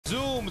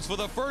homes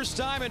for the first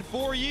time in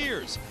 4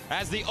 years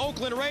as the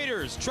Oakland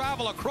Raiders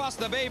travel across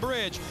the Bay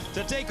Bridge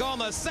to take on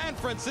the San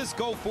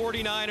Francisco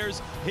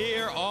 49ers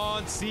here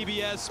on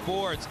CBS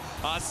Sports.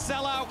 A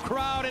sellout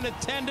crowd in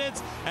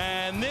attendance,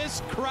 and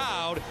this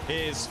crowd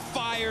is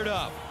fired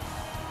up.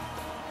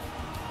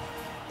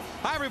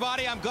 Hi,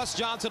 everybody. I'm Gus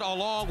Johnson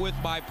along with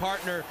my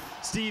partner,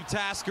 Steve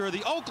Tasker.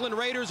 The Oakland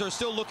Raiders are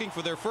still looking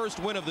for their first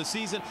win of the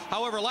season.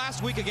 However,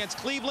 last week against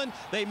Cleveland,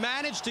 they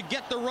managed to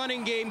get the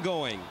running game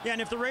going. Yeah,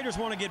 and if the Raiders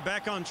want to get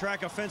back on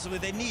track offensively,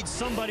 they need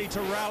somebody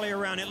to rally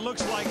around. It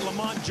looks like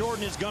Lamont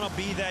Jordan is going to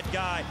be that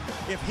guy.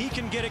 If he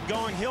can get it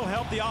going, he'll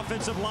help the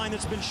offensive line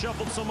that's been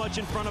shuffled so much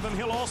in front of him.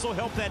 He'll also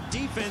help that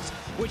defense,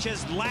 which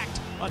has lacked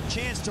a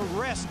chance to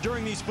rest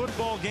during these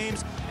football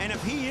games. And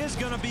if he is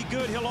going to be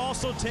good, he'll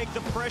also take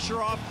the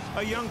pressure off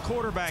a young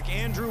quarterback.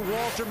 Andrew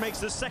Walter makes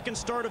the second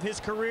start of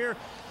his career.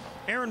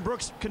 Aaron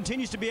Brooks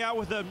continues to be out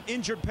with an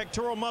injured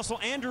pectoral muscle.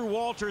 Andrew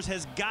Walters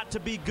has got to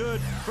be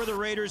good for the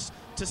Raiders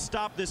to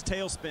stop this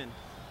tailspin.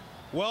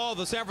 Well,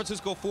 the San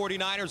Francisco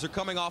 49ers are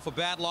coming off a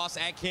bad loss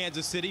at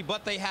Kansas City,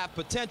 but they have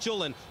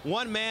potential, and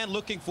one man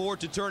looking forward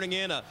to turning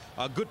in a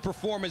good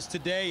performance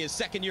today is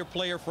second-year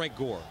player Frank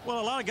Gore. Well,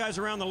 a lot of guys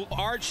around the...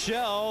 Art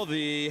Shell,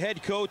 the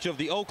head coach of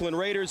the Oakland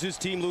Raiders, his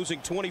team losing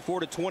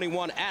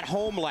 24-21 at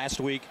home last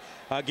week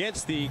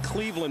against the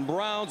Cleveland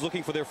Browns,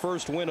 looking for their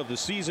first win of the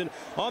season.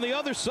 On the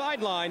other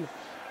sideline,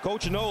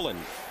 Coach Nolan.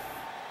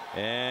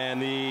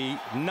 And the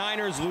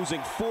Niners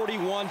losing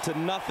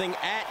 41-0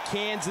 at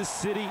Kansas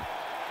City.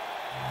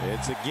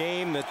 It's a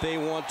game that they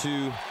want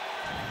to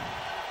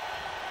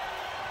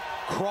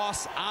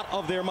cross out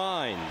of their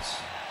minds.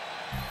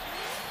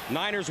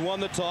 Niners won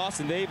the toss,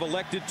 and they've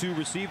elected to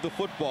receive the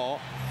football.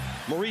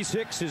 Maurice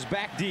Hicks is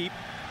back deep.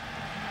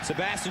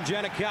 Sebastian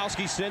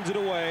Janikowski sends it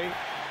away.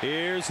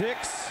 Here's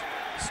Hicks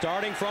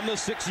starting from the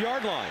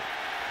 6-yard line.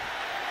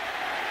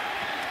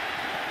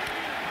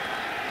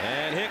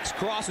 And Hicks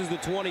crosses the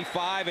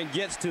 25 and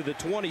gets to the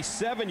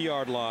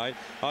 27-yard line.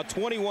 A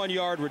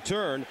 21-yard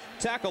return.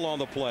 Tackle on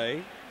the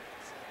play.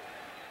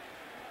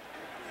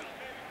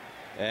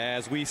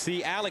 As we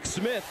see Alex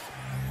Smith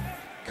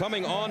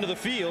coming onto the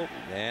field.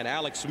 And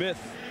Alex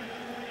Smith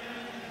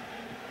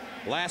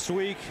last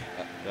week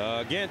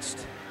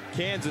against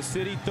Kansas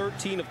City,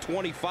 13 of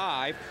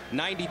 25,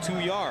 92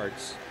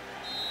 yards.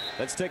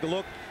 Let's take a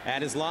look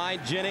at his line.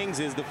 Jennings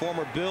is the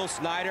former Bill,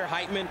 Snyder,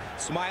 Heitman,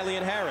 Smiley,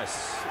 and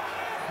Harris.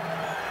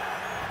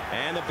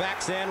 And the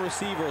backs and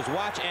receivers.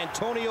 Watch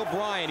Antonio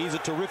Bryant. He's a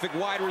terrific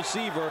wide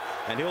receiver,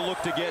 and he'll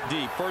look to get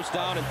deep. First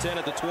down and 10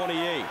 at the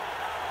 28.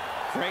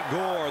 Frank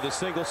Gore, the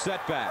single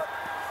setback.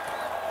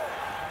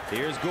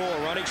 Here's Gore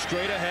running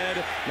straight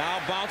ahead. Now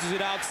bounces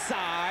it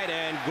outside,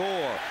 and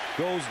Gore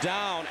goes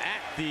down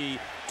at the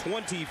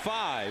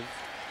 25.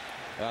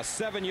 A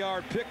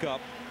 7-yard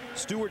pickup.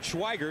 Stuart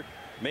Schweigert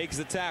makes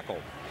the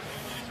tackle.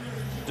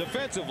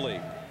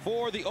 Defensively,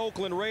 for the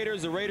Oakland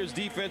Raiders, the Raiders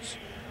defense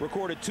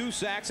recorded 2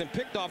 sacks and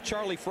picked off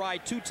Charlie Frye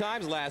 2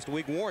 times last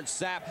week. Warren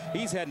Sapp,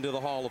 he's heading to the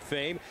Hall of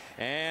Fame.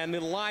 And the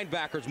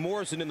linebackers,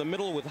 Morrison in the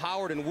middle with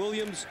Howard and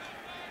Williams.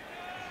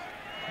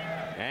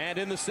 And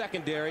in the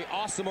secondary,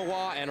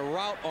 Asamoah and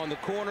Rout on the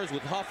corners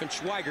with Huff and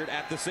Schweigert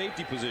at the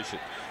safety position.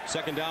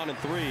 Second down and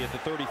 3 at the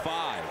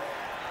 35.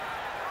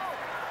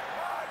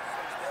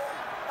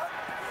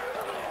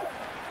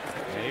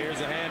 And here's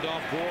a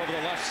handoff. Gore to the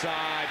left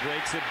side,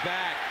 breaks it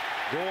back.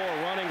 Gore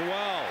running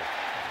well.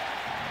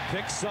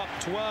 Picks up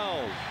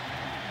 12.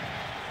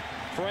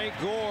 Frank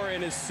Gore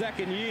in his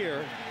second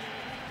year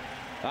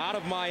out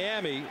of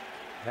Miami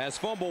has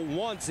fumbled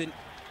once in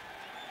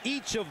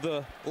each of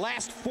the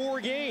last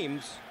 4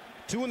 games.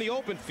 2 in the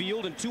open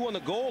field and 2 on the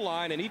goal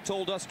line, and he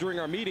told us during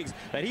our meetings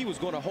that he was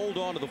going to hold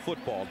on to the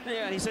football.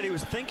 Yeah, and he said he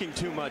was thinking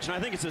too much, and I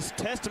think it's a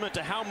testament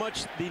to how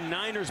much the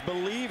Niners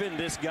believe in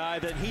this guy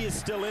that he is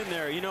still in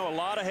there. You know, a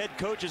lot of head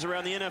coaches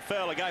around the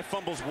NFL, a guy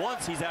fumbles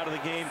once, he's out of the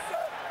game.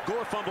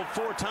 Gore fumbled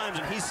 4 times,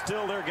 and he's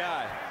still their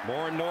guy.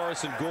 Warren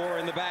Norris and Gore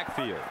in the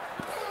backfield.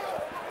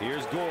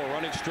 Here's Gore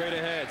running straight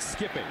ahead,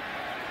 skipping.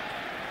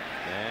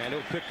 And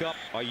he'll pick up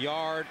a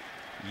yard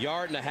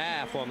and a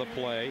half on the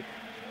play.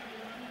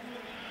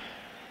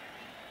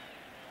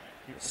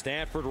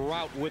 Stanford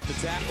Rout with the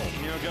tackle.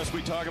 You know, Gus,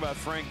 we talk about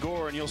Frank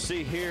Gore, and you'll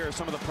see here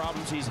some of the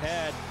problems he's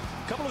had.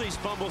 A couple of these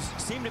fumbles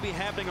seem to be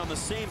happening on the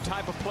same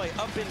type of play.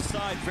 Up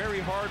inside, very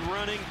hard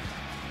running,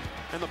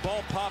 and the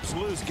ball pops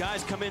loose.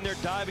 Guys come in there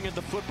diving at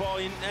the football,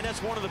 and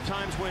that's one of the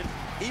times when,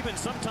 even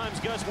sometimes,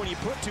 Gus, when you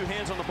put 2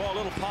 hands on the ball,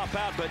 it'll pop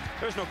out, but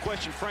there's no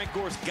question Frank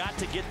Gore's got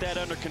to get that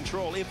under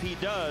control. If he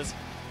does,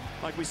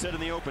 like we said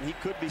in the open, he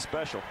could be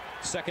special.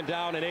 Second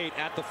down and 8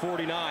 at the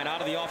 49,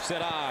 out of the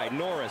offset eye.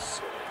 Norris.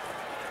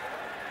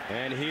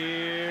 And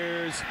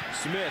here's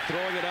Smith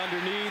throwing it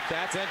underneath.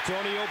 That's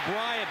Antonio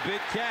Bryant. Big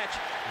catch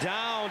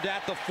down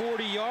at the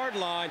 40-yard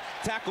line.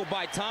 Tackled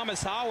by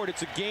Thomas Howard.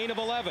 It's a gain of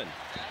 11.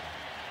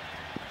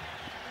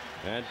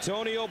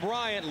 Antonio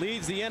Bryant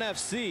leads the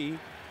NFC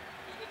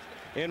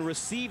in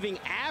receiving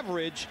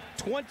average,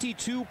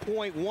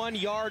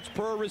 22.1 yards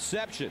per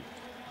reception.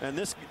 And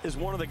this is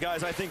one of the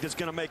guys I think that's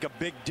going to make a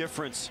big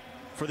difference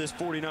for this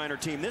 49er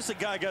team. This is a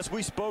guy, Gus,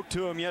 we spoke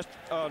to him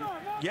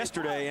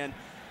yesterday, and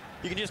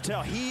you can just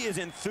tell he is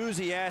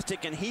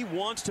enthusiastic and he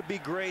wants to be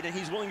great, and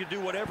he's willing to do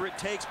whatever it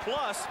takes.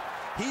 Plus,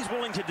 he's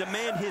willing to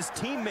demand his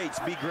teammates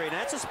be great.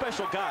 And that's a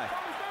special guy.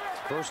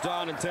 First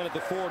down and 10 at the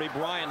 40.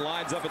 Bryant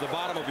lines up at the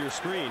bottom of your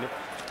screen,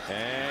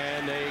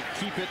 and they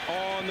keep it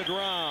on the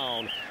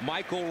ground.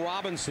 Michael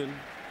Robinson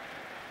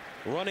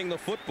running the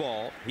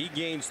football. He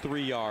gains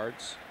 3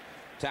 yards.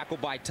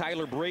 Tackled by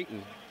Tyler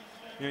Brayton.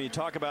 You know, you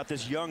talk about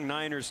this young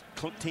Niners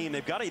team.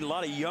 They've got a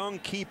lot of young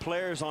key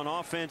players on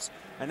offense,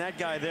 and that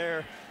guy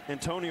there,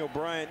 Antonio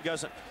Bryant,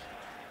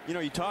 you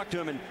know, you talk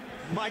to him, and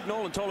Mike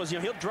Nolan told us, you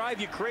know, he'll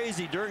drive you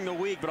crazy during the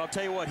week, but I'll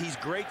tell you what, he's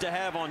great to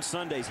have on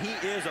Sundays. He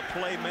is a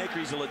playmaker.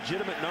 He's a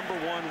legitimate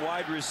 #1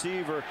 wide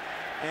receiver,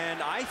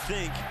 and I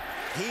think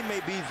he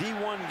may be the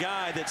one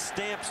guy that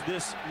stamps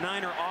this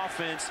Niner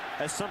offense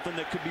as something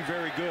that could be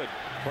very good.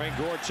 Frank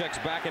Gore checks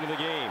back into the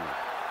game.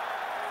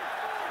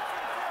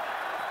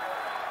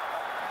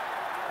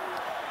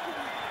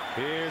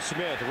 Here's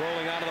Smith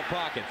rolling out of the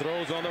pocket,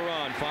 throws on the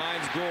run,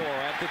 finds Gore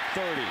at the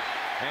 30,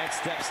 and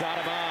steps out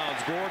of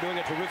bounds. Gore doing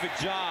a terrific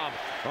job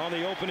on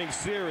the opening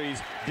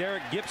series.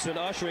 Derek Gibson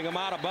ushering him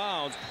out of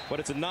bounds, but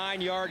it's a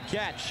 9-yard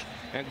catch.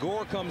 And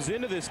Gore comes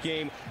into this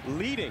game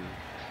leading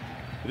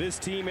this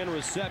team in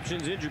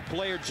receptions. Injured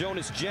player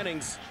Jonas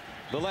Jennings,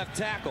 the left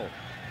tackle.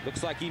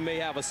 Looks like he may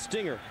have a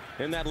stinger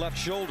in that left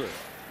shoulder.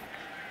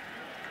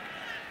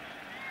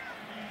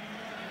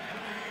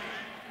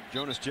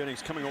 Jonas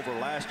Jennings coming over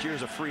last year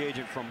as a free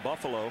agent from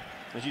Buffalo.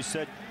 As you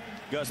said,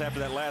 Gus, after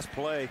that last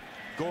play,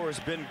 Gore has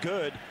been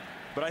good,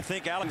 but I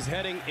think Alex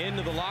heading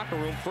into the locker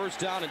room. First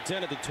down and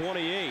 10 at the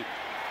 28.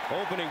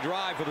 Opening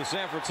drive for the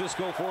San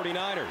Francisco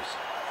 49ers.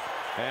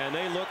 And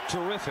they look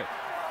terrific.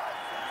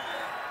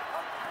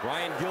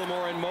 Ryan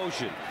Gilmore in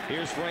motion.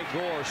 Here's Frank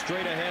Gore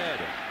straight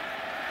ahead.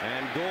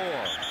 And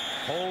Gore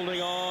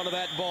holding on to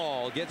that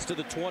ball. Gets to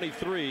the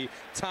 23.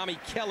 Tommy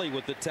Kelly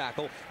with the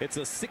tackle. It's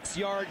a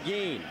 6-yard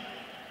gain.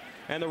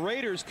 And the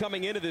Raiders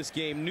coming into this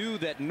game knew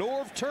that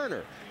Norv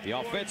Turner, the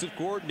offensive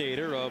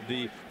coordinator of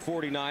the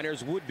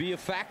 49ers, would be a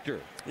factor.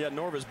 Yeah,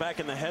 Norv is back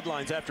in the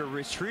headlines after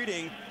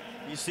retreating.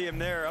 You see him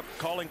there up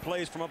calling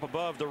plays from up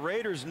above. The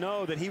Raiders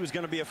know that he was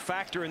going to be a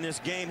factor in this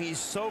game. He's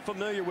so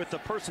familiar with the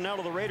personnel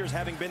of the Raiders,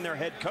 having been their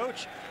head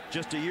coach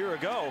just a year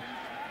ago.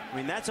 I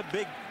mean, that's a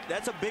big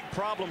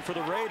problem for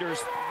the Raiders,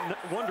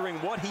 wondering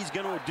what he's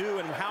going to do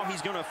and how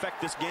he's going to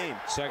affect this game.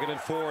 2nd and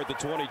 4 at the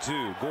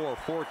 22. Gore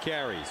 4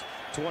 carries,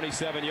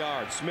 27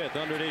 yards. Smith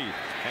underneath.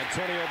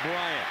 Antonio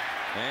Bryant.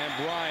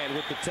 And Bryant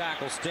with the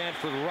tackle.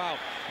 Stanford route.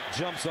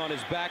 Jumps on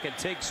his back and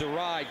takes a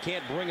ride.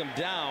 Can't bring him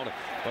down,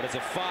 but it's a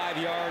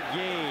 5-yard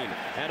gain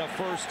and a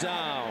first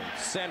down.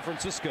 San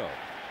Francisco.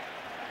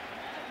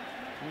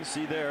 You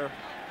see there,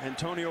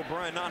 Antonio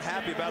Bryant not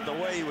happy about the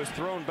way he was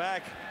thrown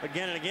back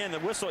again and again. The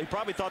whistle, he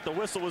probably thought the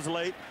whistle was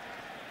late.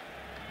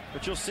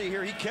 But you'll see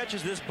here, he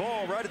catches this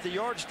ball right at the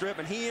yard strip,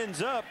 and he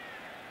ends up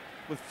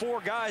with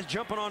 4 guys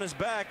jumping on his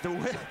back.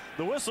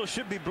 The whistle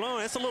should be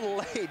blown. It's a little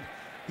late.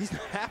 He's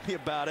not happy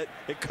about it.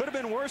 It could have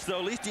been worse, though.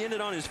 At least he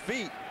ended on his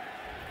feet.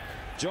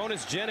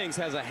 Jonas Jennings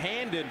has a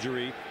hand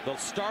injury, the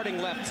starting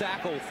left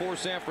tackle for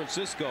San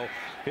Francisco.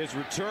 His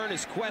return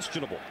is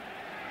questionable.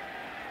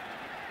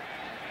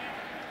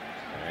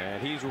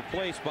 And he's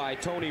replaced by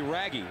Tony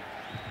Raggi,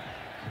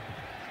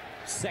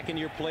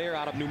 second-year player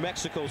out of New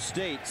Mexico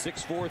State,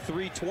 6'4",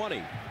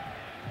 320.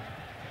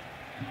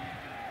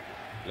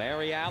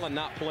 Larry Allen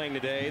not playing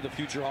today, the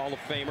future Hall of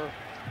Famer.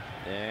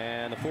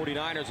 And the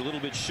 49ers a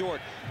little bit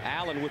short.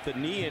 Allen with the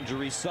knee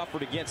injury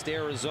suffered against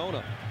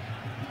Arizona.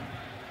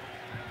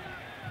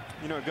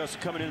 You know, Gus,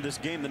 coming into this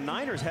game, the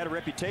Niners had a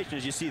reputation,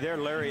 as you see there,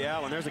 Larry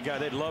Allen. There's a guy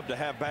they'd love to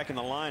have back in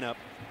the lineup.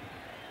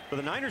 But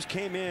the Niners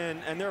came in,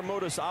 and their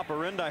modus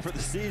operandi for the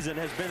season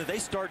has been that they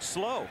start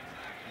slow.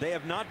 They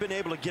have not been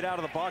able to get out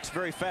of the box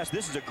very fast.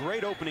 This is a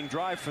great opening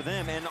drive for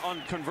them. And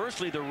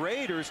conversely, the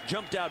Raiders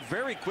jumped out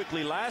very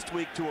quickly last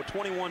week to a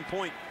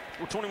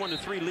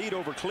 21-3 lead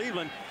over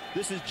Cleveland.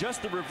 This is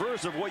just the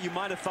reverse of what you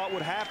might have thought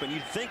would happen.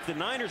 You'd think the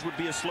Niners would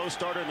be a slow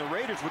starter and the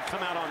Raiders would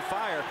come out on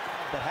fire.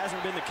 That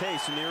hasn't been the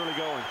case in the early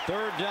going.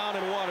 3rd down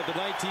and 1 at the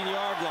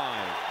 19-yard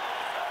line.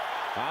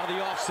 Out of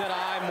the offset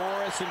eye,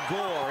 Morris and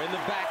Gore in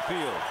the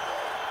backfield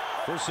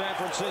for San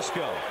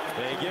Francisco.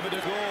 They give it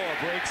to Gore,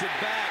 breaks it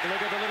back. Look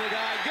at the little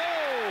guy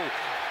go!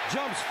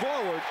 Jumps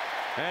forward,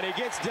 and he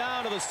gets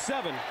down to the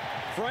 7.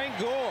 Frank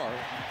Gore,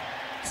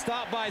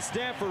 stopped by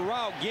Stanford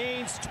route,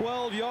 gains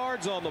 12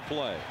 yards on the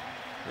play.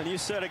 And you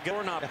said it,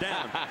 Gore knocked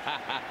down.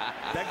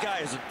 That guy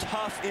is a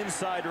tough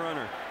inside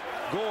runner.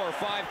 Gore,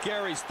 5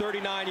 carries,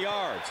 39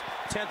 yards.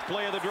 10th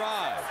play of the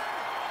drive.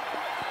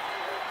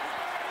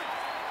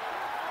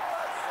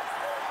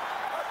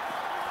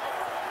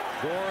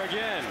 Gore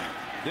again.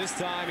 This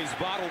time he's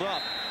bottled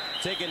up.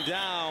 Taken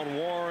down,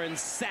 Warren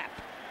Sapp.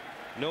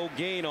 No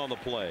gain on the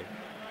play.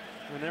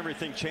 And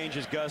everything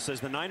changes, Gus, as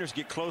the Niners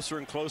get closer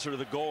and closer to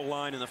the goal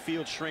line and the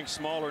field shrinks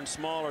smaller and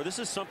smaller. This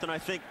is something I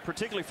think,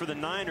 particularly for the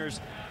Niners,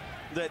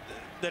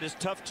 that is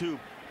tough to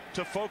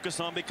focus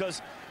on,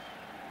 because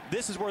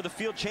this is where the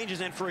field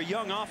changes, and for a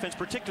young offense,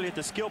 particularly at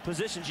the skill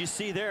positions, you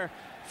see there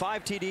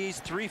 5 TDs,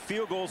 3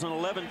 field goals, and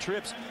 11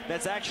 trips.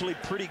 That's actually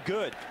pretty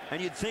good.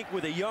 And you'd think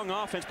with a young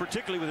offense,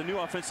 particularly with a new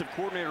offensive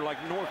coordinator like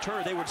Norv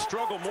Turner, they would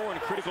struggle more in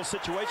critical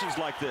situations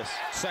like this.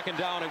 Second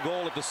down and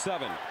goal at the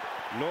 7.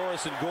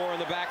 Norris and Gore in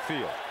the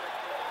backfield.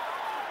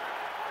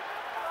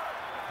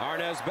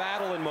 Arnaz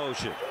Battle in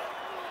motion.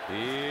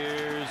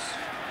 Here's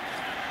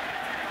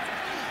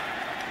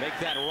make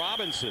that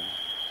Robinson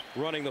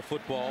running the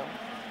football.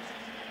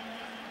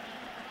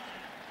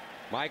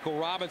 Michael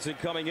Robinson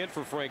coming in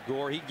for Frank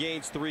Gore. He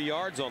gains 3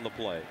 yards on the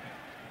play.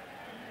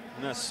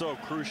 And that's so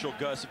crucial,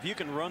 Gus. If you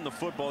can run the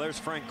football, there's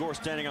Frank Gore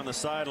standing on the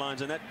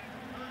sidelines, and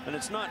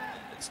it's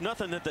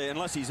nothing that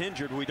unless he's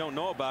injured, we don't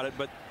know about it,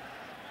 but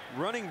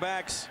running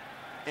backs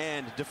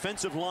and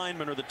defensive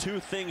linemen are the 2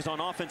 things on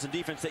offense and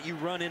defense that you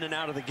run in and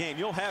out of the game.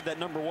 You'll have that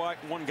number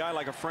 1 guy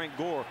like a Frank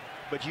Gore,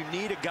 but you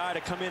need a guy to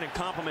come in and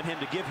complement him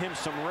to give him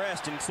some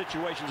rest in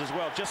situations as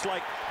well, just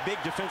like big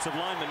defensive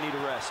linemen need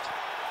a rest.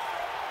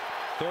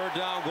 Third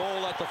down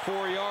goal at the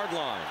 4-yard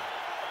line.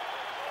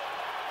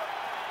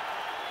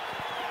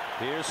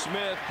 Here's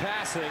Smith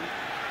passing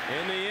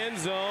in the end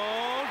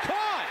zone.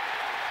 Caught!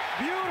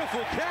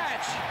 Beautiful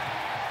catch.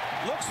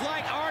 Looks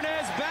like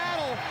Arnaz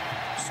Battle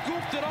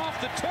scooped it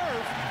off the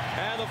turf,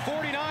 and the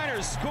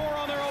 49ers score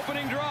on their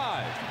opening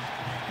drive.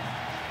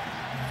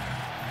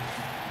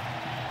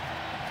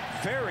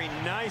 Very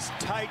nice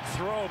tight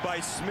throw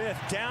by Smith.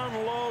 Down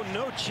low,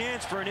 no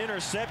chance for an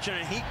interception,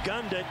 and he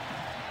gunned it.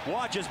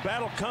 Watch as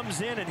Battle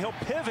comes in, and he'll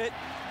pivot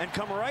and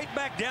come right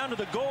back down to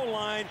the goal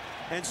line,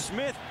 and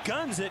Smith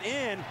guns it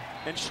in,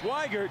 and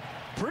Schweigert,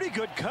 pretty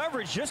good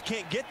coverage, just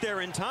can't get there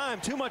in time.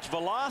 Too much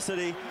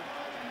velocity.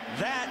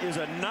 That is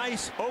a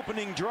nice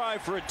opening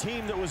drive for a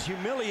team that was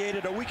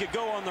humiliated a week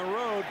ago on the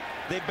road.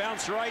 They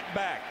bounce right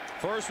back.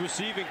 First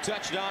receiving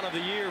touchdown of the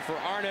year for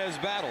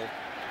Arnaz Battle.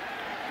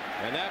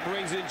 And that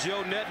brings in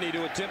Joe Nedney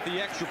to attempt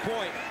the extra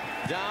point.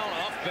 Down,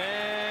 up,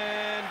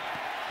 and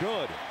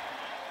good.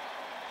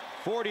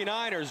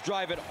 49ers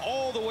drive it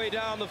all the way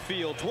down the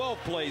field. 12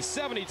 plays,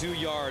 72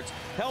 yards.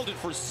 Held it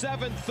for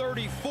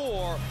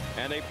 7:34,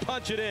 and they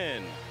punch it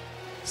in.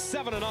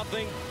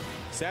 7-0,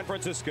 San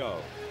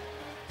Francisco.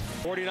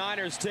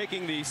 49ers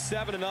taking the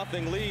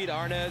 7-0 lead.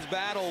 Arnaz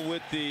Battle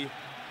with the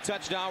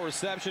touchdown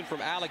reception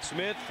from Alex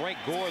Smith. Frank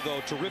Gore,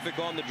 though, terrific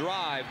on the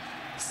drive.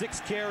 6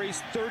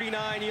 carries,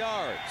 39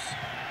 yards.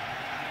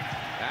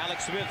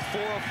 Alex Smith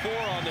 4 of 4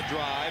 on the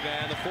drive,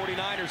 and the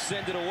 49ers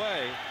send it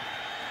away.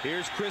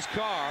 Here's Chris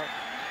Carr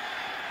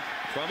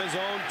from his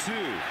own 2.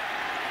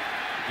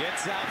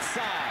 Gets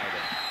outside.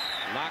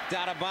 Knocked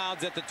out of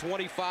bounds at the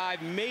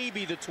 25,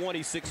 maybe the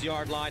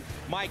 26-yard line.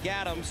 Mike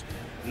Adams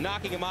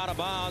knocking him out of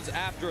bounds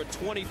after a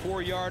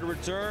 24-yard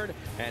return.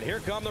 And here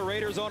come the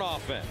Raiders on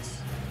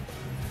offense.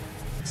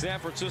 San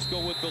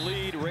Francisco with the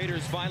lead.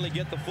 Raiders finally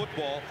get the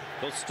football.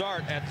 They'll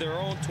start at their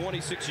own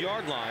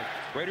 26-yard line.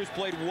 Raiders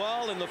played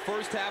well in the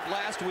first half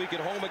last week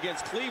at home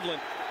against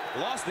Cleveland.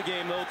 Lost the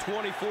game, though,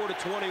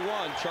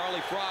 24-21.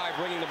 Charlie Fry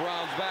bringing the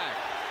Browns back.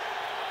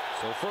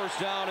 So first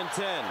down and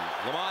 10.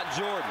 Lamont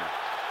Jordan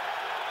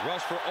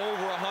rushed for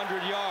over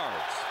 100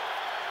 yards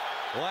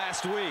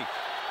last week.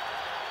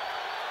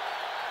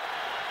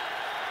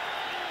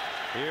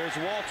 Here's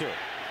Walter.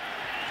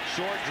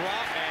 Short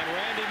drop, and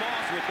Randy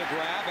Moss with the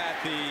grab at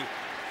the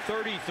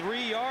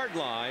 33-yard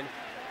line.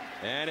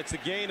 And it's a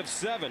gain of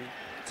 7.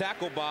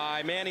 Tackled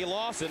by Manny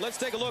Lawson. Let's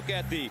take a look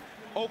at the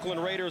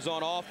Oakland Raiders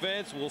on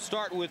offense. We'll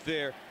start with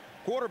their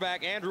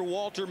quarterback, Andrew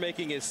Walter,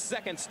 making his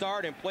 2nd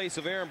start in place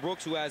of Aaron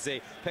Brooks, who has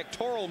a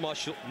pectoral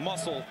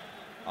muscle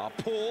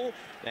pull,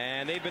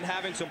 and they've been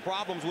having some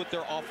problems with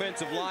their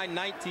offensive line.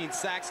 19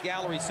 sacks.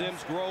 Gallery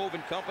Sims, Grove,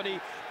 and company,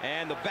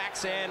 and the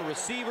backs and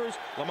receivers.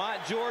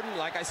 Lamont Jordan,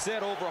 like I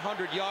said, over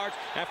 100 yards.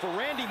 And for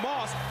Randy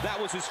Moss, that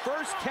was his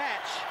first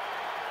catch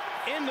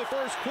in the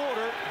first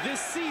quarter this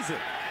season.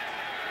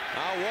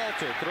 Now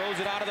Walter throws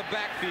it out of the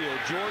backfield.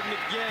 Jordan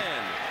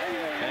again.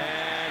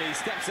 And he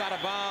steps out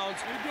of bounds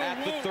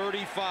at the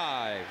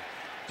 35.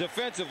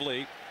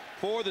 Defensively,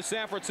 for the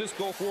San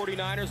Francisco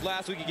 49ers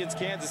last week against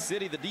Kansas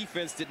City, the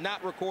defense did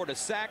not record a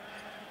sack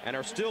and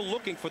are still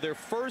looking for their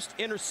first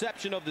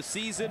interception of the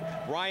season.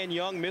 Brian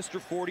Young, Mr.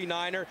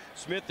 49er,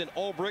 Smith and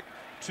Ulbrich,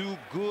 2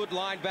 good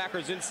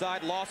linebackers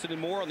inside, Lawson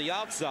and Moore on the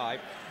outside.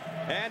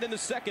 And in the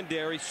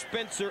secondary,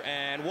 Spencer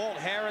and Walt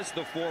Harris,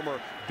 the former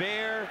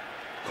Bear,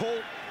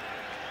 Colt,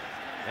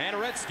 and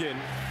Redskin,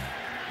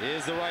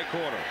 is the right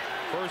corner.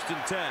 First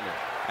and 10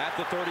 at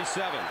the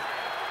 37.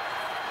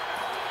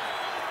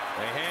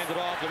 They hand it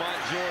off to Lamont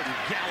Jordan,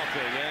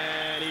 galloping,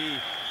 and he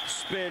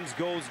spins,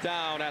 goes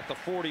down at the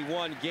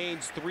 41,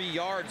 gains 3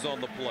 yards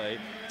on the play.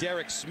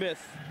 Derek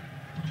Smith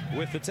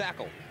with the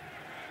tackle.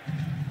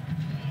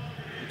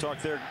 You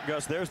talked there,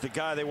 Gus, there's the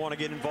guy they want to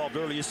get involved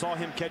early. You saw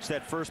him catch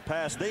that first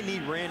pass. They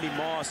need Randy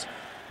Moss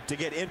to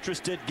get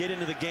interested, get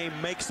into the game,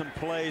 make some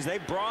plays. They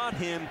brought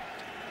him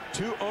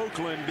to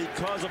Oakland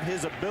because of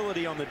his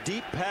ability on the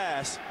deep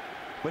pass,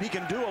 but he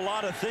can do a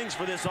lot of things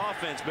for this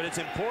offense. But it's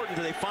important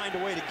that they find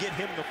a way to get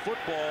him the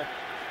football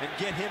and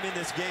get him in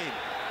this game.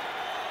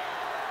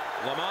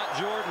 Lamont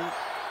Jordan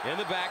in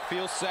the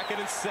backfield, 2nd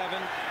and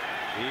 7.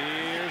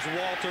 Here's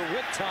Walter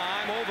with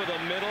time over the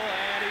middle,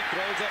 and he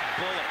throws a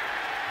bullet.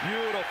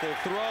 Beautiful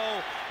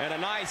throw and a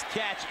nice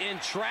catch in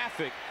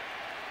traffic.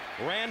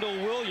 Randall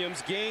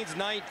Williams gains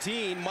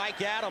 19.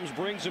 Mike Adams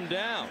brings him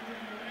down.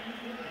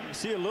 You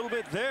see a little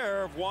bit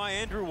there of why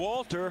Andrew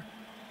Walter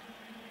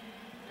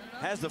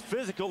has the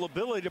physical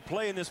ability to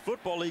play in this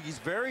football league. He's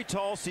very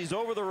tall, sees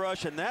over the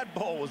rush, and that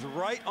ball was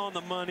right on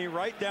the money,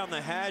 right down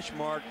the hash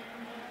mark.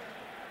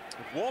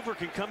 If Walter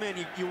can come in,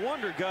 you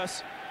wonder,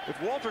 Gus, if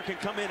Walter can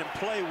come in and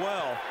play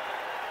well,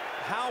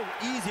 how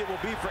easy it will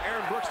be for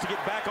Aaron Brooks to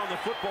get back on the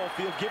football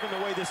field given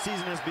the way this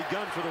season has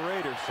begun for the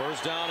Raiders.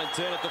 1st down and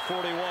 10 at the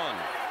 41.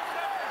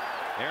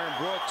 Aaron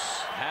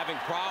Brooks having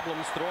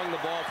problems throwing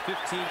the ball 15,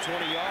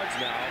 20 yards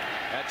now.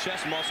 That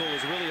chest muscle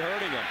is really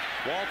hurting him.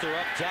 Walter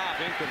up top,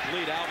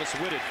 incomplete. Alvis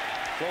Whitted,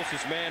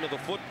 closest man to the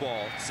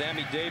football.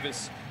 Sammy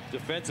Davis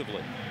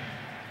defensively.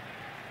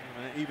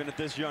 Even at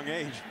this young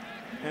age,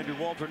 Andrew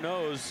Walter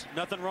knows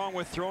nothing wrong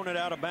with throwing it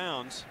out of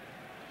bounds.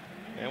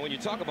 And when you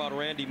talk about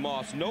Randy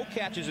Moss, no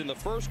catches in the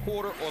 1st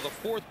quarter or the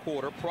 4th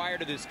quarter prior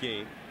to this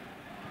game.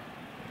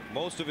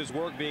 Most of his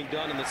work being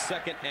done in the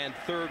 2nd and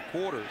 3rd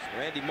quarters.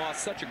 Randy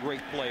Moss, such a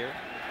great player.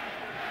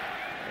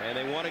 And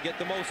they want to get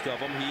the most of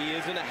him. He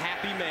isn't a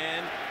happy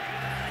man.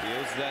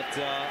 Feels that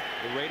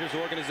the Raiders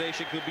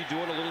organization could be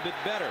doing a little bit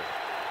better.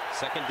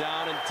 2nd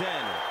down and 10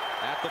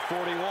 at the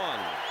 41.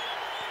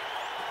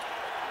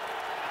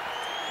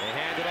 They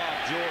hand it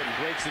off. Jordan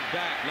breaks it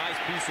back. Nice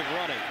piece of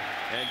running.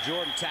 And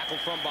Jordan tackled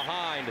from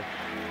behind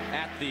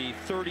at the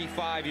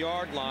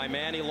 35-yard line.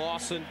 Manny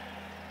Lawson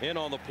in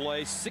on the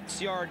play.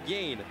 6-yard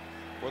gain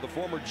for the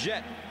former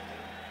Jet.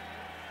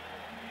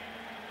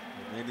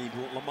 And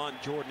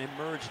Lamont Jordan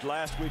emerged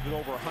last week with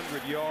over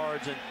 100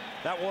 yards. And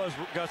that was,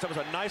 Gus, that was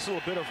a nice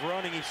little bit of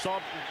running. He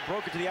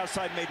broke it to the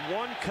outside, made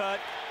one cut,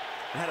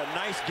 and had a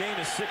nice gain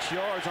of 6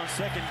 yards on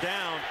 2nd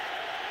down.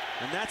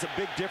 And that's a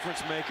big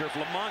difference maker. If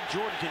Lamont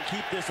Jordan can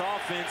keep this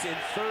offense in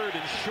 3rd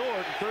and short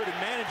and 3rd and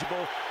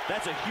manageable,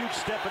 that's a huge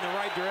step in the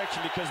right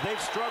direction because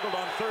they've struggled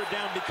on 3rd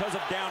down because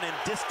of down and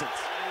distance.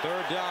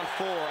 3rd down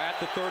 4 at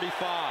the 35.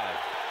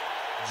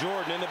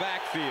 Jordan in the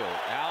backfield.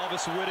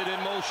 Alvis Whitted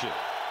in motion.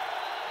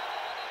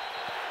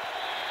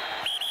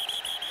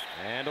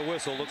 And a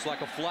whistle. Looks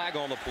like a flag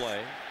on the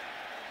play.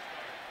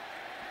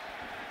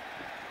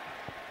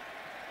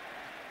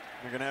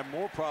 They're going to have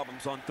more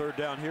problems on 3rd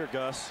down here,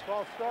 Gus.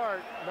 False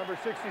start, number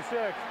 66.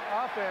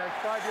 Offense,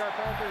 5-yard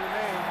penalty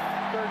remains.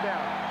 3rd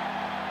down.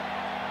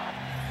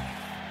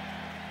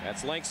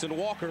 That's Langston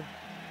Walker,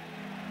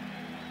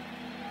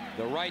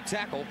 the right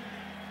tackle.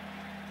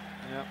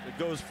 Yeah, it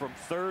goes from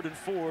 3rd and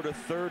 4 to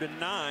 3rd and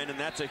 9, and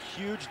that's a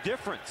huge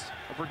difference,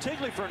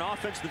 particularly for an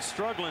offense that's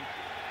struggling.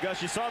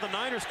 Gus, you saw the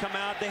Niners come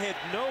out. They had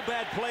no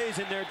bad plays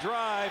in their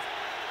drive,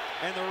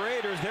 and the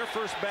Raiders, their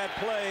first bad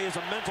play is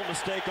a mental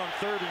mistake on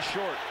 3rd and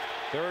short.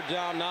 3rd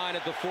down 9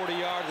 at the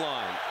 40-yard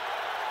line.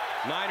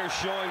 Niners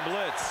showing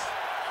blitz.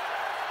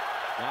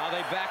 Now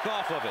they back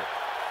off of it.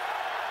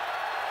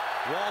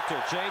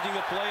 Walter changing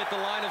the play at the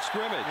line of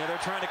scrimmage. Yeah, they're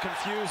trying to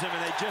confuse him,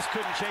 and they just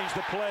couldn't change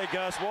the play,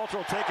 Gus. Walter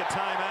will take a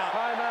timeout.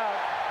 Timeout.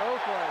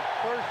 Oakland.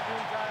 1st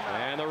team timeout.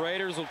 And the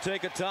Raiders will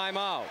take a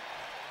timeout.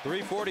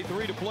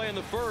 3:43 to play in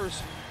the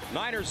 1st.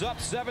 Niners up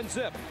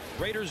 7-zip.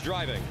 Raiders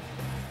driving.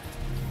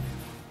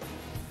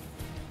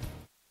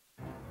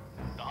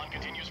 The hunt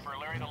continues for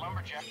Larry the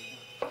Lumberjack.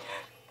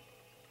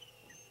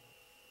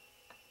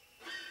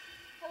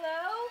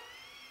 Hello?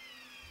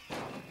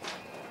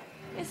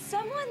 Is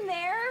someone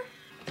there?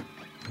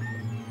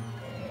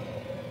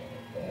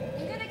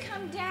 I'm gonna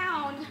come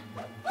down.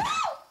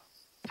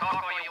 Talk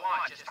all you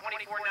want, just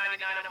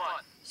 $24.99 a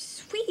month.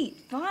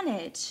 Sweet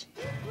Vonage.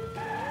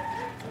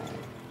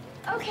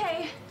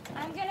 Okay,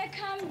 I'm gonna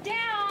come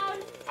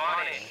down.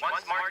 Vonage,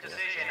 one smart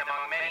decision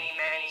among many,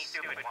 many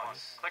stupid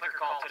ones. Click or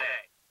call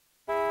today.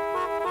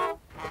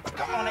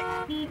 Come on it.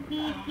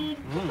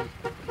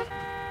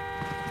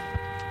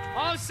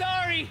 Oh,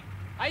 sorry.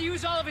 I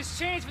used all of his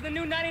change for the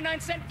new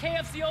 99-cent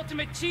KFC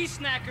Ultimate Cheese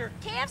Snacker.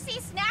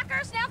 KFC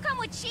Snackers now come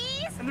with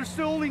cheese? And they're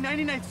still only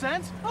 99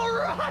 cents? All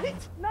right!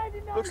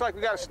 99. Looks like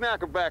we got a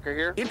snacker backer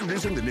here.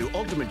 Introducing the new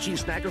Ultimate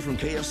Cheese Snacker from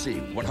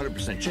KFC.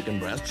 100% chicken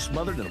breast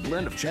smothered in a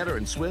blend of cheddar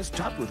and Swiss,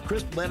 topped with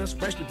crisp lettuce,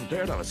 freshly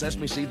prepared on a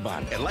sesame seed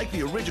bun. And like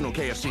the original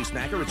KFC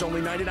Snacker, it's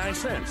only 99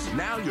 cents.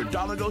 Now your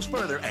dollar goes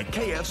further at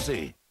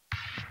KFC.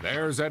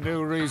 There's a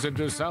new reason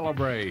to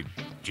celebrate.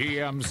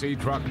 GMC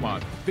Truck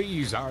Month.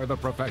 These are the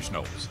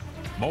professionals.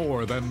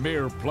 More than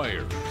mere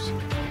players.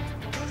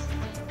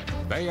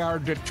 They are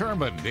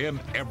determined in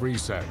every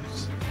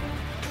sense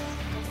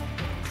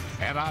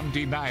and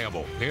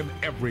undeniable in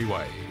every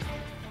way.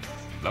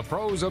 The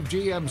pros of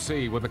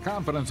GMC with the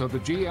confidence of the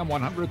GM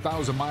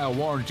 100,000-mile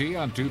warranty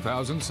on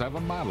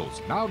 2007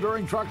 models. Now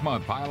during Truck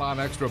Month, pile on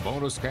extra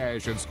bonus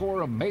cash and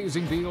score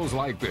amazing deals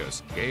like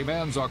this. Game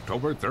ends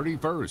October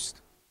 31st.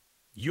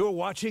 You're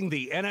watching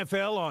the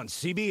NFL on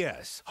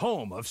CBS,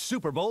 home of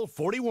Super Bowl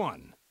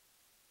 41.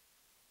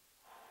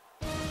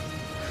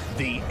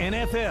 The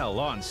NFL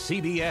on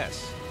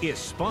CBS is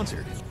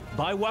sponsored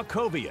by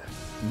Wachovia.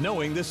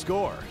 Knowing the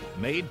score,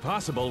 made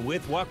possible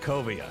with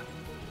Wachovia.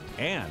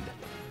 And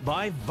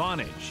by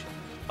Vonage,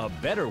 a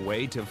better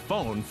way to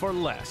phone for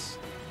less.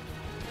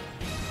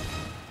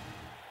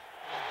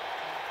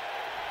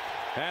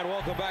 And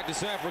welcome back to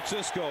San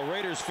Francisco.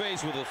 Raiders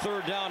faced with a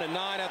 3rd down and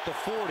 9 at the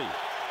 40.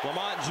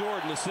 Lamont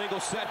Jordan, a single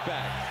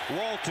setback.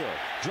 Walter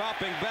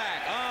dropping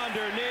back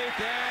underneath,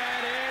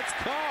 and it's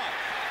caught.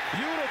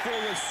 Beautiful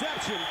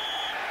reception.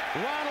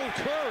 Ronald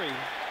Curry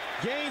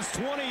gains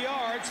 20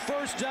 yards,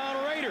 1st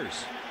down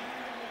Raiders.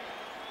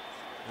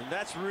 And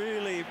that's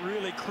really,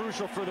 really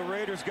crucial for the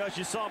Raiders, Gus.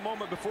 You saw a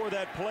moment before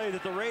that play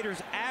that the Raiders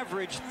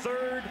averaged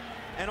 3rd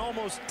and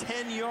almost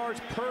 10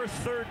 yards per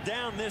 3rd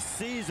down this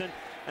season.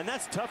 And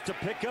that's tough to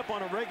pick up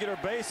on a regular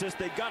basis.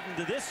 They got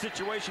into this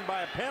situation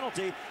by a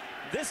penalty.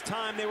 This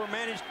time they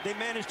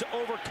managed to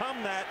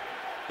overcome that.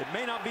 It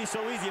may not be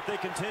so easy if they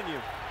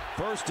continue.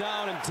 1st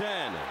down and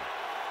 10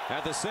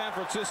 at the San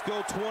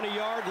Francisco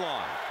 20-yard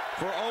line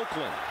for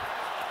Oakland.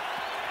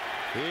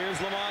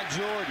 Here's Lamont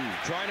Jordan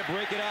trying to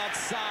break it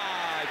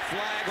outside.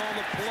 Flag on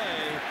the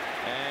play.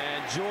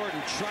 And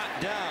Jordan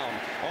trapped down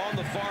on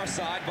the far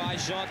side by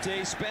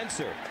Shante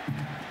Spencer.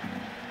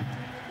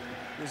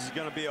 This is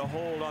going to be a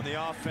hold on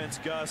the offense,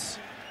 Gus.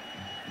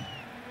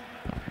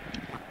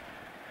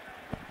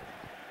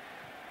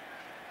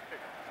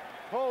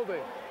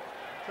 Holding.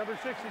 Number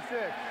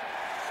 66.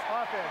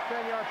 Offense.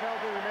 10-yard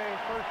penalty remains.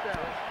 1st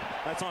down.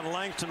 That's on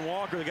Langston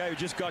Walker, the guy who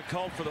just got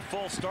called for the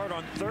false start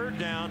on 3rd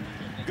down.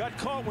 Got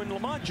caught when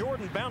Lamont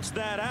Jordan bounced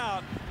that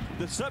out.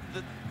 The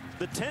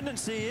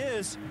tendency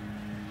is,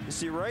 you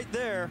see right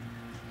there,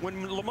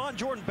 when Lamont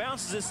Jordan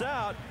bounces this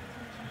out,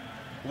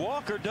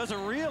 Walker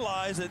doesn't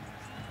realize that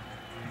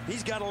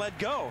he's got to let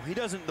go. He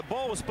doesn't. The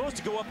ball was supposed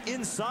to go up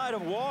inside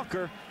of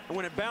Walker, and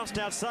when it bounced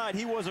outside,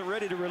 he wasn't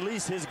ready to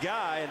release his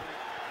guy, and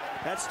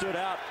that stood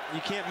out.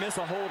 You can't miss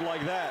a hold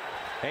like that.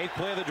 8th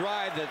play of the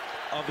drive that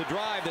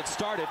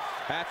started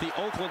at the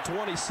Oakland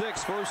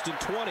 26, 1st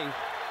and 20.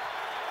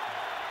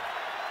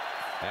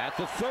 At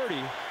the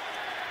 30.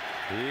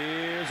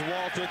 Here's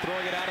Walter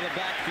throwing it out of the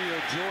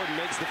backfield. Jordan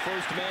makes the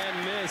first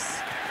man miss.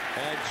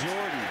 And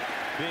Jordan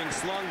being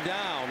slung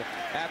down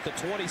at the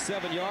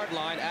 27-yard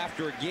line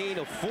after a gain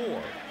of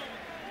 4.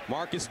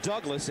 Marcus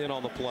Douglas in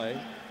on the play.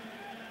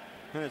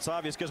 And it's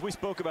obvious because we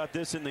spoke about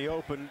this in the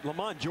open.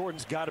 Lamont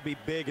Jordan's got to be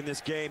big in this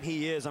game.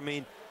 He is. I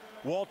mean,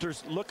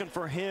 Walter's looking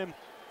for him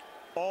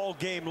all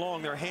game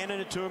long. They're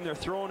handing it to him. They're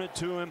throwing it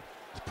to him.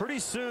 Pretty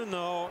soon,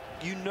 though,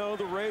 you know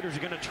the Raiders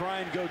are going to try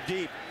and go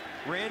deep.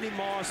 Randy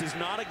Moss is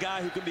not a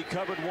guy who can be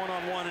covered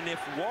one-on-one. And if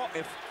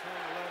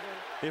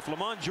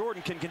Lamont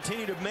Jordan can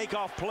continue to break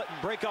off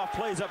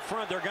plays up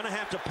front, they're going to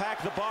have to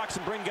pack the box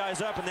and bring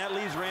guys up, and that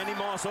leaves Randy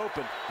Moss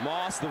open.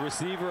 Moss, the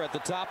receiver at the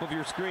top of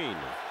your screen.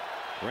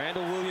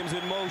 Randall Williams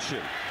in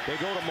motion. They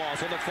go to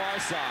Moss on the far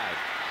side.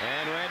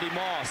 And Randy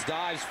Moss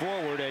dives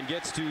forward and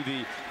gets to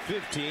the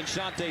 15.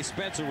 Shante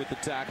Spencer with the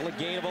tackle, a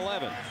gain of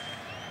 11.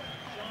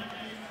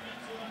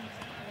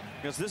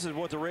 Because this is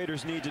what the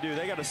Raiders need to do.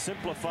 They got to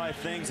simplify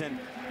things and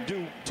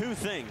do 2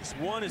 things.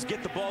 One is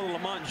get the ball to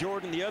Lamont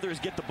Jordan. The other is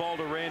get the ball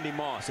to Randy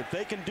Moss. If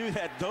they can do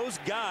that, those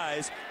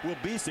guys will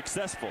be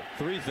successful.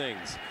 3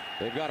 things.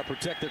 They've got to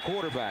protect their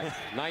quarterback.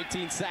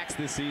 19 sacks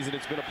this season.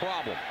 It's been a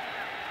problem.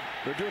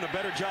 They're doing a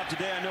better job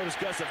today, I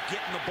noticed, Gus, of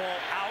getting the ball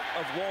out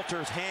of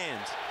Walter's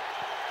hands.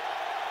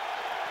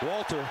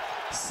 Walter,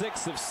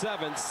 6 of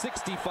 7,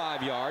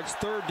 65 yards,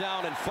 3rd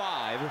down and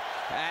 5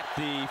 at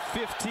the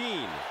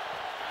 15.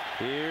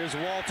 Here's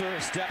Walter,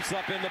 steps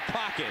up in the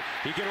pocket.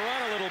 He can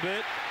run a little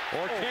bit,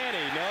 or can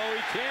he? No,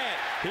 he can't.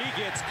 He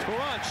gets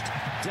crunched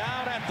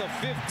down at the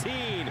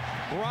 15.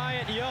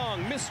 Bryant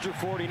Young, Mr.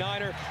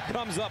 49er,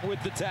 comes up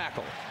with the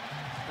tackle.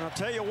 And I'll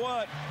tell you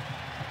what,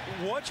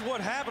 watch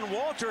what happened.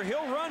 Walter,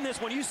 he'll run this.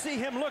 When you see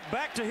him look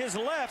back to his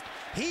left,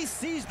 he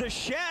sees the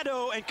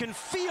shadow and can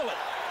feel it.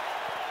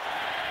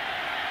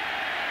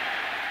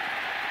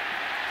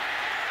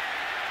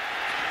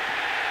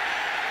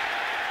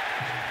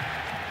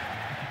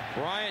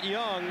 Bryant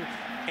Young,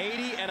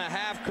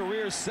 80.5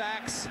 career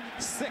sacks,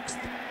 6th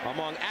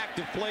among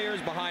active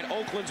players behind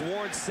Oakland's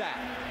Warren Sapp.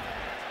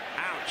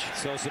 Ouch.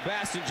 So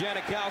Sebastian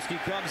Janikowski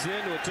comes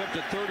in to attempt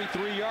a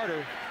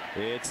 33-yarder.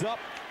 It's up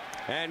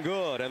and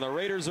good, and the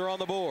Raiders are on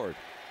the board.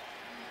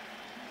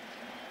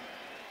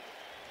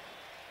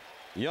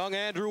 Young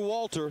Andrew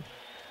Walter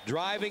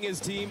driving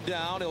his team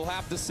down. He'll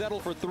have to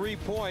settle for 3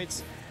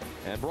 points.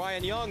 And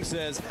Brian Young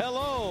says,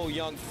 hello,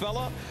 young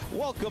fella.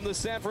 Welcome to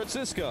San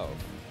Francisco.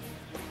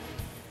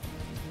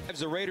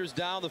 The Raiders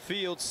down the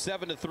field,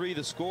 7-3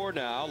 the score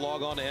now.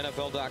 Log on to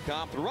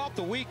NFL.com. Throughout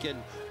the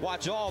weekend,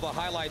 watch all the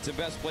highlights and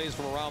best plays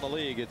from around the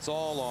league. It's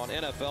all on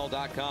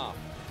NFL.com.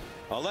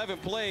 11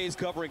 plays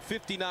covering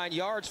 59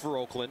 yards for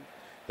Oakland.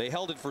 They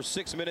held it for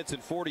 6 minutes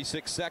and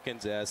 46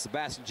 seconds as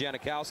Sebastian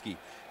Janikowski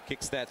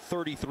kicks that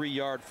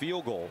 33-yard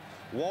field goal.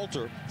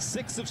 Walter,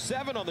 6 of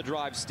 7 on the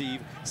drive, Steve,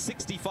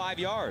 65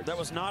 yards. That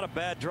was not a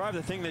bad drive.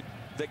 The thing that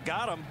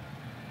got him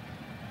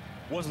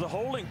was the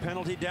holding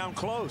penalty down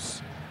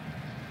close.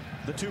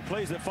 The two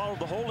plays that followed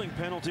the holding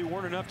penalty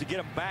weren't enough to get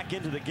them back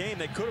into the game.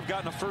 They could have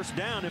gotten a first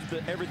down if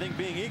everything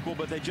being equal,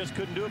 but they just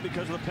couldn't do it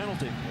because of the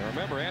penalty. Now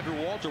remember,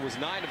 Andrew Walter was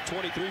 9 of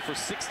 23 for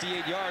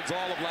 68 yards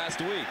all of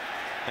last week.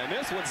 And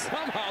this one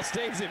somehow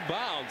stays in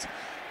bounds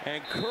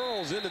and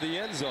curls into the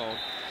end zone.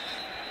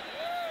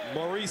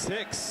 Maurice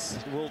Hicks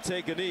will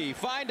take a knee.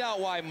 Find out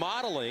why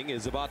modeling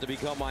is about to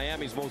become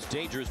Miami's most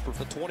dangerous for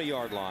the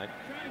 20-yard line.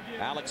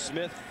 Alex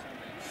Smith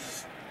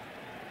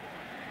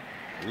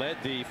led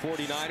the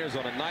 49ers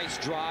on a nice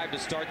drive to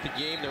start the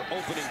game. Their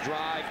opening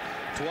drive,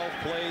 12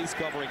 plays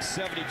covering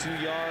 72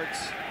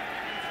 yards.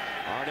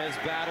 Arnaz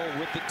Battle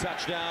with the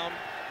touchdown.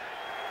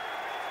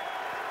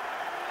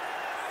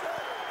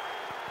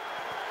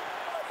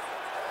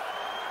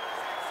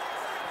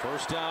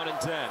 First down and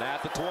 10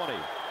 at the 20.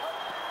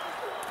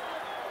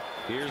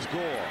 Here's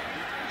Gore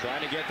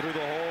trying to get through the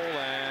hole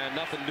and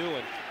nothing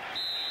doing.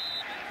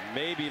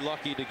 Maybe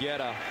lucky to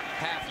get a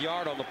half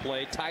yard on the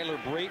play. Tyler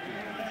Brayton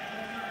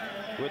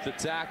with the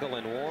tackle,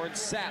 and Warren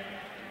Sapp,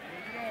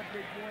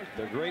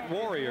 the great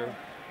warrior,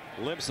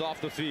 limps off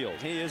the field.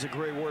 He is a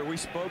great warrior. We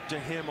spoke to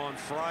him on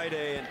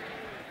Friday, and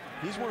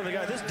he's one of the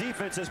guys. This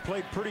defense has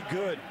played pretty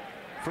good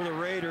for the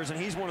Raiders, and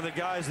he's one of the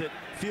guys that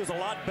feels a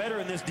lot better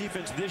in this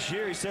defense this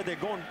year. He said they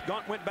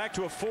went back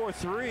to a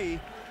 4-3,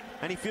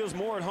 and he feels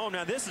more at home.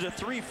 Now this is a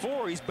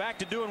 3-4. He's back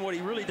to doing what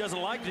he really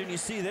doesn't like to do, and you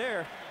see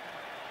there.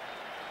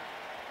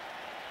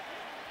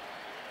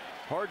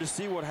 Hard to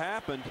see what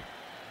happened.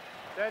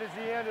 That is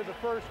the end of the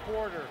first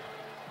quarter.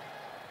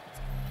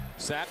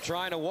 Sapp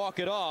trying to walk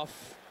it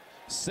off.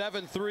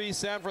 7-3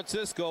 San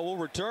Francisco will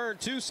return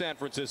to San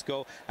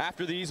Francisco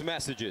after these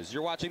messages.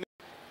 You're watching.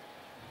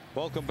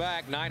 Welcome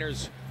back.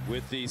 Niners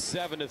with the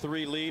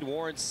 7-3 lead.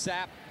 Warren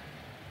Sapp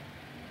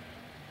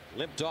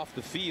limped off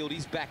the field.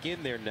 He's back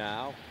in there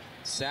now.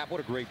 Sapp, what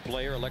a great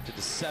player. Elected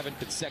to 7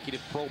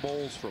 consecutive Pro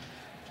Bowls from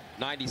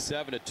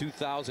 97 to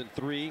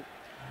 2003.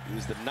 He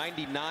was the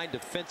 99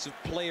 Defensive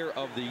Player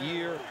of the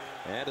Year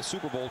and a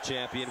Super Bowl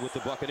champion with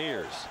the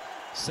Buccaneers.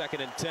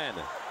 2nd and 10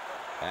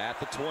 at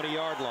the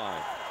 20-yard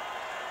line.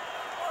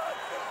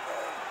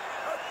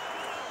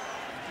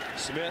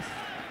 Smith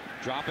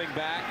dropping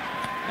back.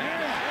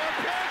 And we're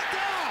picked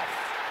off!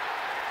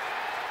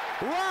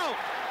 Route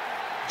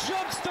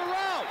jumps the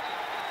route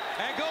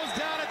and goes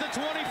down at the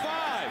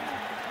 25.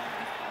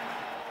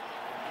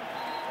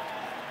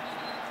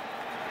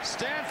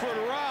 Stanford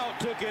Route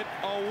took it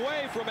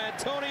away from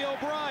Antonio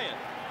Bryant.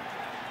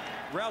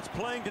 Route's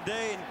playing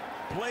today in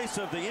place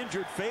of the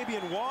injured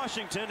Fabian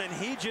Washington, and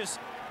he just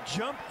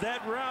jumped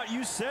that route.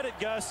 You said it,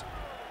 Gus.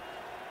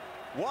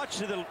 Watch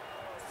to the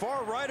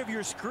far right of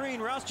your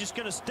screen. Route's just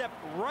going to step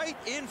right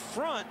in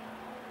front,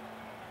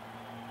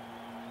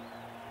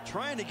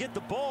 trying to get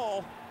the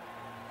ball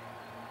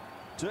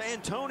to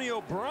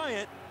Antonio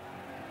Bryant,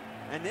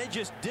 and they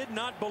just did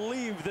not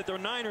believe that the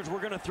Niners were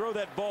going to throw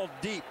that ball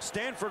deep.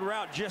 Stanford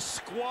Route just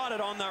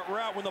squatted on that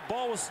route. When the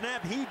ball was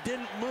snapped, he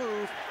didn't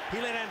move. He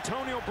let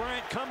Antonio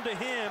Bryant come to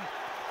him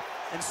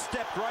and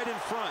stepped right in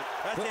front.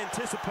 That's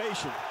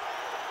anticipation.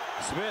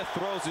 Smith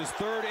throws his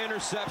 3rd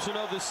interception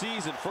of the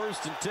season.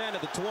 1st and 10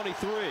 at the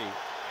 23.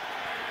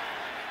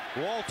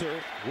 Walter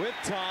with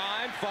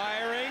time,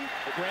 firing.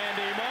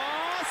 Randy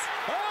Moss.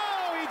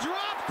 Oh, he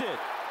dropped it.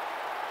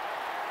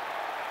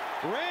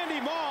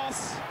 Randy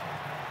Moss.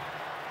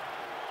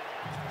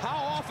 How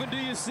often do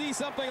you see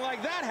something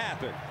like that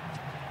happen?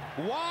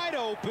 Wide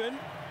open,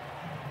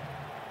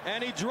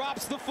 and he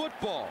drops the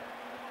football.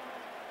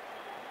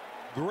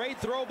 Great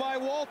throw by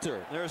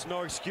Walter. There's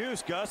no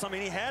excuse, Gus. I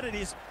mean, he had it.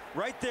 He's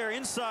right there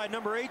inside,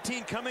 number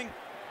 18, coming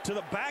to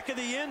the back of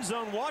the end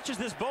zone. Watches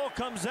this ball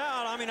comes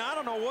out. I mean, I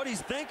don't know what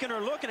he's thinking or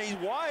looking. He's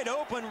wide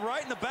open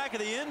right in the back of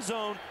the end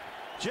zone.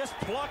 Just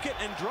pluck it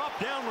and drop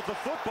down with the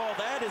football.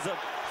 That is a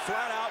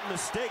flat-out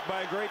mistake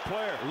by a great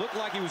player. It looked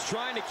like he was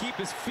trying to keep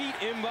his feet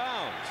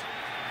inbounds.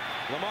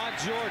 Lamont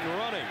Jordan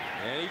running,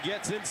 and he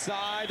gets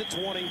inside the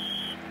 20.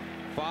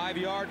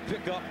 5-yard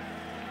pickup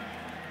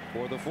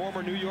for the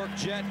former New York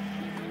Jet.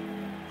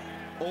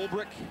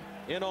 Ulbrich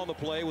in on the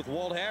play with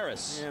Walt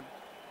Harris. Yeah,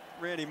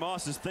 Randy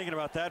Moss is thinking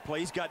about that play.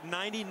 He's got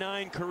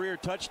 99 career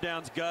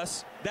touchdowns,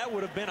 Gus. That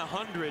would have been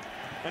 100,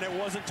 and it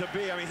wasn't to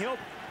be. I mean,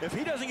 if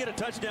he doesn't get a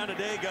touchdown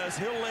today, Gus,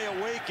 he'll lay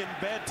awake in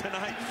bed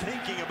tonight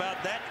thinking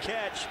about that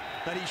catch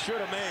that he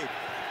should have made.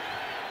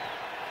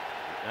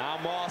 Now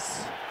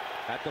Moss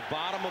at the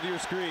bottom of your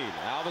screen.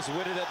 Alvis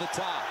Whitted at the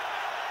top.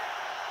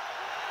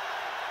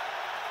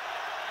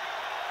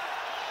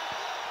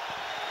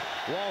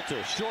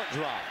 Walter, short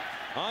drop.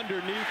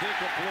 Underneath,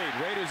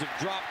 incomplete. Raiders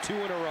have dropped 2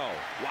 in a row.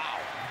 Wow.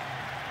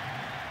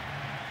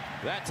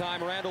 That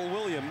time, Randall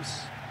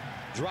Williams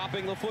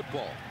dropping the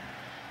football.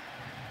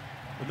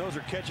 And those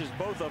are catches,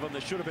 both of them,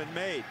 that should have been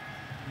made.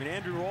 I mean,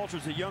 Andrew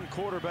Walter's a young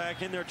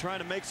quarterback in there trying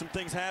to make some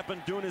things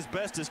happen, doing his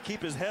best to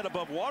keep his head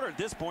above water at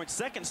this point.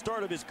 2nd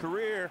start of his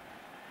career.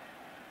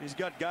 He's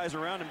got guys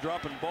around him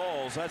dropping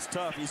balls. That's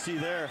tough. You see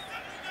there,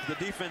 the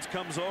defense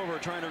comes over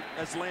trying to,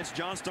 that's Lance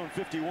Johnstone,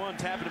 51,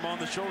 tapping him on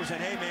the shoulder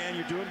saying, hey man,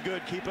 you're doing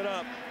good, keep it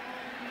up.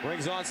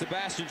 Brings on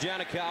Sebastian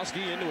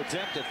Janikowski into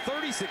attempt a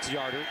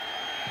 36-yarder.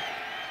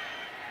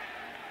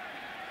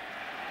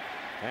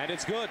 And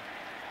it's good.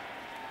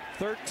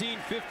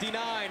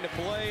 13:59 to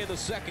play in the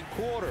second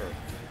quarter.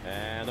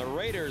 And the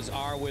Raiders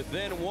are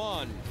within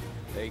one.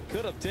 They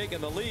could have taken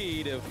the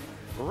lead if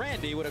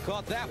Randy would have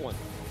caught that one.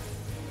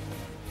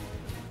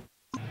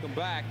 Welcome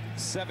back,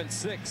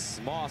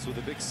 7-6. Moss with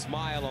a big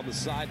smile on the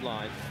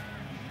sideline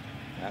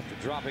after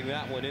dropping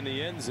that one in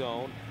the end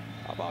zone.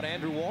 How about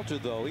Andrew Walter,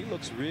 though? He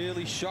looks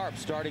really sharp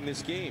starting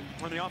this game.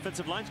 And the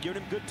offensive line's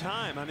giving him good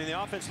time. I mean,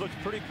 the offense looks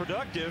pretty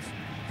productive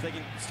if they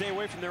can stay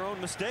away from their own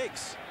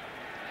mistakes.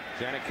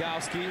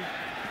 Janikowski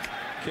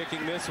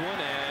kicking this one,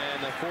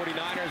 and the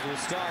 49ers will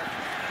start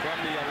from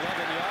the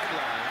 11-yard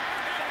line.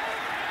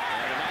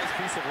 And a nice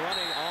piece of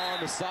running on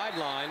the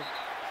sideline.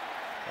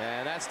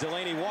 And that's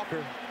Delanie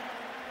Walker.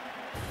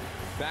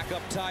 Back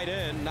up tight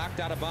end, knocked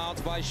out of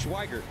bounds by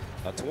Schweigert.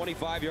 A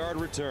 25-yard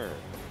return.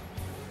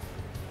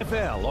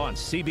 NFL on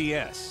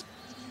CBS.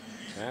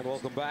 And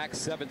welcome back,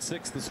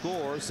 7-6 the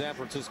score. San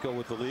Francisco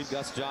with the lead.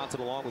 Gus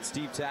Johnson along with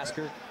Steve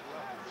Tasker.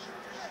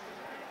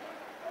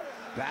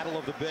 Battle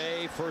of the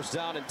Bay, first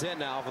down and 10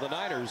 now for the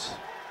Niners.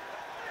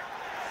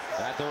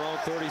 At their own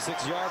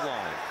 36-yard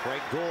line.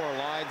 Frank Gore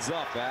lines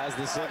up as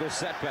the single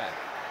setback.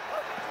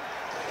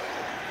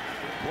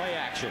 Play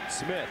action,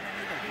 Smith.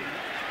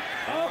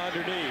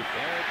 Underneath,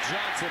 Eric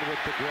Johnson with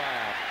the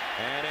grab.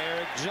 And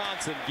Eric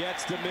Johnson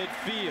gets to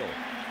midfield.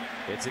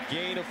 It's a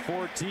gain of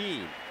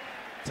 14.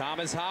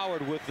 Thomas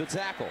Howard with the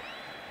tackle.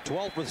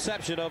 12th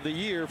reception of the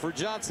year for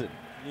Johnson.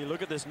 You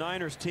look at this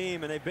Niners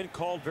team, and they've been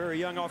called very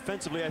young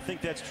offensively. I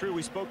think that's true.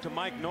 We spoke to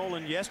Mike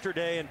Nolan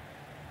yesterday, and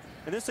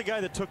this is a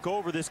guy that took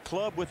over this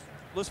club with,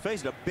 let's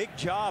face it, a big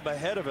job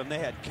ahead of him. They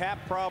had cap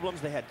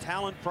problems, they had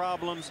talent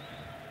problems,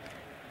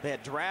 they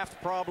had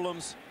draft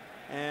problems,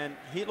 and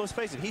let's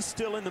face it, he's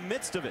still in the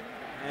midst of it.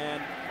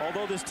 And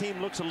although this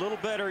team looks a little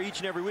better each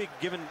and every week,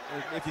 given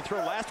if you throw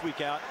last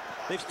week out,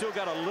 they've still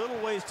got a little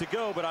ways to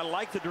go, but I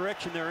like the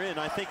direction they're in.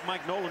 I think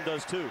Mike Nolan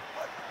does too.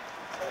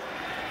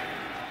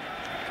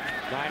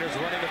 Niners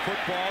running the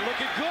football. Look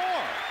at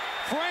Gore.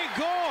 Frank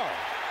Gore.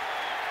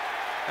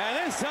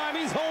 And this time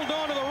he's holding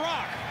on to the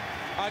rock.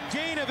 A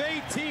gain of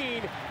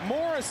 18.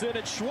 Morrison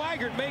and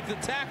Schweigert make the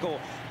tackle,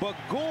 but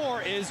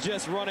Gore is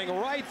just running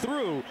right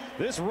through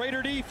this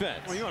Raider defense.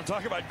 Well, you want to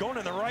talk about going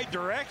in the right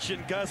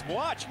direction, Gus.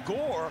 Watch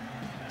Gore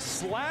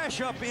slash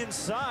up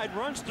inside,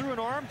 runs through an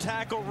arm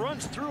tackle,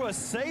 runs through a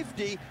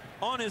safety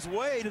on his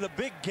way to the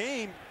big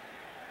game.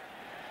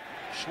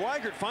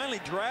 Schweigert finally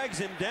drags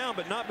him down,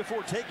 but not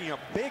before taking a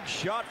big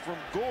shot from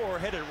Gore,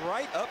 headed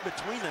right up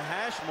between the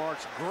hash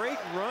marks. Great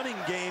running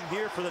game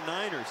here for the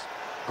Niners.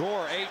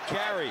 Gore, 8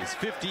 carries,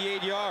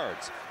 58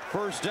 yards.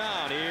 First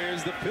down,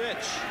 here's the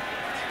pitch.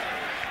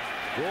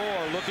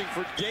 Gore looking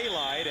for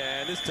daylight,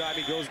 and this time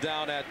he goes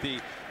down at the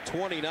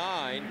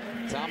 29.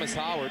 Thomas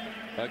Howard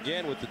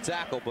again with the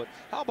tackle, but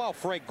how about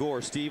Frank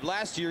Gore, Steve?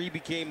 Last year he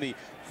became the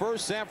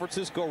first San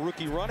Francisco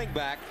rookie running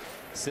back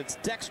since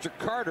Dexter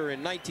Carter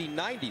in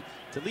 1990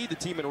 to lead the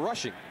team in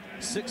rushing,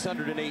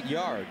 608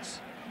 yards.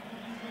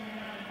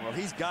 Well,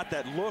 he's got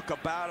that look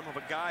about him of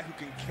a guy who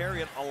can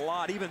carry it a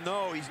lot, even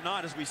though he's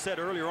not, as we said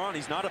earlier on,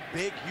 he's not a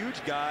big,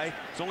 huge guy.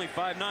 He's only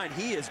 5'9".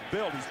 He is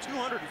built. He's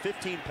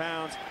 215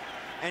 pounds,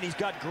 and he's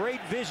got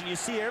great vision. You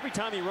see, every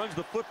time he runs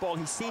the football,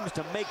 he seems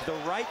to make the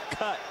right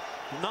cut.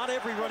 Not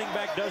every running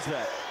back does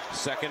that.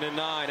 2nd and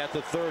 9 at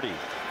the 30.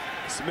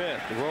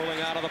 Smith rolling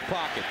out of the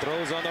pocket,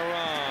 throws on the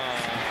run.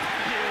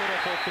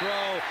 Beautiful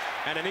throw,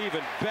 and an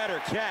even better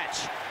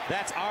catch.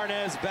 That's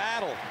Arnaz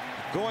Battle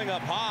going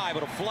up high,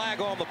 but a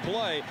flag on the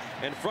play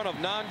in front of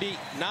Nnamdi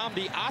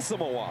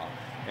Asomugha.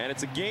 And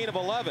it's a gain of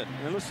 11.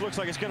 And this looks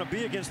like it's going to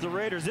be against the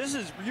Raiders. This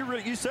is,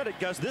 you said it,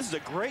 Gus, this is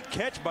a great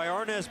catch by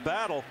Arnaz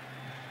Battle.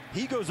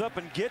 He goes up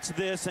and gets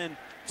this, and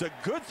it's a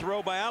good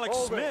throw by Alex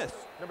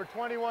Smith. Number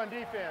 21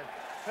 defense.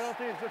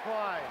 Penalties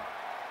decline.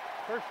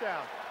 First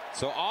down.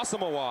 So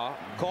Asomugha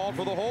called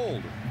for the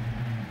hold.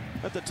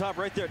 At the top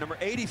right there, number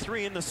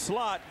 83 in the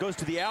slot, goes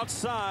to the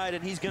outside,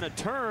 and he's going to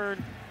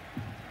turn.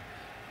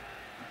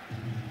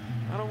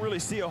 I don't really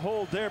see a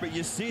hold there, but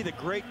you see the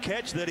great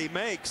catch that he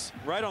makes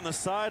right on the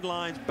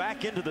sidelines,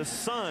 back into the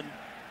sun,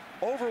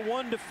 over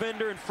one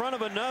defender in front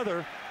of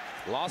another.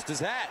 Lost his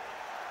hat.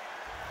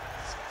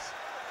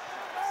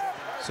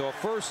 So a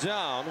first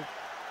down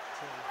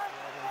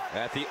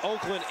at the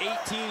Oakland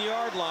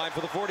 18-yard line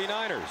for the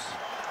 49ers.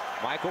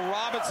 Michael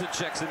Robinson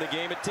checks in the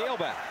game at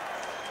tailback.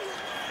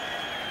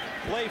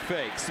 Play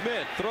fake.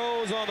 Smith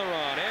throws on the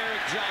run.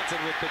 Eric Johnson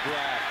with the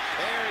grab.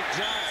 Eric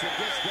Johnson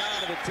gets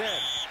down to the 10.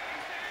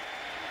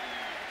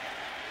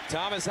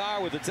 Thomas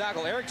Howard with the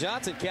tackle. Eric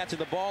Johnson catching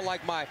the ball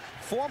like my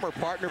former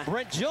partner,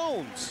 Brent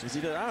Jones.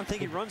 I don't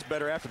think he runs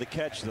better after the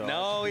catch, though.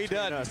 No, he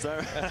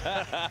doesn't.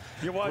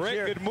 You watch Brent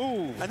here. Good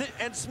move.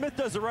 And Smith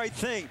does the right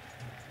thing.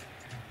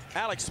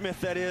 Alex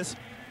Smith, that is.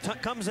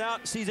 Comes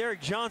out, sees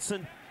Eric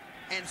Johnson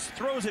and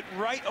throws it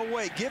right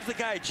away. Gives the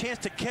guy a chance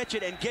to catch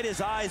it and get his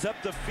eyes up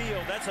the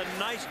field. That's a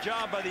nice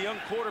job by the young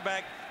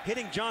quarterback,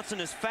 hitting Johnson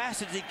as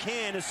fast as he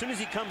can. As soon as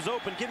he comes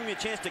open, giving him a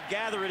chance to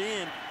gather it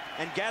in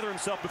and gather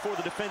himself before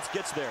the defense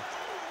gets there.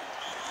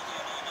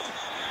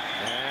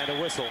 And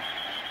a whistle.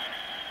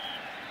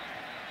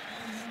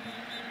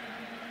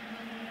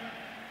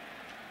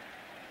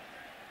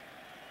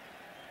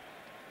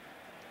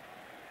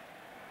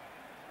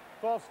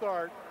 False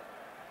start,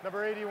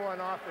 number 81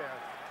 offense.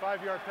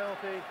 5-yard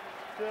penalty,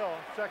 still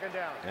second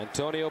down.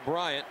 Antonio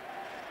Bryant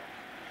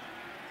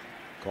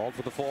called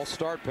for the false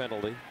start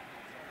penalty.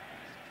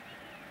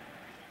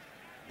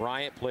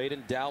 Bryant played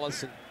in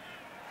Dallas and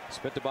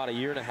spent about a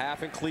year and a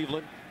half in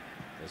Cleveland.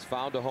 Has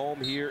found a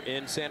home here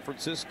in San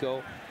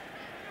Francisco.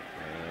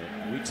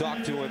 And we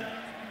talked to him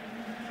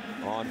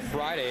on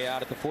Friday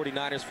out at the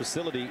 49ers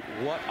facility.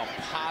 What a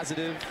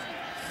positive,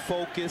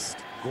 focused,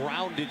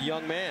 grounded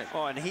young man.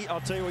 Oh, and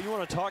I'll tell you what, you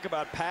want to talk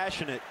about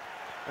passionate.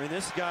 I mean,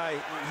 this guy,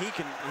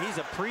 he's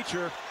a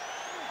preacher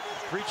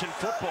preaching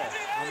football.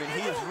 I mean,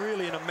 he is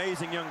really an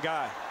amazing young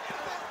guy.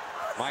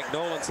 Mike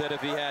Nolan said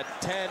if he had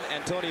 10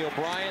 Antonio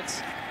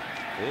Bryants,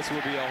 this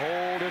would be a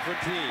whole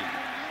different team.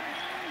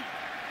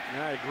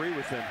 And I agree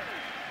with him.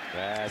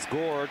 As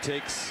Gore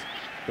takes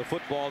the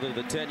football to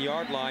the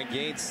 10-yard line,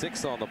 gains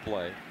 6 on the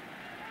play.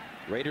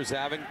 Raiders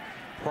having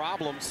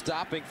problems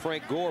stopping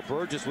Frank Gore.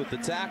 Burgess with the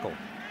tackle.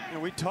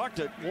 And we talked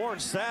to Warren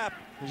Sapp.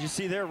 As you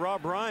see there,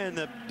 Rob Ryan,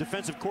 the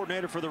defensive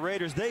coordinator for the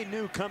Raiders, they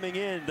knew coming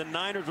in the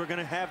Niners were going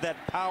to have that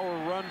power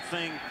run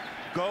thing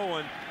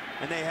going,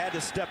 and they had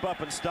to step up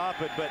and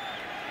stop it. But,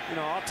 you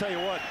know, I'll tell you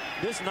what,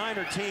 this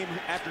Niner team,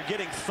 after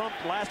getting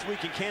thumped last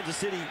week in Kansas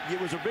City,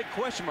 it was a big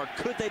question mark.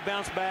 Could they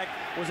bounce back?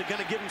 Was it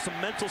going to give them some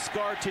mental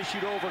scar tissue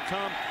to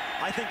overcome?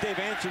 I think they've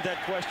answered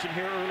that question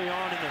here early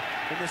on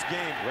in this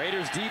game.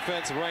 Raiders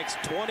defense ranks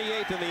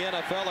 28th in the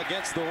NFL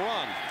against the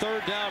run.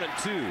 3rd down and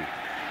 2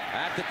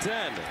 at the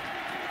 10.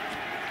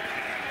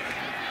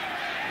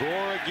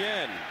 Gore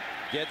again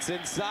gets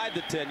inside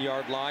the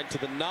 10-yard line to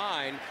the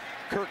 9.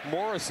 Kirk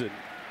Morrison,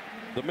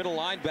 the middle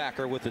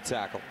linebacker, with the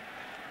tackle.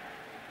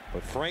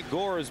 But Frank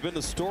Gore has been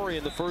the story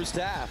in the first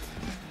half.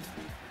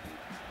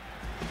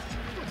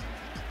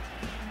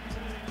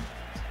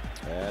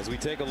 As we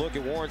take a look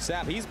at Warren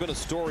Sapp, he's been a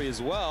story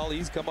as well.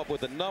 He's come up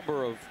with a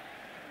number of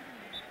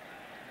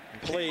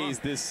plays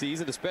this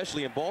season,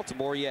 especially in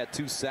Baltimore. He had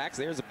 2 sacks.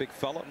 There's a big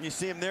fella. You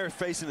see him there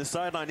facing the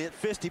sideline. That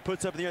fist he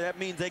puts up in the air, that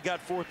means they got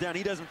 4th down.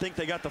 He doesn't think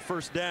they got the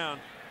 1st down.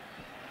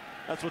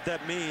 That's what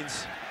that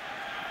means.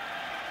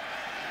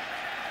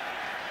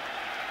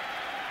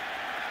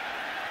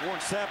 Warren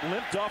Sapp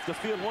limped off the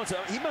field once.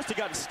 He must have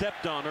gotten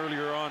stepped on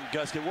earlier on,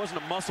 Gus. It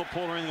wasn't a muscle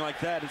pull or anything like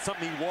that. It's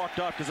something he walked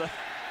off because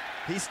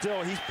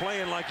he's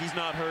playing like he's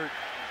not hurt.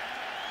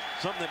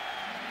 Something that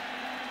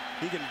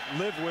he can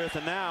live with,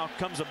 and now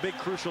comes a big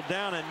crucial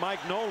down, and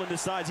Mike Nolan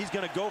decides he's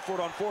going to go for it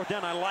on 4th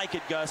down. I like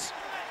it, Gus.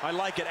 I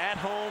like it. At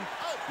home,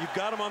 you've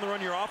got him on the run.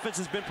 Your offense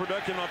has been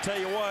productive, and I'll tell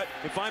you what,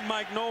 if I'm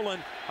Mike Nolan,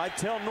 I'd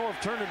tell Norv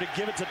Turner to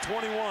give it to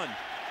 21.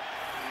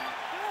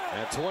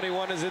 And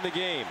 21 is in the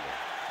game.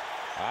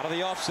 Out of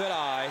the offset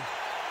eye,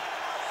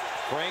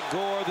 Frank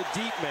Gore, the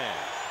deep man.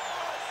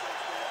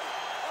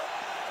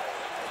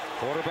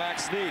 Quarterback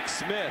sneak,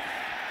 Smith.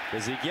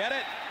 Does he get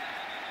it?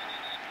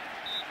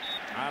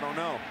 I don't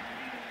know.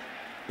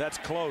 That's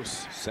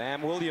close.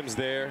 Sam Williams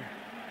there.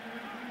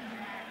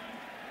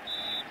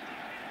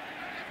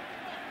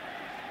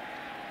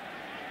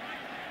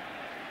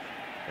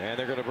 And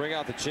they're going to bring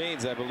out the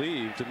chains, I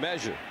believe, to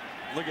measure.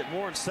 Look at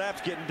Warren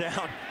Sapp's getting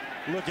down,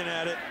 looking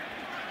at it.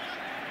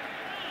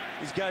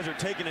 These guys are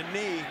taking a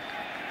knee,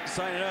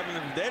 signing up,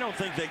 and they don't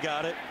think they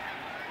got it.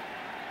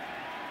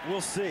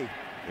 We'll see.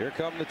 Here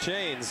come the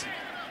chains.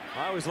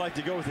 I always like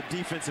to go with the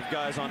defensive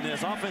guys on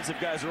this. Offensive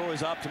guys are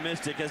always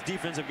optimistic, as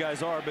defensive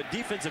guys are, but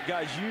defensive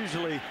guys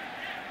usually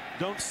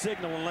don't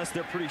signal unless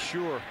they're pretty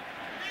sure.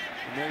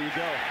 And there you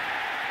go.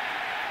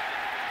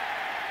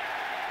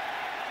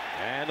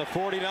 And the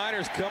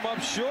 49ers come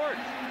up short.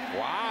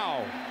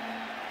 Wow.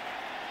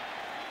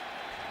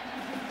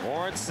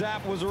 Warren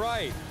Sapp was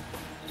right.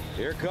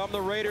 Here come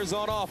the Raiders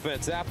on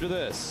offense after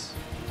this.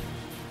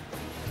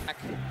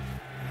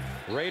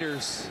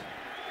 Raiders,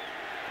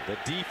 the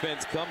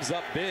defense comes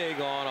up big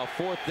on a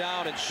 4th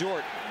down and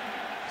short.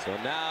 So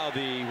now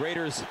the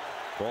Raiders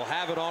will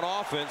have it on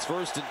offense.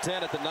 1st and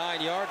 10 at the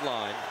 9-yard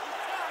line.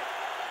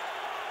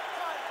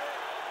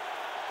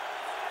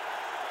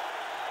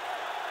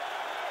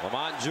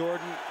 Lamont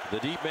Jordan, the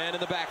deep man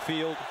in the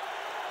backfield.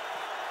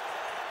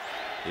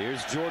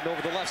 Here's Jordan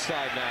over the left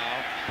side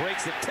now.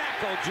 Breaks the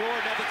tackle.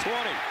 Jordan at the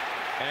 20.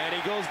 And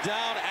he goes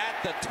down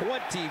at the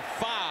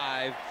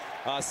 25.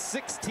 A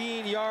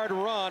 16-yard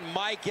run.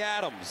 Mike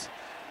Adams,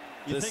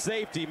 the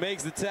safety,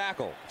 makes the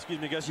tackle. Excuse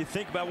me, Gus. You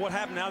think about what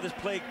happened, how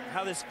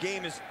this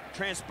game is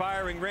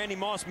transpiring. Randy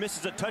Moss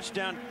misses a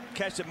touchdown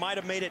catch that might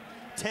have made it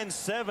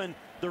 10-7.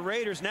 The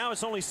Raiders, now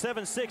it's only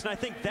 7-6, and I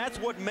think that's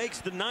what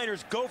makes the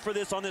Niners go for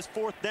this on this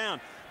 4th down.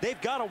 They've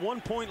got a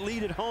 1-point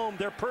lead at home.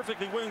 They're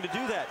perfectly willing to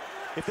do that.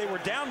 if they were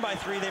down by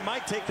 3, they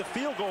might take the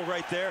field goal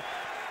right there.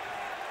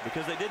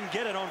 Because they didn't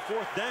get it on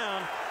 4th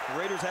down, the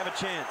Raiders have a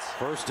chance.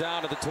 First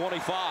down to the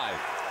 25.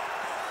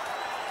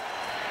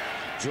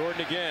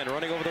 Jordan again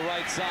running over the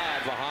right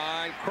side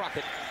behind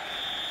Crockett.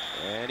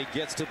 And he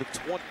gets to the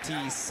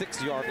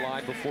 26-yard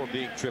line before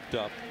being tripped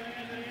up.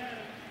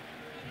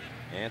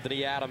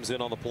 Anthony Adams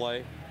in on the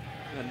play.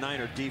 The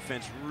Niner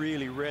defense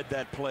really read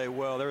that play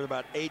well. There were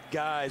about 8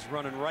 guys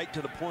running right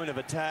to the point of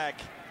attack.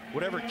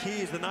 Whatever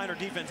keys the Niner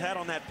defense had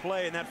on that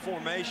play and that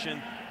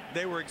formation,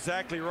 they were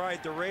exactly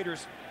right. The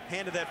Raiders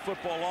handed that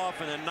football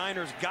off, and the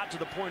Niners got to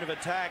the point of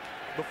attack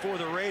before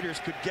the Raiders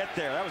could get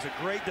there. That was a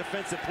great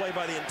defensive play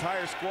by the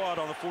entire squad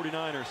on the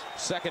 49ers.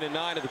 2nd and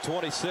 9 to the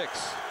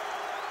 26.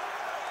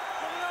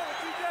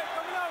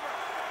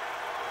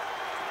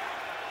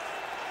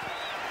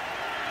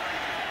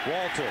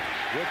 Walter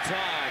with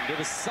time to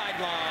the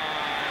sideline.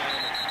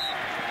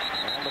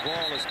 And the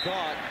ball is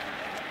caught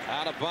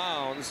out of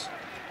bounds.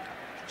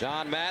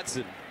 John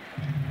Madsen,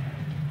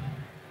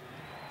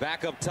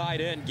 backup tight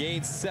end,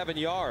 gains 7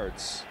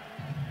 yards.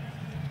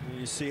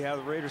 You see how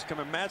the Raiders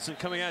coming. Madsen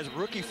coming out as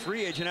rookie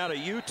free agent out of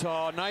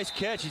Utah. Nice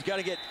catch. He's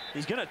going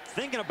to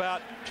thinking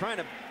about trying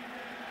to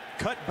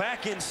cut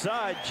back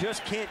inside.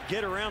 Just can't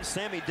get around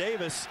Sammy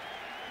Davis,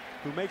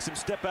 who makes him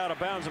step out of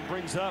bounds and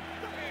brings up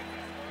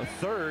a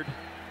 3rd.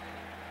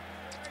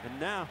 And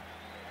now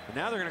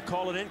they're going to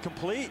call it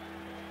incomplete.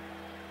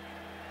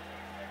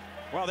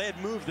 Well, they had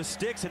moved the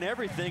sticks and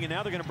everything, and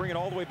now they're going to bring it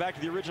all the way back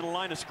to the original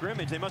line of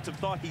scrimmage. They must have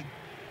thought he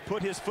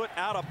put his foot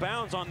out of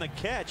bounds on the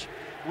catch.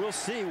 We'll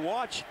see.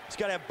 Watch. He's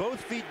got to have both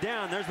feet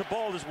down. There's the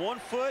ball. There's 1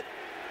 foot,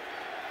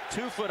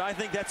 2 foot. I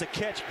think that's a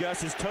catch,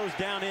 Gus. His toes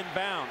down in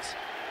bounds.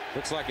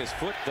 Looks like his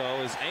foot, though.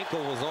 His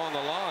ankle was on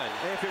the line.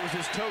 If it was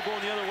his toe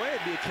going the other way,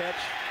 it'd be a catch.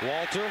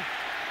 Walter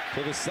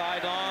to the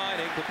sideline.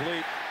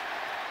 Incomplete.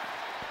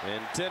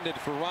 Intended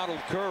for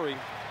Ronald Curry.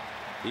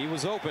 He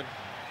was open.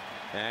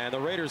 And the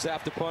Raiders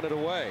have to punt it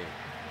away.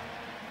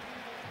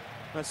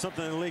 That's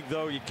something in the league,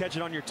 though. You catch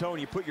it on your toe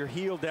and you put your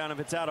heel down. If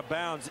it's out of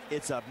bounds,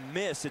 it's a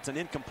miss. It's an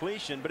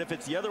incompletion. But if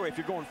it's the other way, if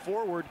you're going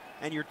forward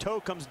and your toe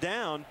comes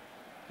down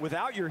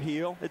without your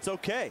heel, it's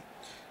okay.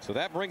 So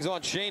that brings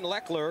on Shane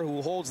Lechler,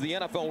 who holds the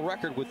NFL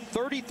record with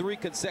 33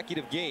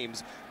 consecutive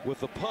games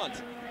with a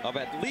punt of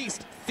at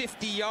least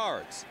 50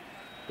 yards.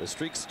 The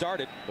streak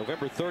started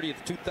November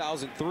 30th,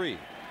 2003.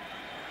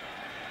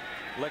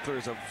 Lechler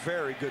is a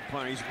very good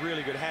punter. He's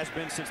really good. Has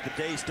been since the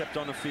day he stepped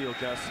on the field,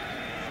 Gus.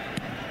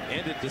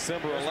 Ended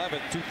December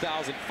 11th,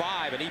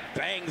 2005, and he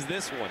bangs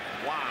this one.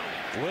 Wow.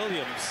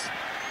 Williams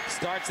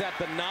starts at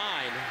the 9.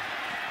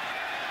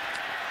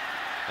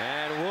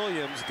 And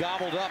Williams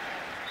gobbled up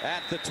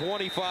at the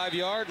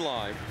 25-yard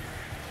line.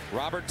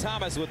 Robert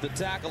Thomas with the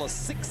tackle, a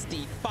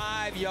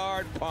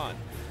 65-yard punt.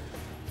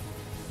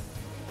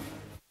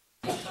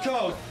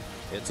 Go.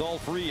 It's all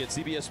free at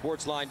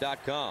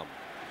CBSSportsline.com.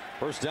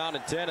 First down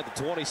and 10 at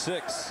the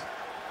 26.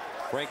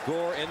 Frank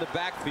Gore in the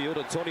backfield.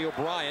 Antonio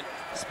Bryant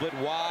split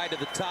wide at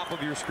the top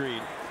of your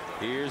screen.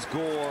 Here's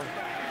Gore.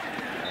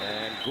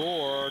 And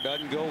Gore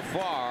doesn't go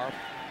far.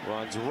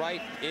 Runs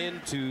right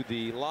into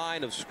the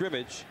line of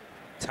scrimmage.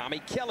 Tommy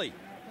Kelly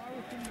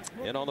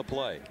in on the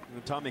play.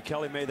 Tommy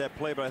Kelly made that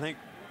play, but I think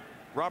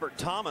Robert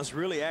Thomas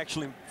really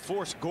actually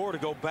forced Gore to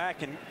go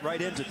back and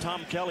right into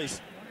Tom Kelly's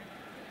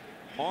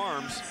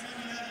arms.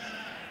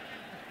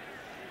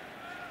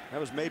 That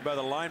was made by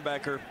the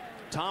linebacker.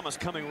 Thomas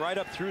coming right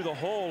up through the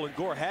hole, and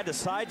Gore had to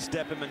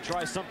sidestep him and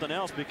try something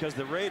else because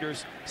the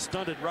Raiders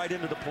stunted right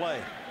into the play.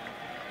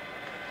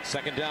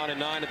 2nd down and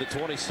 9 at the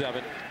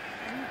 27.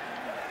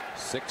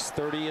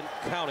 6:30 and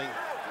counting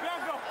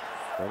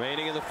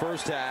remaining in the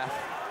first half.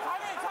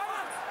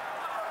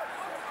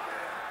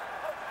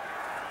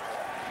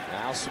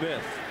 Now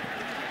Smith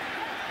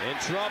in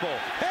trouble.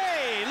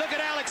 Hey, look at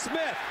Alex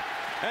Smith,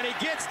 and he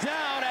gets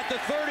down at the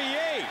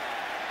 38.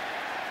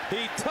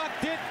 He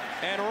tucked it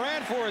and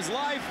ran for his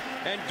life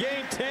and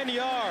gained 10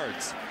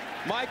 yards.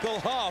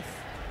 Michael Huff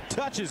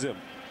touches him.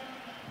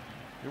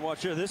 And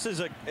watch here.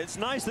 It's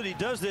nice that he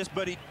does this,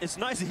 but it's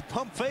nice that he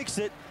pump fakes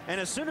it. And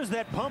as soon as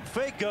that pump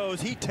fake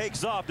goes, he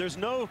takes off. There's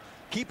no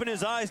keeping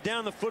his eyes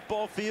down the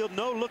football field,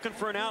 no looking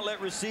for an outlet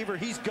receiver.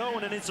 He's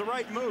going, and it's the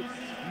right move.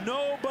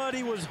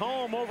 Nobody was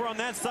home over on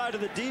that side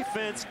of the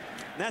defense.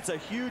 That's a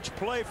huge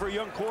play for a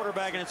young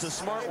quarterback, and it's a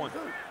smart one.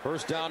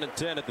 First down and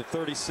 10 at the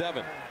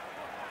 37.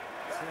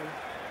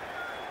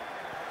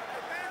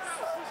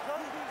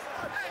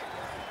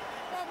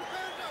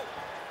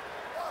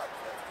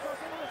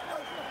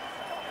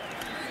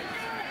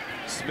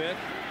 Smith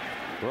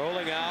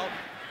rolling out,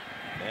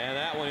 and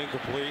that one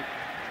incomplete.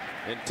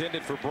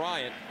 Intended for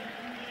Bryant.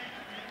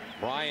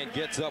 Bryant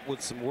gets up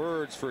with some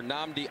words for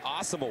Nnamdi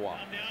Asomugha.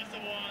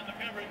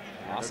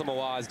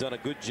 Asomugha has done a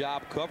good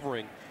job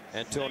covering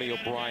Antonio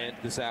Bryant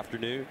this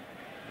afternoon.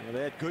 Yeah,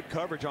 they had good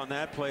coverage on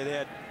that play. They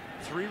had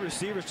 3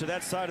 receivers to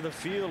that side of the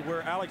field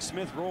where Alex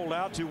Smith rolled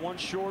out to, 1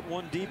 short,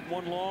 1 deep,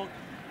 1 long.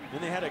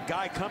 Then they had a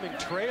guy coming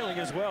trailing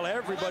as well.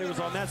 Everybody was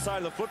on that side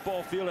of the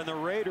football field, and the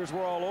Raiders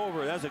were all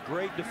over. That was a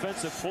great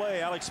defensive play.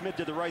 Alex Smith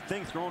did the right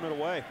thing, throwing it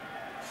away.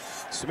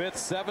 Smith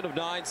 7 of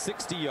 9,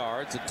 60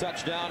 yards, a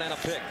touchdown and a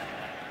pick.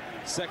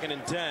 2nd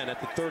and 10 at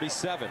the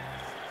 37.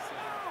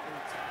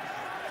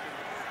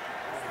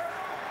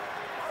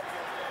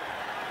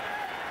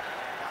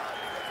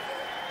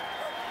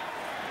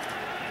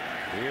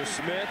 Here's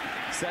Smith,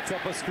 sets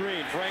up a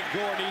screen. Frank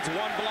Gore needs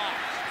one block.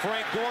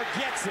 Frank Gore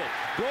gets it.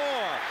 Gore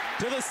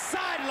to the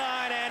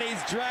sideline, and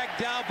he's dragged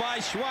down by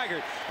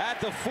Schweigert at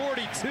the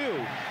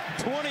 42.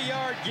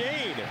 20-yard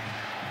gain.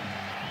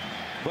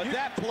 But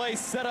that play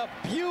set up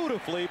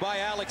beautifully by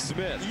Alex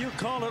Smith. You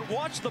call it.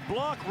 Watch the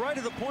block right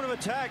at the point of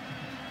attack.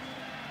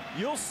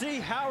 You'll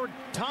see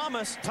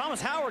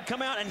Thomas Howard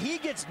come out, and he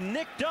gets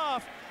nicked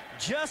off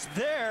just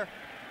there.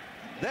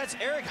 That's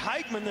Eric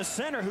Heitman, the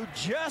center, who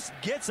just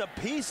gets a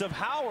piece of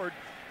Howard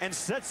and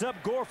sets up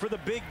Gore for the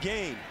big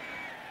gain.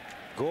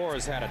 Gore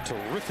has had a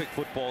terrific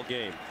football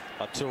game.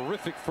 A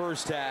terrific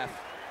first half.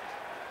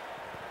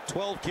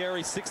 12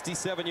 carries,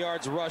 67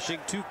 yards rushing,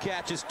 2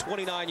 catches,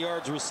 29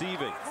 yards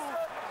receiving.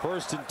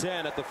 1st and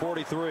 10 at the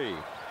 43.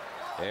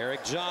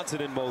 Eric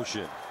Johnson in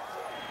motion.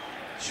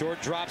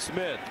 Short drop,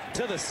 Smith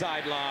to the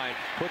sideline.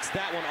 Puts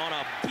that one on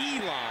a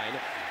beeline.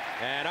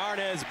 And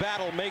Arnaz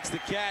Battle makes the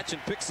catch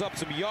and picks up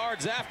some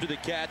yards after the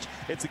catch.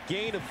 It's a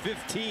gain of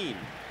 15.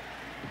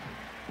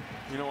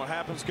 You know what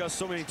happens, Gus,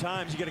 so many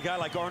times you get a guy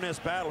like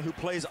Arnaz Battle who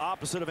plays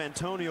opposite of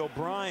Antonio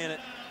Bryant,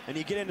 and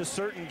you get into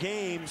certain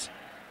games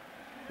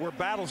where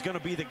Battle's going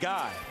to be the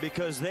guy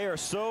because they are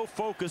so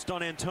focused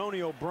on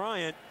Antonio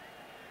Bryant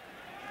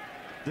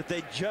that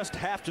they just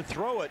have to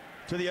throw it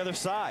to the other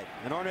side.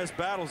 And Arnaz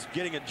Battle's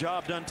getting a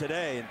job done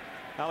today, and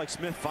Alex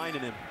Smith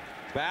finding him.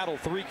 Battle,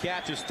 3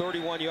 catches,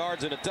 31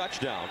 yards, and a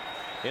touchdown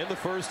in the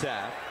first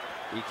half.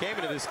 He came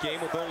into this game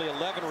with only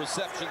 11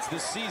 receptions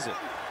this season.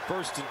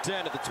 1st and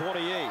 10 at the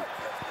 28.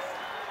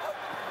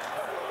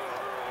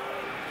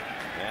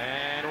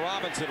 And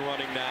Robinson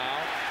running now.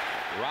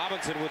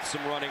 Robinson with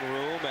some running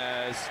room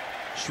as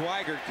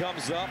Schweigert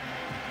comes up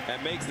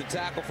and makes the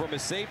tackle from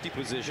his safety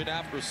position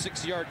after a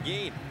 6-yard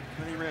gain.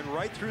 And he ran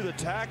right through the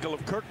tackle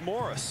of Kirk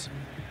Morris,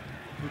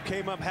 who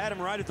came up, had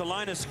him right at the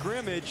line of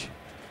scrimmage.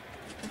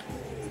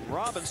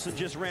 Robinson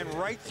just ran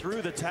right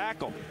through the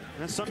tackle. And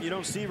that's something you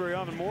don't see very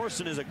often.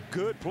 Morrison is a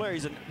good player.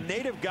 He's a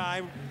native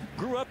guy,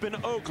 grew up in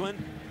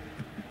Oakland.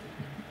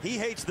 He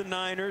hates the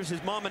Niners.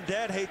 His mom and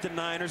dad hate the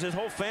Niners. His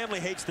whole family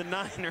hates the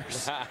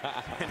Niners.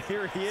 And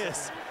here he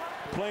is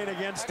playing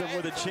against them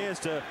with a chance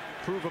to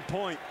prove a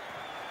point.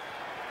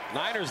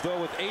 Niners,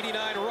 though, with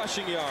 89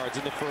 rushing yards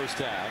in the first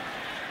half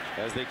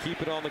as they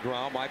keep it on the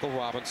ground. Michael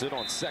Robinson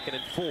on 2nd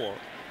and 4.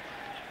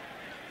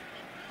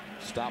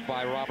 Stopped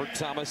by Robert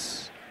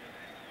Thomas.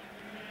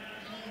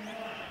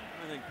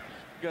 I think,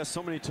 Gus,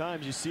 so many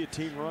times you see a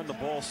team run the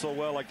ball so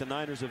well like the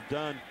Niners have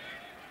done.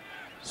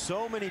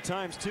 So many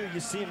times, too, you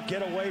see them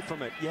get away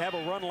from it. You have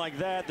a run like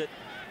that, you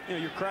know,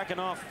 you're cracking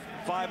off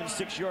 5- and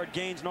 6-yard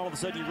gains, and all of a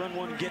sudden you run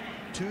one and get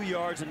 2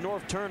 yards. And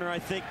Norv Turner, I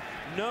think,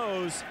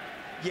 knows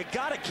you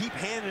got to keep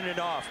handing it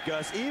off,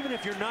 Gus. Even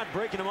if you're not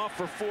breaking them off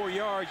for 4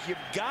 yards, you've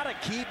got to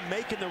keep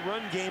making the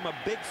run game a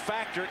big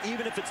factor,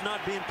 even if it's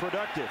not being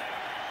productive.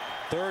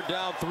 3rd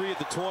down, 3 at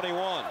the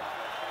 21.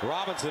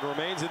 Robinson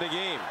remains in the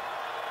game.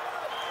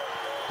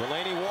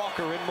 Delaney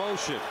Walker in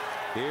motion.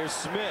 Here's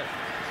Smith.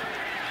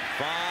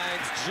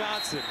 Finds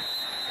Johnson.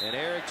 And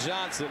Eric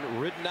Johnson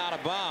ridden out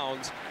of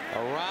bounds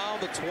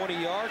around the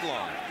 20-yard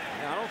line.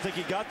 I don't think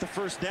he got the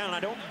first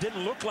down.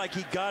 Didn't look like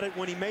he got it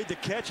when he made the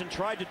catch and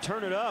tried to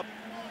turn it up.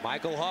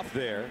 Michael Huff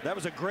there. That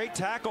was a great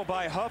tackle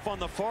by Huff on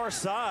the far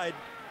side.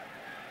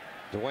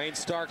 Dwayne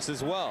Starks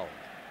as well.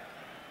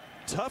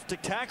 Tough to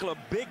tackle a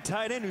big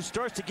tight end who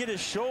starts to get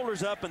his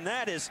shoulders up, and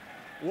that is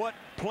what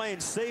playing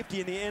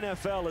safety in the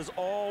NFL is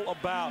all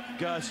about,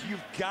 Gus.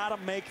 You've got to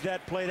make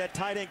that play. That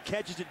tight end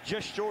catches it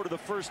just short of the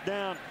first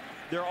down.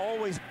 They're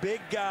always big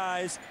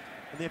guys,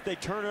 and if they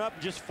turn it up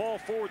and just fall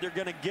forward, they're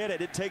going to get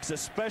it. It takes a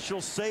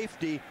special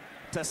safety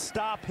to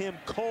stop him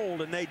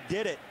cold, and they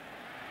did it.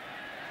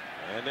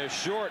 And they're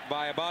short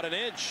by about an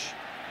inch.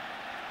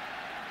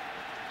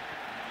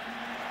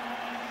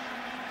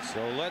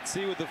 So let's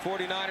see what the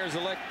 49ers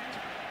elect.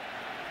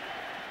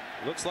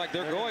 Looks like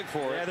they're going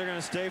for it. Yeah, they're going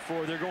to stay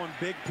for it. They're going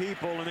big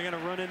people, and they're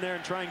going to run in there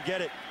and try and get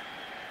it.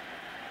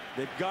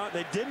 They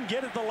didn't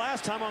get it the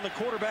last time on the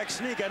quarterback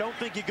sneak. I don't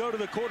think you go to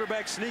the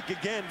quarterback sneak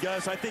again,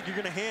 Gus. I think you're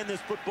going to hand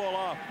this football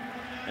off.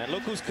 And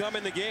look who's come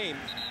in the game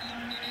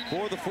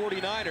for the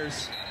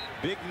 49ers.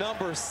 Big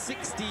number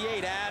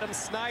 68, Adam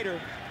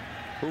Snyder,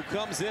 who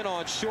comes in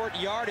on short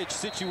yardage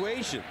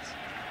situations.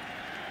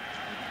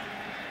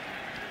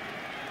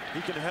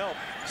 He can help.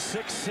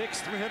 6'6",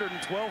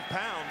 312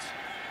 pounds.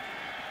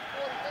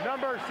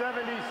 Number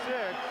 76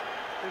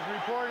 is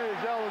reported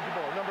as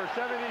eligible. Number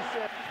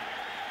 76.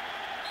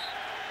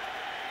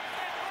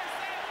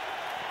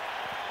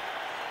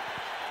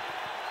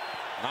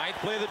 Ninth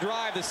play of the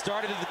drive that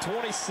started at the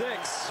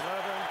 26.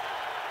 11.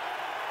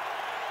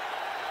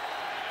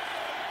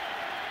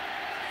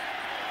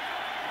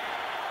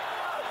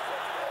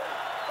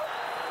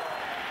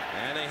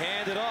 And they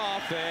hand it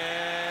off,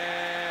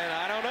 and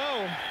I don't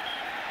know.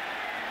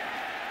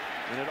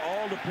 And it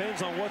all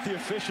depends on what the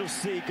officials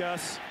see,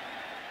 Gus.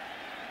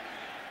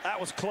 That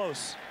was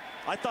close.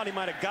 I thought he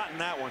might have gotten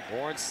that one.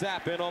 Warren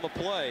Sapp in on the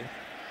play.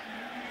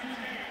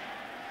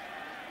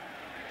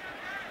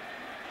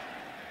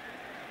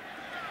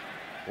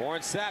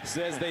 Warren Sapp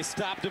says they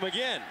stopped him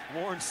again.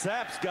 Warren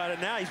Sapp's got it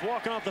now. He's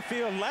walking off the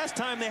field. Last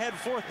time they had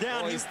 4th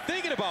down. He's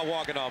thinking about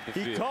walking off the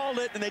field. He called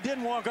it, and they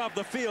didn't walk off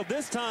the field.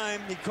 This time,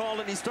 he called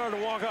it, and he started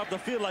to walk off the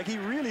field like he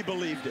really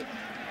believed it.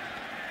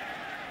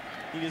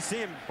 You can see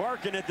him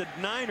barking at the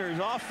Niners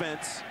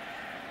offense.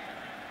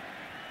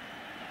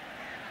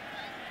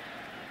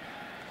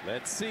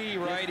 Let's see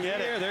right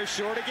here. They're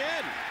short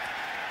again.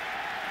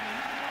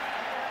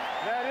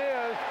 That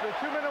is the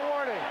 2-minute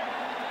warning.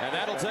 And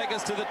that'll take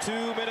us to the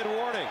 2-minute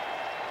warning.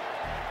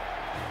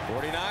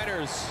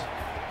 49ers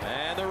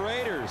and the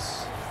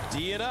Raiders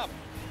D'ing up.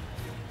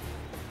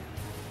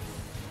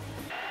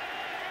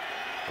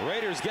 The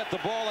Raiders get the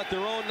ball at their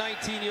own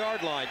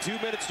 19-yard line. 2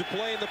 minutes to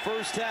play in the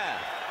first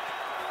half.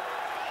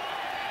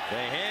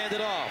 They hand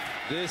it off.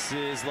 This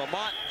is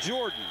Lamont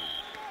Jordan.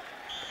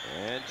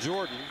 And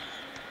Jordan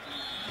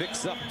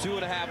picks up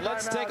 2.5.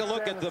 Let's take a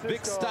look at the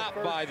big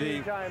stop by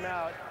the...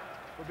 Timeout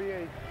will be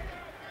a...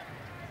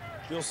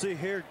 You'll see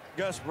here,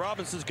 Gus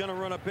Robinson's going to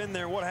run up in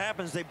there. What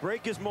happens, they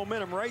break his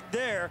momentum right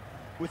there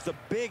with the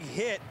big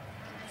hit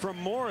from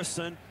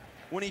Morrison.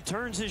 When he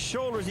turns his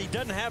shoulders, he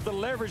doesn't have the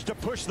leverage to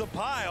push the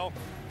pile,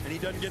 and he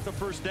doesn't get the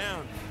first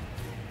down.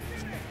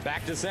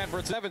 Back to San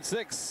Francisco.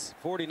 7-6.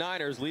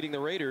 49ers leading the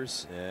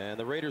Raiders, and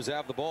the Raiders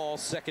have the ball.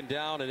 2nd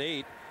down and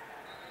 8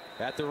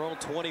 at their own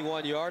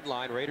 21-yard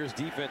line. Raiders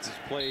defense has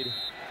played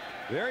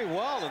very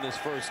well in this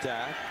first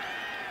half,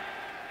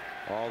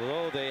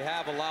 although they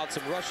have allowed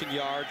some rushing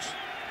yards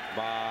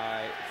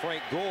by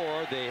Frank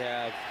Gore. They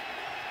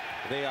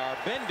are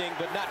bending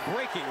but not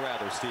breaking,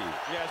 rather, Steve.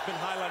 Yeah, it's been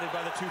highlighted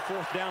by the 2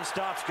 4th down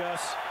stops,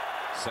 Gus.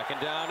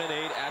 2nd down and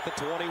 8 at the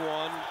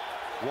 21.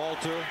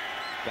 Walter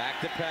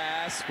back to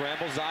pass,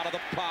 scrambles out of the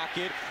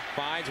pocket,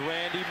 finds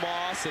Randy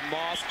Moss, and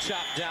Moss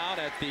chopped down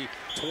at the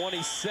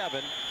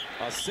 27.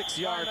 A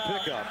 6-yard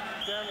pickup.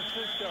 San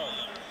Francisco,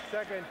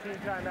 second team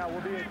timeout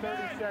will be a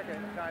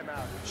 30-second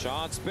timeout.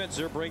 Sean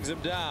Spencer brings him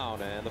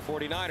down, and the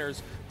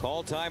 49ers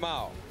call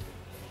timeout.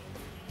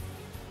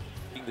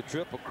 The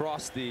trip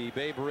across the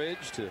Bay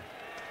Bridge to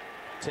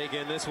take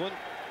in this one.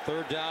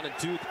 3rd down and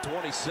 2 at the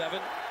 27.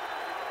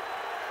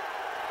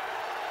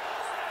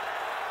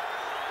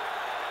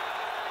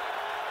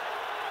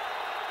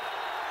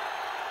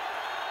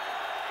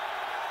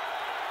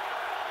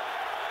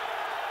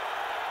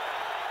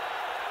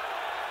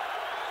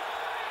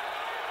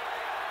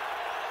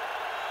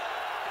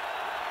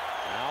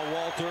 Now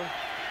Walter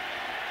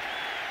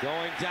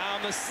going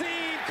down the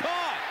seam,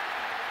 caught.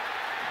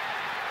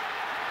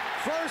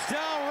 First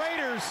down,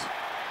 Raiders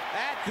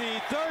at the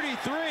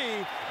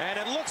 33, and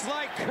it looks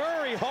like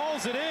Curry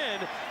hauls it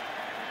in,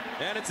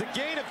 and it's a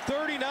gain of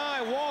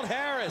 39. Walt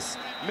Harris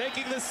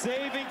making the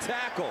saving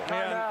tackle.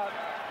 Timeout,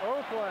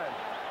 Oakland.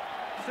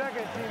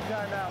 Second team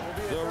timeout will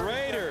be the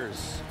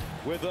Raiders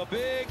with a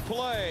big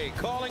play,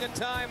 calling a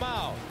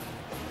timeout.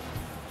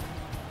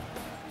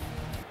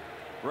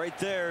 Right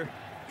there,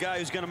 guy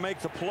who's going to make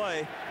the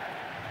play.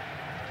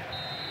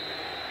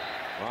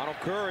 Ronald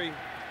Curry.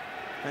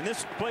 And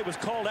this play was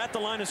called at the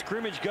line of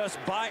scrimmage, Gus,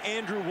 by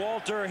Andrew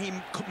Walter. He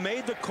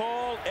made the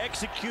call,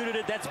 executed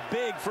it. That's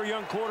big for a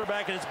young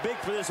quarterback, and it's big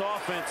for this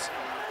offense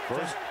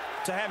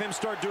to have him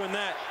start doing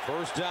that.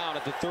 First down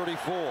at the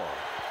 34.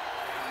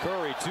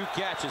 Curry, 2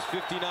 catches,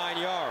 59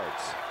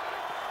 yards.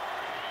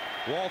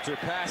 Walter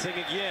passing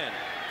again.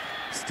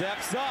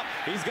 Steps up.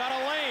 He's got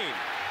a lane.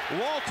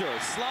 Walter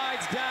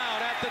slides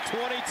down at the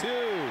 22.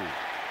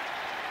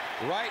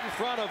 Right in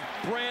front of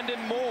Brandon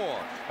Moore.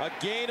 A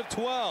gain of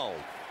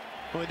 12.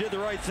 Well, he did the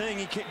right thing.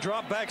 He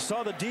dropped back,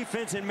 saw the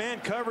defense in man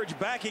coverage,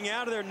 backing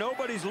out of there.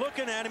 Nobody's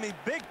looking at him. He's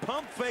big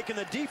pump fake, and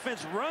the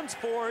defense runs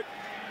for it.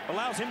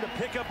 Allows him to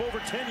pick up over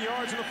 10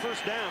 yards in the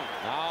first down.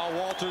 Now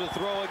Walter to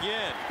throw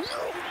again.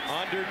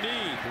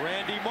 Underneath,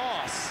 Randy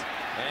Moss.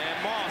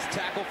 And Moss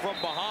tackled from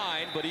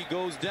behind, but he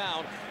goes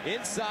down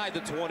inside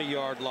the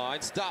 20-yard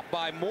line. Stopped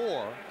by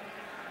Moore.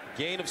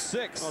 Gain of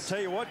 6. I'll tell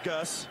you what,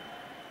 Gus.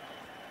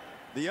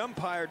 The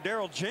umpire,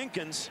 Daryl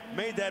Jenkins,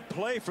 made that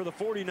play for the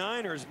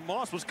 49ers.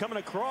 Moss was coming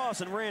across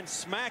and ran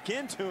smack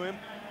into him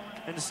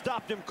and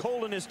stopped him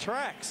cold in his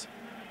tracks.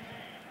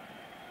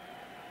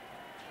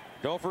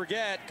 Don't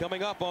forget,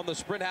 coming up on the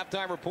Sprint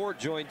Halftime Report,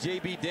 join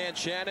JB, Dan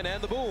Shannon, and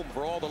the Boom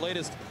for all the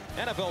latest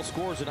NFL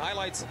scores and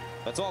highlights.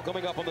 That's all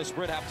coming up on the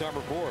Sprint Halftime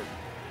Report.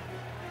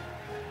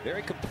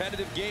 Very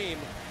competitive game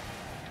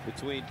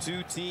between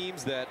two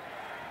teams that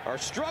are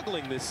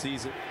struggling this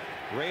season.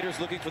 Raiders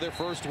looking for their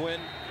first win.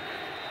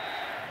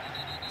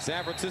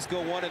 San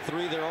Francisco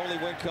 1-3, their only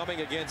win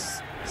coming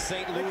against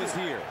St. Louis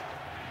here.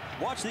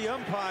 Watch the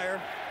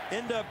umpire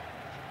end up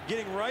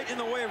getting right in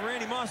the way of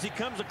Randy Moss. He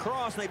comes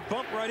across and they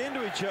bump right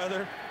into each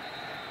other.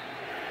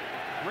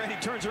 Randy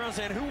turns around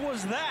saying, "Who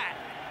was that?"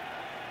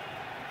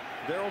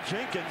 Daryl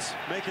Jenkins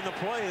making the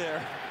play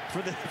there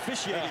for the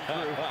officiating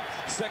crew.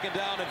 Second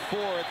down and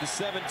 4 at the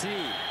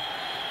 17.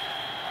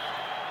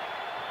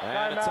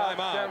 And a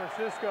timeout. San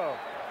Francisco.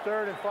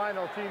 Third and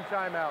final team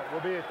timeout. Will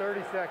be a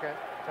 30-second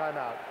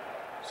timeout.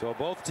 So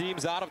both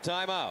teams out of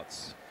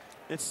timeouts.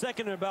 It's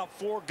second and about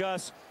 4,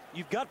 Gus.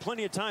 You've got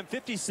plenty of time,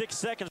 56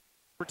 seconds,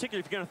 particularly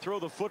if you're going to throw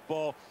the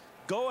football.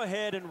 Go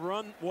ahead and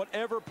run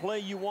whatever play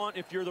you want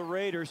if you're the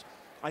Raiders.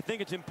 I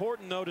think it's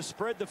important, though, to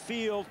spread the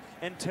field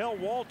and tell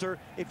Walter,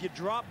 if you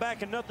drop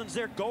back and nothing's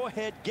there, go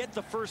ahead, get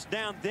the first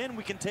down. Then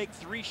we can take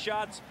 3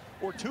 shots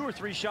or 2 or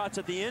 3 shots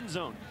at the end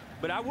zone.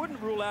 But I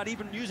wouldn't rule out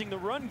even using the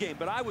run game,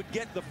 but I would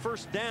get the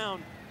first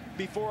down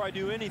before I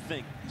do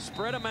anything.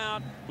 Spread them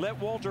out, let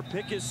Walter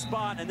pick his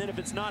spot, and then if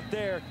it's not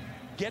there,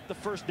 get the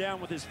first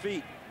down with his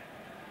feet.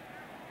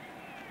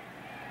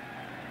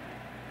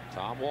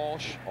 Tom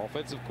Walsh,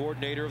 offensive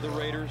coordinator of the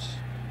Raiders,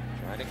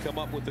 trying to come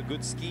up with a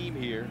good scheme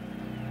here.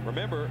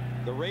 Remember,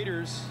 the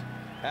Raiders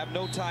have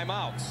no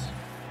timeouts.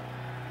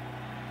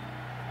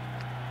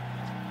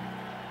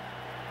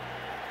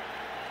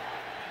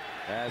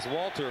 As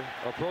Walter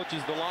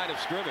approaches the line of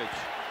scrimmage,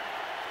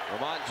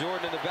 Lamont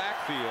Jordan in the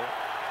backfield.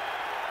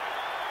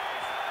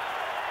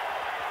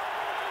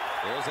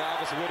 There's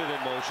Alvis Whitted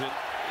in motion.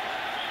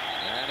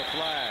 And a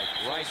flag.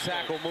 Right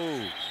tackle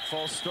moves.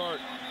 False start.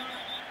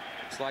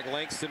 Looks like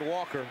Langston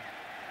Walker.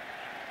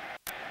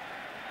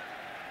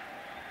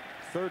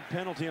 Third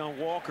penalty on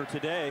Walker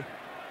today.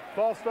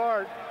 False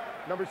start.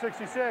 Number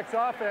 66,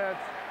 offense.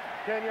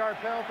 10-yard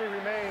penalty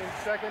remains.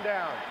 Second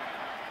down.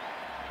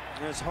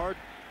 And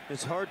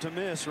it's hard to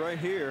miss right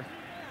here.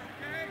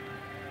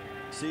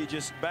 See,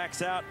 just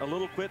backs out a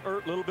little bit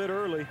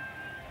early.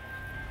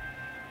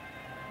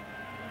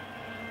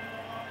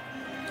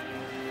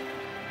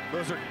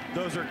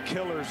 Those are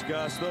killers,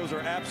 Gus. Those are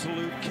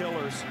absolute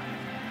killers.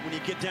 When you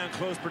get down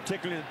close,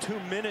 particularly in a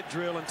 2-minute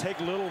drill, and take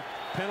little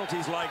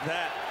penalties like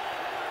that.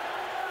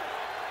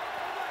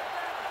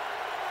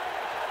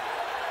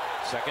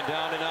 Second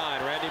down and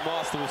 9. Randy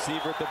Moss, the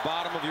receiver at the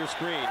bottom of your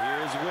screen. Here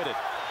is Whitted.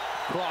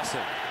 Crossing.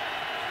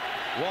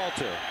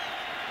 Walter.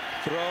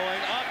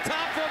 Throwing up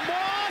top for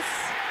Moss.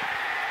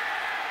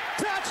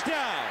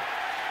 Touchdown.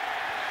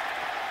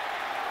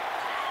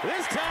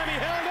 This time he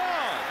held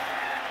on.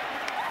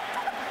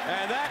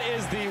 And that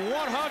is the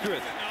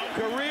 100th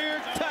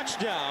career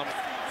touchdown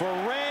for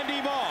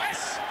Randy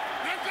Moss.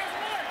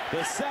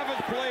 The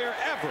 7th player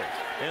ever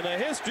in the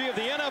history of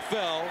the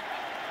NFL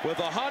with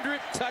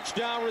 100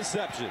 touchdown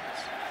receptions.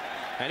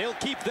 And he'll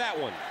keep that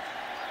one.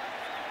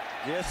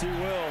 Yes, he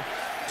will.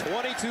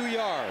 22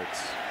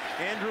 yards.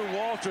 Andrew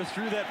Walter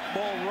threw that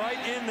ball right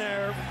in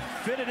there,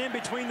 fitted in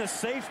between the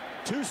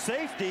 2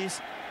 safeties,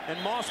 and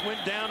Moss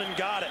went down and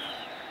got it.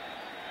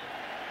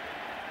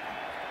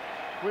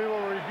 We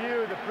will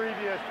review the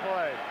previous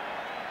play.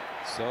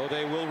 So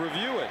they will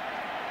review it.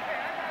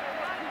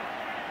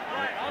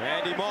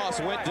 Randy Moss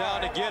went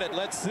down to get it.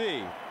 Let's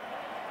see.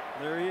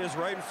 There he is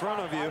right in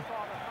front of you.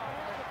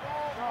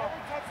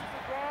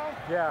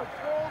 Yeah.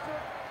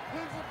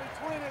 Pins it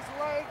between his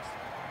legs,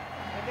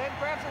 and then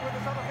grabs it with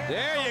his other hand.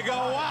 There you go.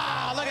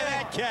 Wow, look at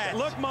that catch.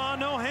 Look, Ma,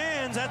 no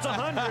hands. That's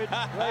 100.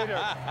 Later.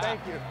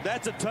 Thank you.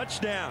 That's a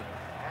touchdown.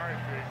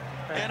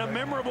 And a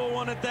memorable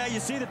one at that. You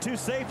see the 2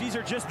 safeties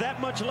are just that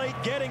much late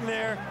getting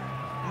there.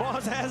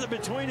 Moss has it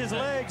between his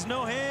legs.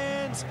 No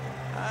hands.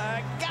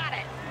 Got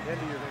it.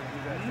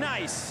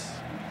 Nice.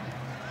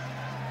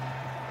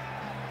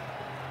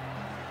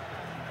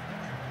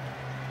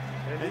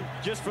 And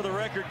just for the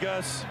record,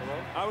 Gus,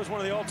 I was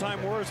one of the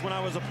all-time worst when I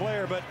was a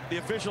player, but the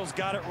officials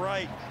got it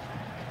right.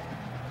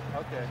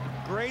 Okay.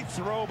 Great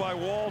throw by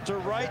Walter,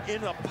 right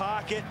in the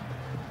pocket.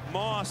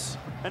 Moss,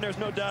 and there's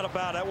no doubt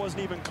about it, that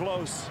wasn't even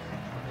close.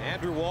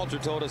 Andrew Walter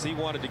told us he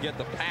wanted to get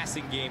the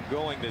passing game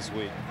going this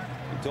week.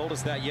 He told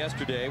us that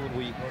yesterday when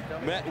we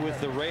met with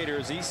the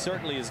Raiders. He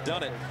certainly has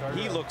done it.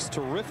 He looks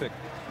terrific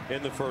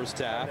in the first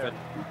half. And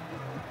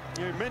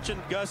you mentioned,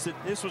 Gus, that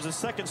this was the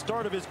 2nd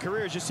start of his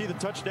career, as you see the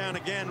touchdown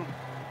again.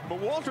 But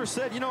Walter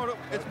said, you know,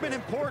 it's been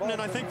important, and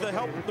I think the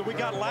help that we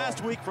got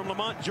last week from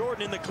Lamont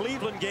Jordan in the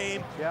Cleveland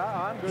game,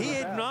 he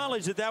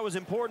acknowledged that that was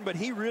important, but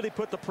he really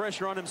put the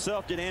pressure on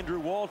himself, did Andrew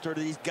Walter,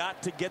 that he's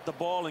got to get the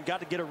ball and got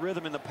to get a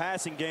rhythm in the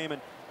passing game,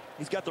 and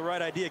he's got the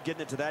right idea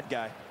getting it to that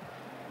guy.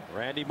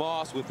 Randy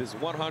Moss with his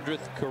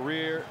 100th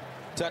career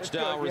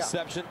touchdown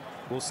reception.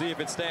 We'll see if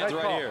it stands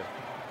right here.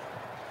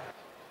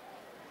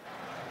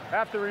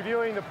 After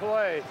reviewing the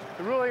play,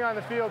 the ruling on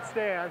the field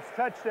stands.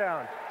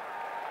 Touchdown.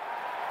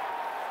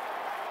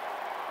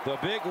 The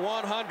big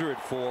 100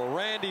 for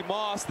Randy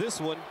Moss.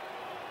 This one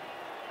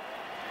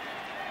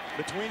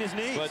between his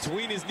knees.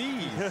 Between his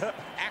knees.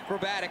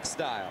 Acrobatic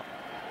style.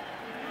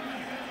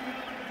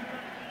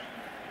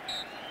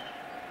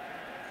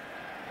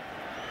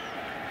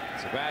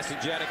 Sebastian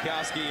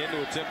Janikowski in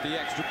to attempt the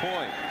extra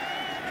point.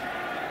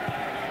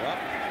 Up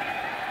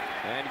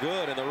and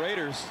good. And the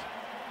Raiders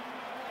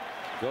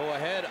go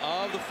ahead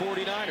of the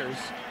 49ers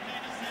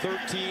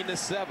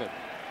 13-7.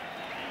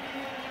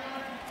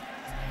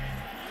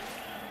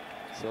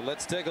 So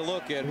let's take a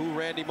look at who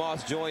Randy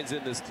Moss joins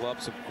in this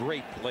club. Some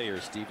great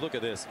players, Steve. Look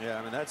at this. Yeah,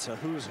 I mean, that's a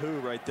who's who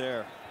right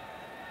there.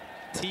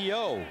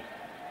 T.O.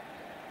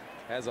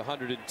 has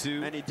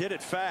 102. And he did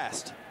it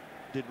fast,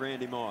 did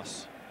Randy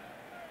Moss.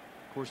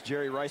 Of course,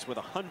 Jerry Rice with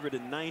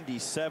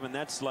 197.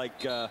 That's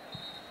like, I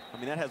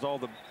mean, that has all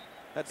the,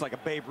 that's like a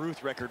Babe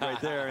Ruth record right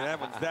there. And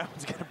that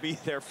one's going to be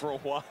there for a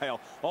while.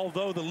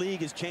 Although the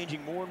league is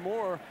changing more and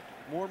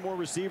more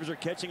receivers are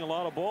catching a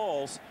lot of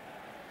balls.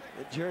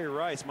 Jerry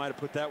Rice might have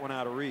put that one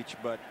out of reach,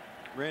 but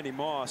Randy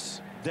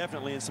Moss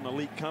definitely in some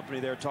elite company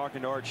there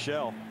talking to Art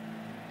Shell.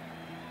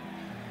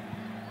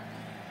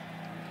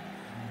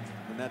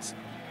 And that's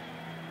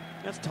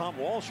Tom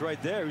Walsh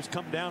right there, who's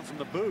come down from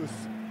the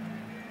booth.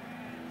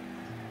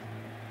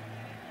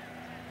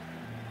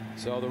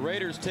 So the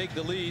Raiders take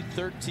the lead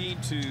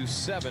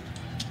 13-7.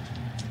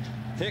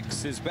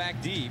 Hicks is back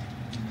deep.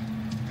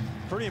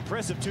 Pretty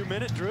impressive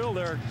 2-minute drill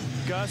there,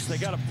 Gus. They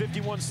got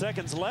 51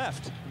 seconds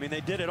left. I mean,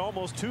 they did it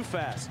almost too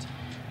fast.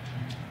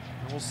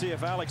 And we'll see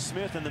if Alex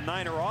Smith and the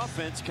Niner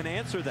offense can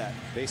answer that.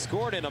 They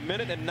scored in 1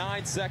 minute and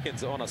 9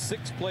 seconds on a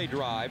 6-play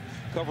drive,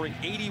 covering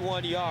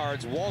 81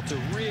 yards. Walter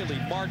really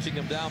marching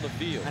them down the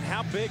field. And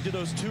how big do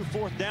those 2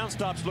 fourth down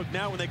stops look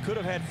now when they could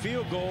have had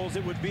field goals?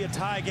 It would be a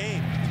tie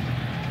game.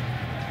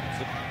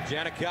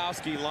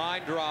 Janikowski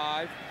line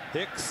drive.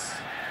 Hicks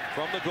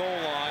from the goal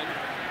line.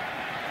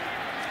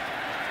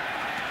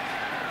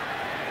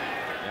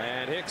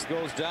 And Hicks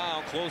goes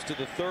down close to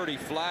the 30.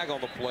 Flag on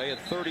the play, a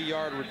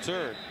 30-yard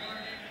return.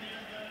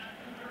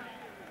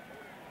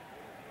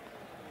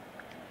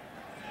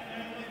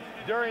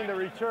 During the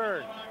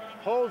return,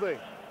 holding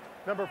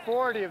number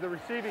 40 of the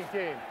receiving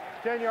team.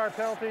 10-yard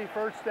penalty,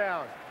 first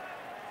down.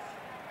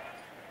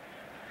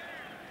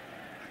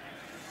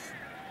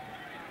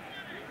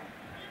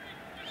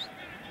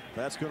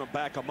 That's going to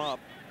back them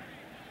up.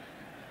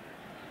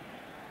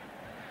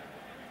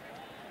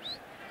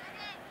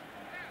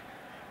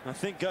 I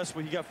think, Gus,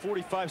 when you got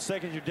 45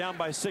 seconds, you're down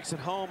by 6 at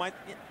home. I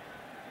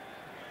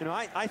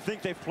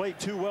think they've played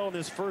too well in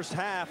this first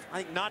half. I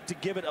think not to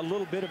give it a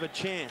little bit of a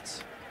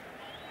chance.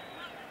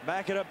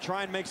 Back it up,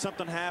 try and make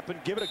something happen,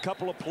 give it a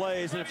couple of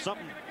plays, and if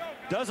something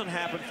doesn't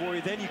happen for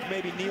you, then you can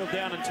maybe kneel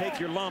down and take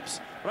your lumps.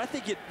 But I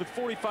think with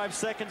 45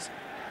 seconds,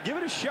 give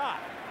it a shot.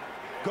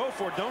 Go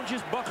for it. Don't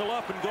just buckle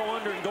up and go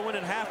under and go in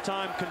at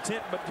halftime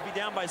content, but to be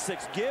down by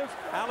 6. Give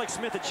Alex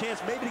Smith a chance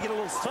maybe to get a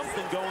little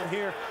something going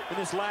here in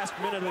this last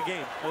minute of the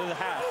game, of the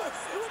half.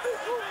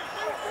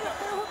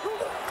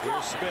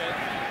 Here's Smith,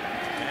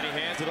 and he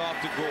hands it off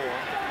to Gore.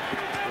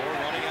 Gore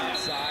running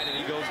outside, and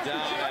he goes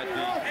down at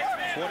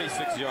the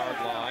 26-yard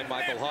line.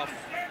 Michael Huff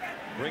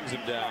brings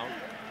him down.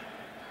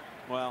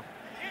 Well,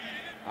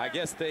 I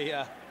guess they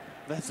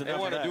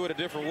want to do it a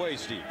different way,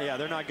 Steve. Yeah,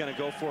 they're not going to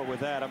go for it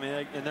with that. I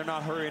mean, and they're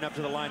not hurrying up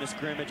to the line of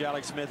scrimmage.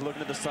 Alex Smith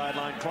looking at the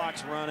sideline.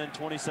 Clock's running,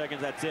 20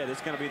 seconds, that's it.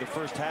 It's going to be the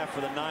first half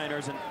for the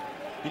Niners. And,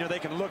 you know, they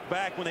can look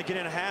back when they get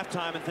into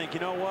halftime and think,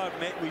 you know what,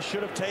 we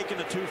should have taken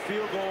the 2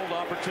 field goal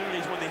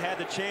opportunities when they had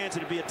the chance.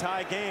 It'd be a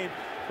tie game.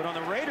 But on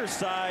the Raiders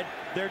side,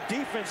 their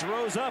defense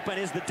rose up and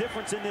is the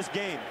difference in this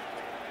game.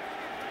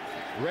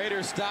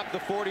 Raiders stopped the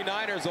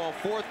 49ers on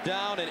 4th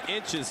down and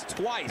inches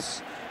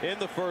twice in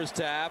the first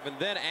half, and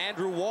then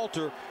Andrew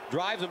Walter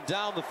drives him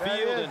down the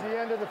field. That is the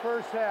end of the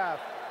first half.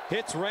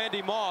 Hits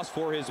Randy Moss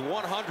for his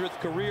 100th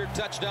career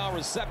touchdown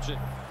reception.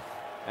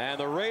 And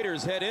the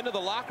Raiders head into the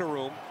locker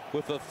room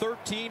with a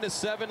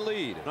 13-7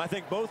 lead. And I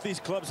think both these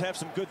clubs have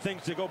some good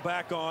things to go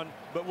back on,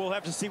 but we'll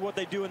have to see what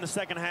they do in the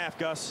second half,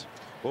 Gus.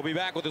 We'll be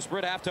back with the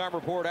Sprint halftime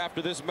report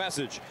after this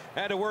message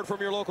and a word from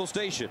your local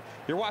station.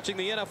 You're watching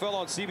the NFL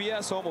on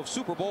CBS, home of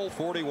Super Bowl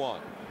 41.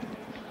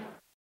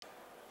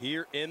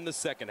 Here in the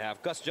second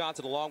half, Gus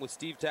Johnson along with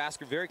Steve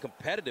Tasker. Very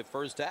competitive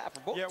first half for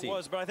both teams. Yeah, it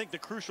was, but I think the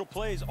crucial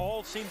plays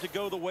all seemed to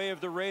go the way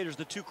of the Raiders.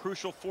 The 2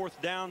 crucial 4th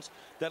downs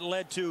that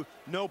led to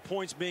no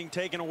points being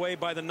taken away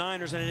by the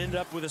Niners, and it ended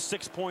up with a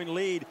 6-point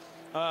lead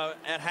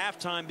at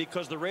halftime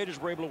because the Raiders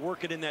were able to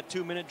work it in that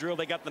 2-minute drill.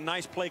 They got the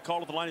nice play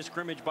called at the line of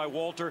scrimmage by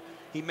Walter.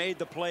 He made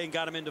the play and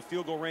got him into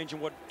field goal range in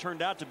what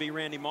turned out to be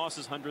Randy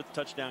Moss's 100th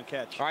touchdown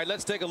catch. All right,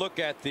 let's take a look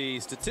at the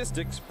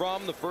statistics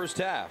from the first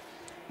half.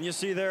 You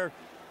see there,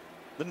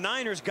 the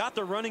Niners got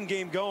the running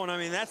game going. I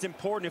mean, that's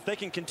important. If they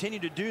can continue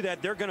to do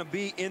that, they're going to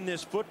be in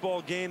this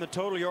football game. The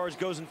total yards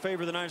goes in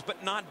favor of the Niners,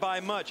 but not by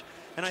much.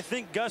 And I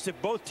think, Gus,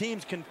 if both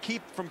teams can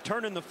keep from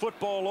turning the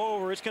football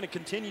over, it's going to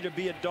continue to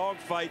be a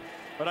dogfight.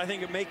 But I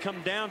think it may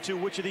come down to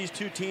which of these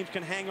 2 teams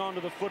can hang on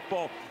to the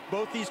football.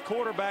 Both these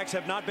quarterbacks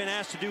have not been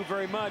asked to do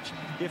very much.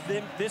 If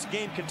this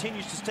game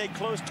continues to stay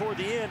close toward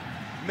the end,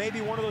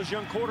 maybe one of those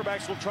young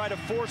quarterbacks will try to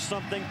force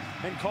something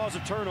and cause a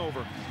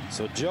turnover.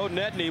 So Joe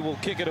Nedney will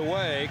kick it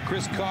away.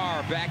 Chris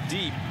Carr back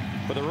deep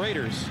for the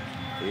Raiders.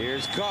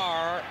 Here's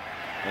Carr,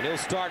 and he'll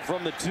start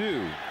from the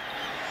 2.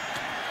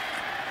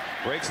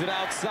 Breaks it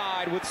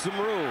outside with some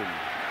room.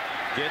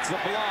 Gets the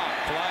block.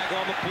 Flag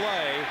on the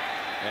play.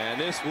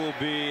 And this will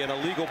be an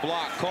illegal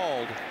block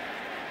called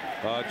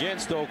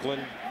against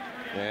Oakland.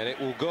 And it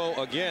will go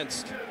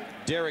against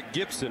Derek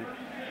Gibson.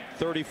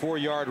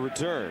 34-yard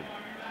return.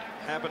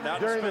 Happened out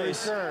During in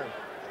space. the return,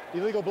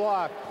 illegal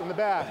block in the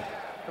back.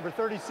 Number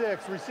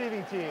 36,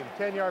 receiving team,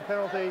 10-yard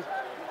penalty,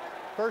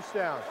 first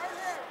down.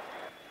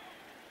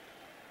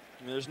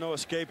 There's no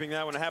escaping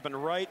that one. It happened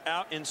right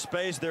out in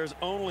space. There's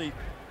only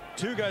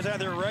two guys out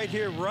there right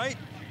here, right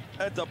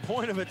at the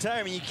point of attack.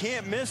 I mean, you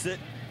can't miss it.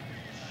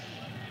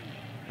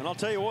 And I'll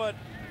tell you what,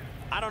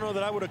 I don't know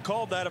that I would have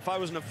called that if I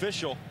was an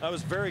official. That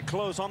was very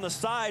close. On the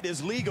side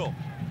is legal.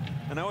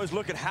 And I always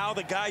look at how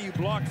the guy you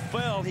blocked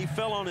fell. He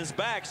fell on his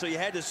back, so you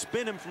had to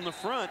spin him from the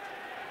front.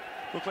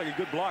 Looked like a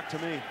good block to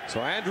me.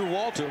 So Andrew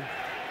Walter,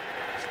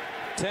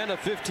 10 of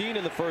 15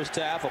 in the first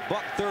half, a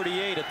buck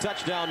 38, a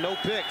touchdown, no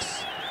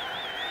picks.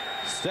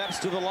 Steps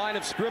to the line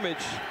of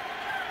scrimmage.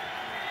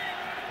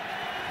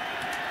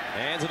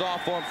 Hands it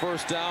off on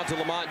first down to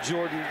Lamont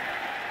Jordan.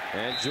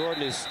 And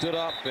Jordan is stood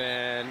up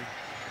and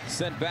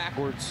sent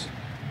backwards.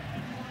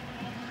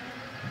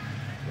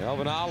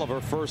 Elvin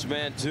Oliver, first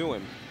man to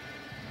him.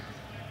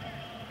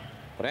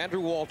 But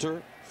Andrew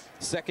Walter,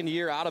 second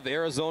year out of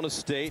Arizona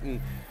State, and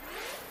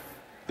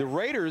the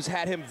Raiders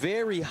had him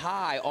very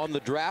high on the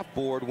draft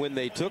board when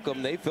they took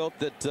him. They felt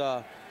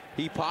that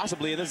he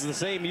possibly, and this is the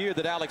same year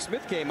that Alex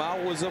Smith came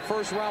out, was a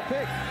first-round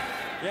pick.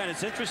 Yeah, and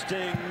it's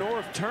interesting,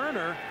 Norv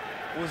Turner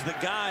was the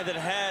guy that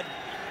had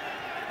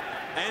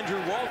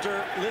Andrew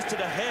Walter listed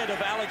ahead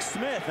of Alex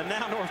Smith, and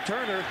now Norv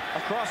Turner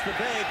across the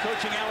bay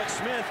coaching Alex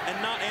Smith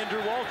and not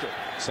Andrew Walter.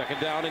 Second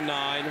down and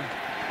 9.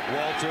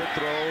 Walter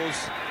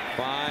throws,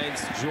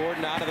 finds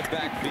Jordan out of the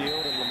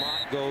backfield, and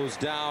Lamont goes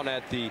down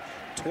at the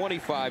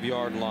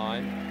 25-yard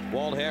line.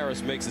 Walt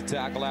Harris makes a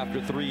tackle after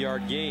a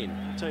 3-yard gain.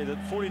 I'll tell you, the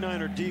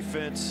 49er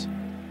defense,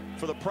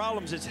 for the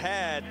problems it's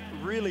had,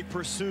 really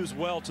pursues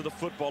well to the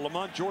football.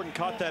 Lamont Jordan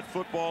caught that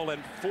football,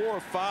 and 4 or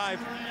 5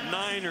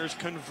 Niners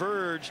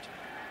converged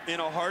in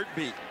a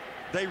heartbeat.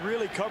 They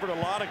really covered a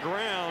lot of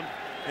ground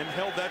and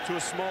held that to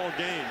a small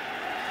gain.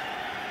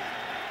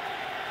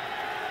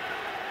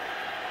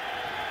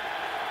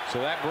 So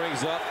that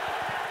brings up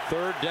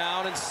 3rd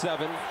down and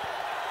 7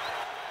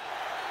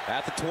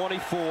 at the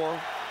 24.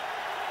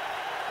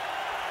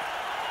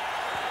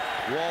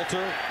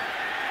 Walter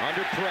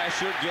under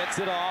pressure, gets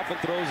it off and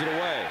throws it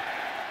away.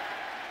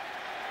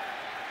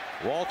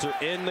 Walter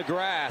in the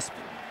grasp.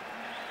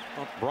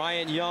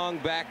 Brian Young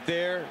back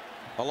there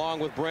along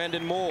with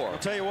Brandon Moore. I'll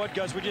tell you what,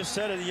 Gus, we just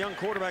said it, a young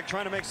quarterback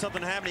trying to make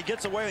something happen. He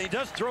gets away, and he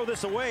does throw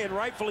this away, and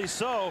rightfully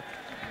so.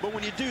 But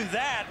when you do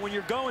that, when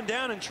you're going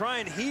down and try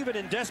and heave it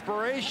in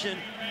desperation,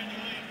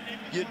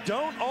 you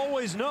don't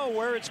always know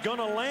where it's going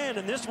to land,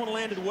 and this one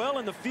landed well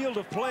in the field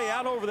of play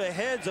out over the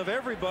heads of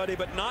everybody,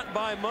 but not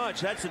by much.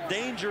 That's a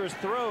dangerous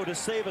throw to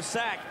save a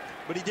sack,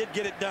 but he did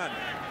get it done.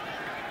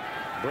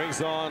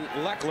 Brings on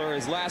Leckler,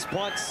 his last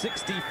punt,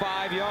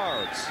 65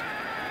 yards.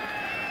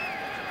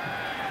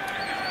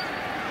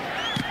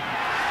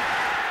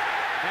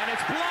 And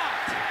it's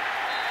blocked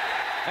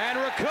and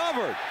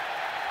recovered.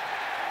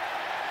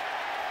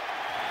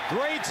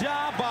 Great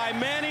job by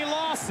Manny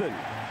Lawson.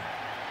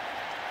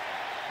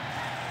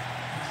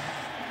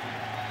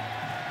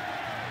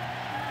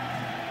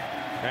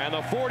 And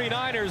the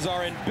 49ers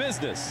are in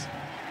business.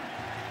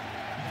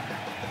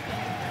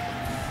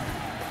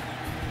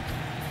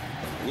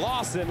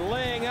 Lawson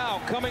laying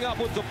out, coming up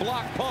with the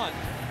block punt.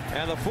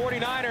 And the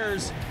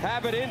 49ers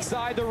have it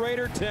inside the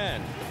Raider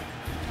 10.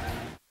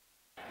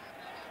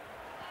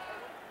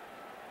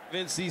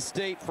 NC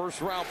State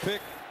first-round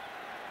pick.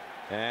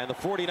 And the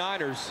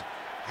 49ers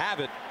have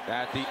it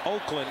at the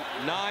Oakland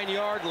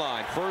 9-yard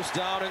line. First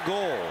down and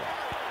goal.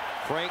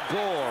 Frank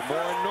Gore,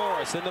 Moore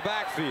Norris in the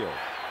backfield.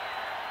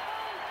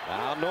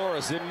 Now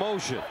Norris in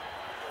motion.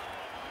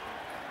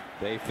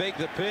 They fake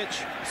the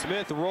pitch.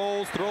 Smith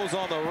rolls, throws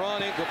on the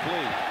run,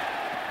 incomplete.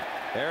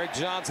 Eric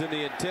Johnson,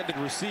 the intended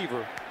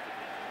receiver.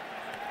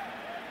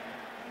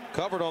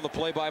 Covered on the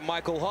play by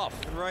Michael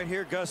Huff. And right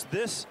here, Gus,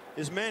 this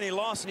is Manny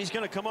Lawson. He's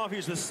going to come off.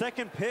 He's the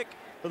second pick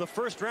for the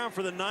first round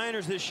for the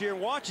Niners this year.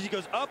 Watch as he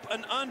goes up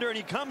and under, and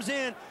he comes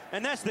in,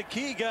 and that's the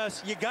key,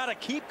 Gus. You got to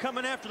keep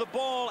coming after the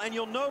ball, and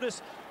you'll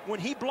notice when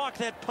he blocked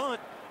that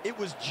punt, it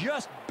was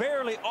just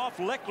barely off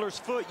Leckler's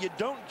foot. You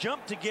don't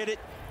jump to get it,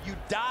 you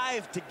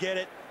dive to get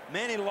it.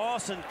 Manny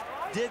Lawson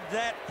did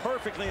that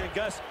perfectly, and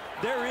Gus,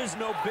 there is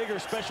no bigger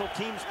special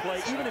teams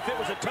play. Even if it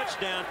was a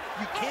touchdown,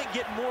 you can't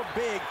get more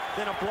big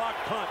than a block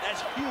punt.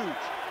 That's huge.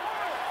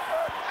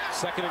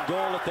 Second and goal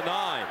at the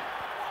 9.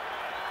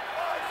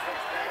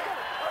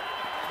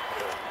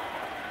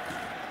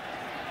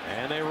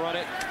 And they run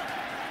it.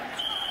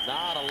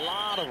 Not a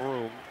lot of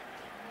room.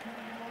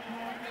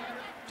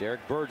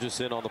 Derek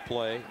Burgess in on the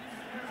play.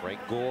 Frank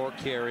Gore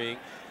carrying.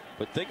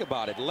 But think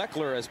about it.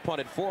 Leckler has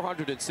punted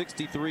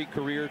 463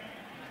 career.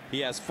 He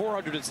has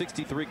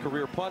 463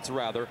 career punts,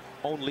 rather.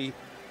 Only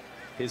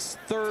his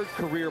 3rd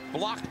career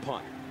blocked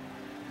punt.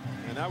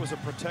 And that was a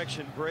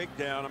protection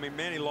breakdown. I mean,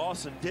 Manny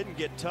Lawson didn't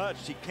get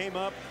touched. He came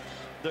up.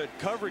 The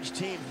coverage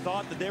team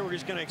thought that they were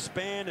just going to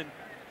expand, and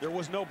there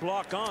was no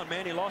block on.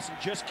 Manny Lawson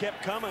just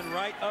kept coming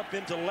right up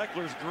into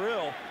Leckler's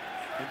grill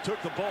and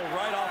took the ball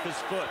right off his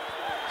foot.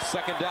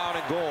 Second down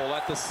and goal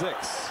at the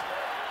 6.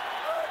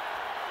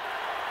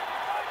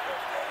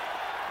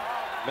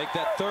 Make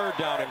that 3rd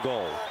down and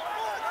goal.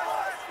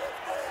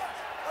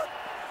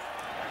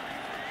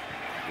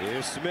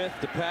 Here's Smith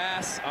to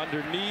pass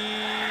underneath.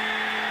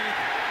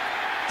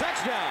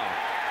 Touchdown.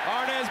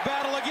 Arnaz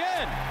Battle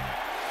again.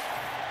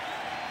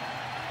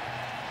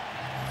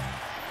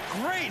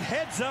 Great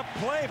heads-up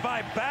play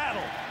by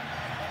Battle.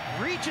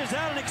 Reaches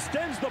out and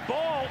extends the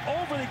ball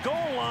over the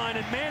goal line,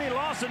 and Manny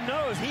Lawson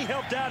knows he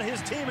helped out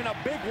his team in a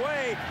big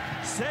way,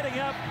 setting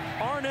up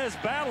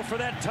Arnaz Battle for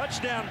that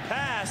touchdown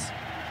pass.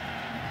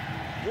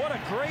 What a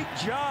great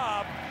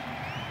job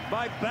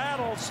by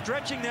Battle,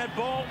 stretching that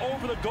ball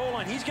over the goal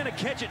line. He's going to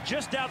catch it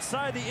just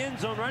outside the end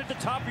zone, right at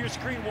the top of your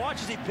screen.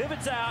 Watch as he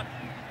pivots out,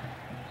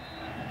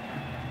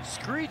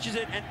 screeches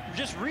it, and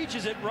just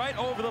reaches it right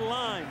over the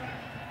line.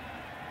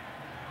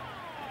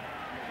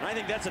 And I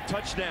think that's a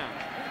touchdown.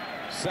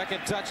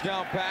 Second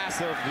touchdown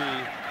pass of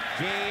the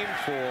game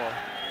for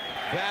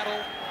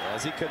Battle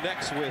as he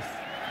connects with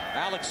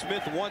Alex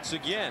Smith once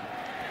again.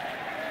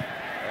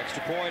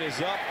 Extra point is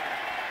up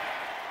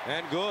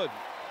and good.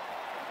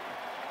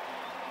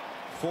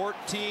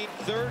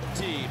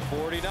 14-13,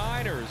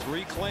 49ers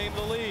reclaim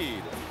the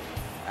lead.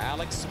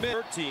 Alex Smith,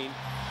 13,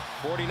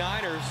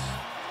 49ers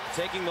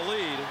taking the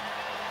lead.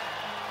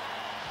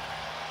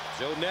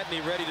 Joe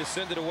Netney ready to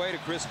send it away to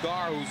Chris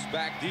Carr, who's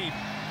back deep,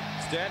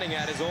 standing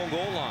at his own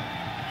goal line.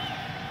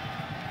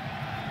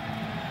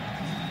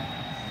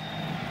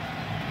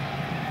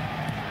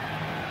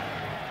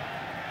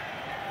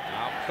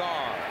 Now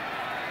Carr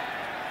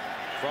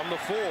from the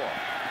 4.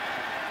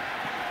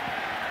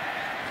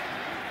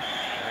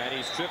 And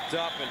he's tripped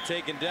up and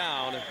taken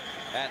down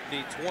at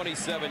the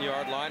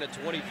 27-yard line. A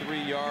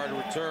 23-yard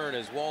return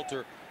as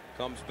Walter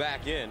comes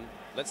back in.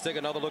 Let's take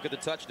another look at the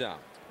touchdown.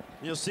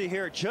 You'll see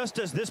here, just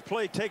as this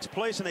play takes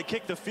place and they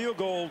kick the field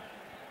goal,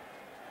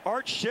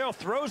 Art Shell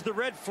throws the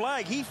red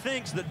flag. He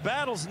thinks that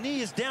Battle's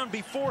knee is down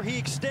before he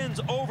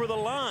extends over the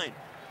line.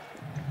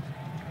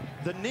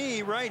 The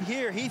knee right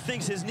here, he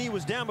thinks his knee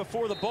was down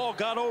before the ball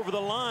got over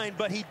the line,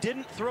 but he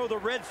didn't throw the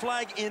red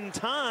flag in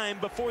time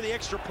before the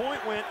extra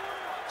point went,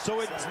 so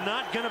it's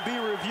not going to be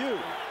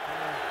reviewed.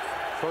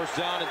 First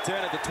down and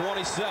 10 at the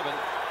 27.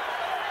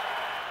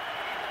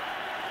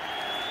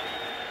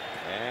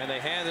 And they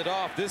hand it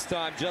off. This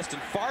time Justin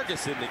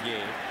Fargas in the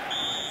game.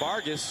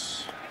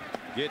 Fargas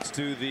gets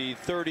to the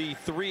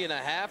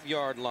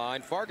 33.5-yard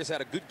line. Fargas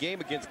had a good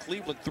game against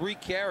Cleveland. 3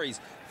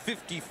 carries,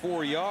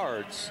 54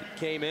 yards.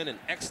 Came in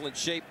excellent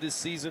shape this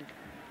season.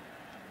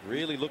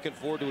 Really looking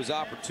forward to his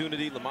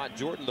opportunity. Lamont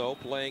Jordan, though,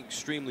 playing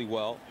extremely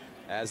well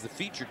as the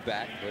featured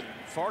back. But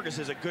Fargas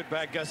is a good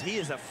back, Gus. He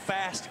is a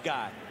fast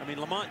guy. I mean,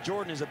 Lamont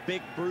Jordan is a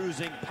big,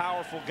 bruising,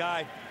 powerful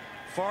guy.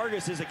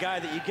 Fargas is a guy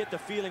that you get the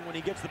feeling when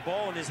he gets the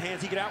ball in his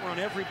hands, he can outrun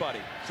everybody.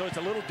 So it's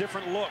a little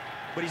different look,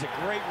 but he's a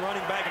great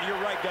running back. And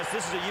you're right, Gus,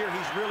 this is a year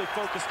he's really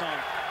focused on.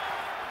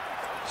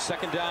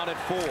 Second down at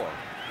 4.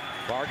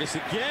 Fargas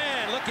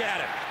again, look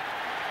at him.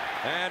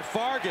 And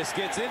Fargas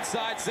gets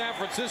inside San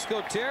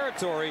Francisco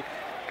territory.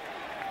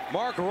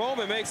 Mark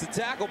Roman makes the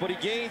tackle, but he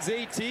gains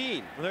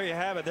 18. Well, there you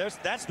have it.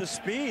 That's the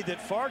speed that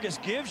Fargas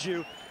gives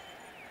you.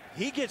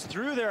 He gets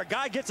through there. A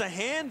guy gets a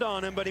hand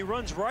on him, but he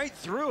runs right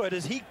through it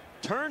as he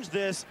turns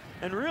this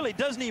and really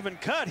doesn't even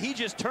cut. He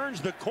just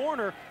turns the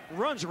corner,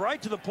 runs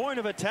right to the point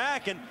of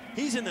attack, and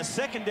he's in the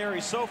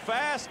secondary so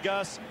fast,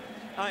 Gus.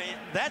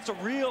 That's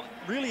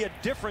really a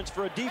difference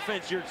for a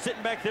defense. You're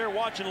sitting back there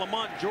watching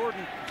Lamont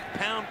Jordan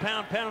pound,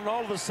 and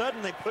all of a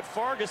sudden they put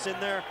Fargas in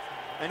there,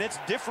 and it's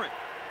different.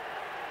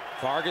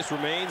 Fargas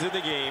remains in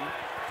the game.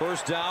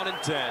 First down and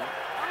 10.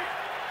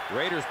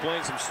 Raiders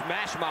playing some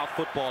smash mouth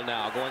football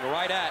now, going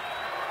right at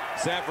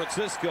San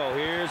Francisco.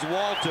 Here's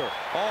Walter,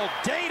 all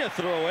day to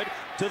throw it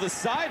to the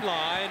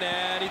sideline,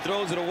 and he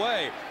throws it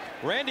away.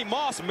 Randy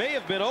Moss may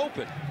have been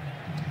open.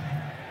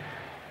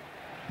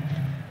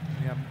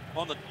 Yeah,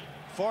 on the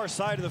far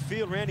side of the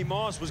field, Randy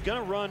Moss was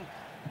going to run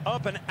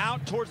up and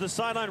out towards the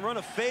sideline, run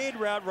a fade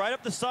route right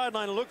up the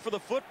sideline and look for the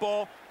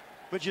football.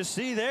 But you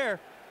see there,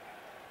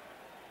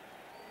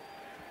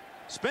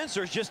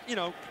 Spencer's just,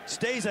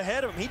 stays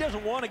ahead of him. He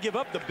doesn't want to give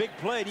up the big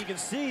play. And you can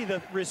see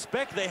the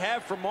respect they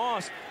have for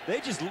Moss. They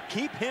just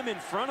keep him in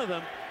front of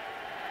them.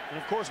 And,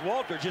 of course,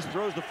 Walter just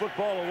throws the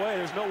football away.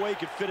 There's no way he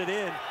could fit it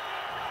in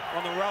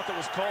on the route that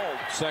was called.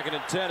 Second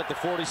and 10 at the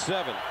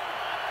 47.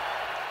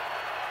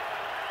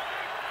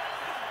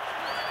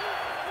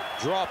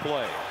 Draw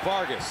play,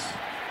 Fargas.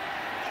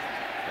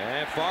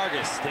 And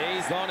Fargas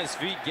stays on his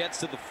feet, gets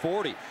to the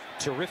 40.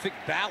 Terrific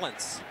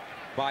balance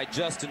by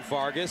Justin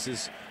Fargas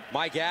as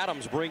Mike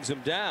Adams brings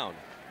him down.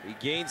 He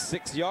gains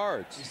 6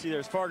 yards. You see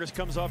there's Fargas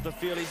comes off the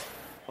field.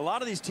 A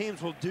lot of these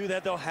teams will do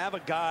that. They'll have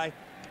a guy,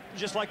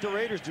 just like the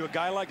Raiders do, a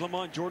guy like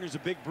Lamont Jordan who's a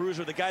big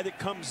bruiser. The guy that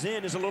comes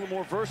in is a little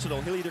more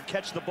versatile. He'll either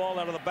catch the ball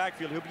out of the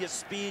backfield, he'll be a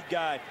speed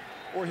guy,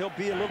 or he'll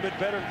be a little bit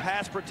better in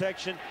pass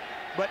protection.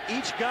 But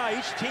each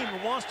team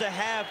wants to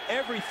have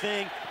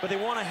everything, but they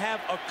want to have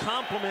a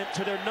complement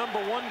to their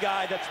 #1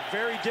 guy that's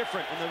very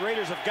different, and the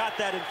Raiders have got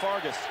that in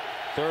Fargas.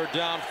 Third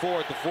down, 4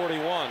 at the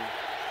 41.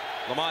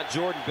 Lamont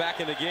Jordan back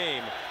in the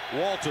game.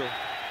 Walter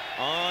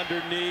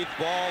underneath,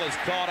 ball is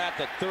caught at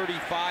the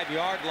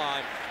 35-yard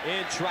line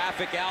in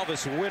traffic.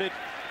 Alvis Whitted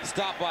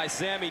Stop by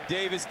Sammy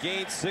Davis,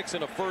 gained 6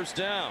 and a first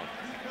down.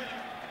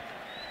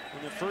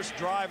 On the first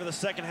drive of the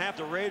second half,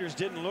 the Raiders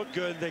didn't look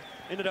good. They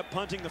ended up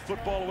punting the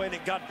football away, and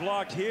it got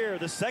blocked here.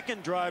 The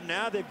second drive,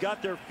 now they've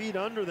got their feet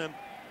under them.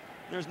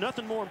 There's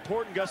nothing more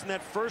important, Gus, than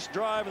that first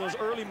drive and those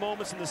early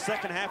moments in the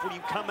second half when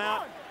you come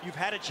out, you've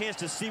had a chance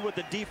to see what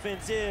the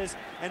defense is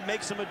and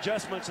make some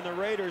adjustments, and the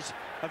Raiders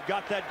have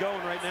got that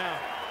going right now.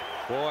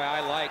 Boy, I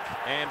like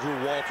Andrew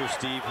Walter,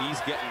 Steve. He's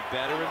getting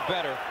better and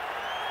better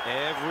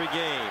every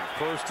game.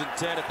 1st and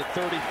 10 at the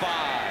 35.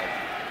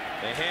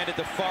 They hand it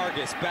to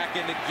Fargas back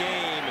in the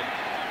game.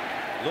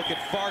 And look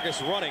at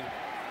Fargas running.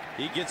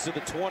 He gets to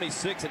the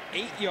 26, an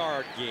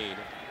 8-yard gain.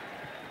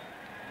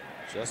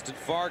 Justin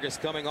Fargas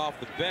coming off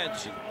the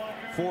bench, and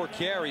 4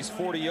 carries,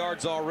 40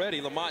 yards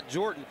already. Lamont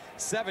Jordan,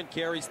 7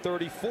 carries,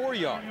 34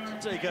 yards. I'll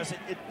tell you, Gus,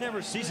 it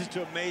never ceases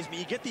to amaze me.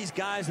 You get these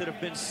guys that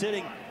have been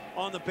sitting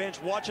on the bench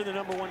watching the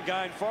 #1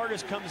 guy, and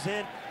Fargas comes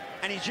in,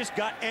 and he's just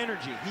got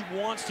energy. He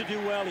wants to do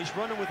well. He's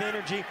running with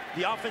energy.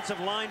 The offensive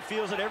line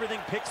feels it. Everything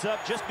picks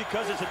up just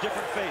because it's a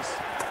different face.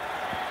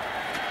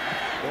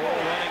 Ball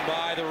running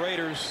by the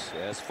Raiders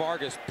as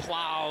Fargas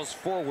plows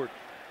forward.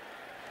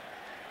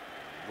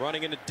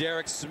 Running into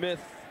Derek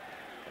Smith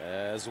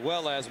as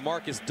well as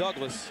Marcus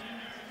Douglas.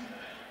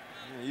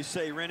 You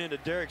say he ran into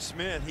Derek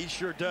Smith. He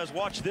sure does.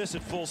 Watch this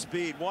at full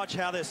speed. Watch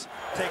how this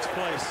takes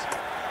place.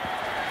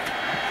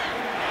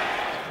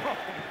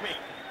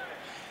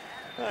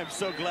 I'm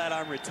so glad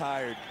I'm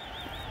retired.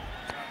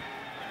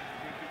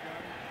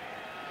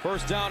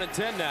 1st down and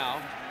 10 now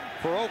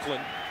for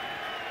Oakland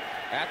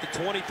at the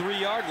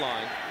 23-yard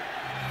line.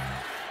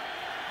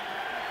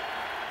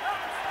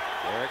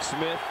 Derek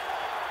Smith,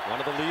 one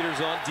of the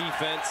leaders on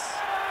defense.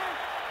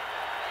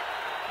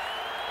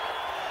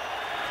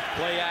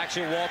 Play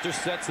action. Walter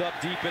sets up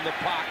deep in the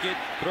pocket,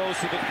 throws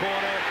to the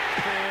corner,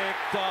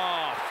 picked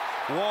off.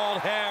 Walt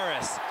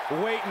Harris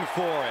waiting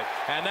for it,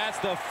 and that's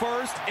the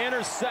first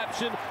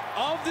interception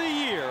of the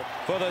year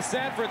for the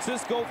San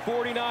Francisco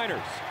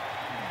 49ers.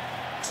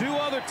 2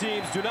 other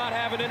teams do not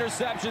have an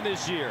interception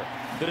this year,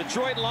 the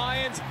Detroit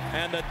Lions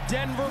and the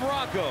Denver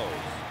Broncos.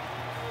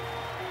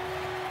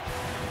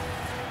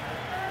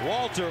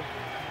 Walter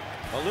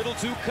a little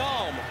too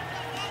calm,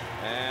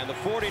 and the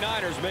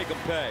 49ers make him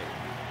pay.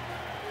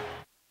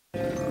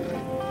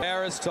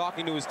 Harris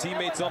talking to his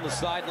teammates on the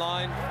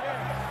sideline.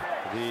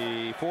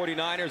 The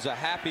 49ers a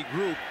happy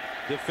group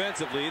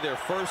defensively, their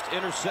first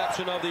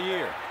interception of the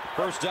year.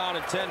 1st down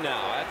and 10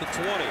 now at the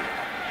 20,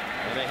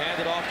 and they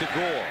hand it off to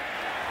Gore.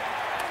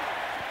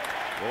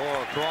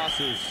 Gore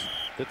crosses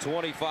the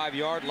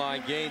 25-yard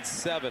line, gains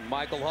 7.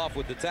 Michael Huff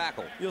with the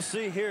tackle. You'll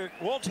see here,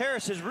 Walt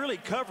Harris is really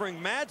covering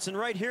Madsen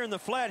right here in the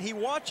flat. He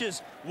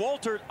watches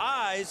Walter's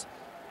eyes,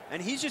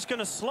 and he's just going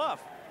to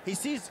slough. He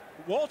sees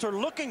Walter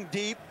looking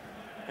deep,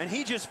 and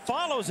he just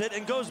follows it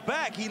and goes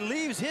back. He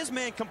leaves his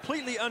man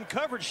completely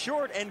uncovered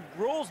short and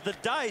rolls the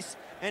dice,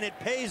 and it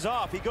pays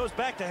off. He goes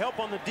back to help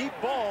on the deep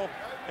ball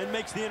and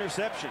makes the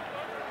interception.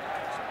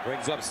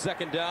 Brings up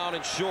 2nd down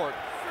and short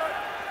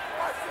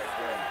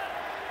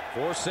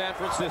for San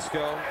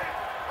Francisco.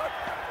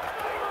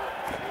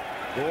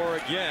 Gore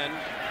again.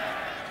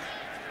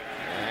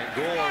 And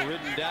Gore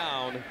ridden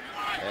down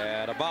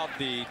at about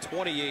the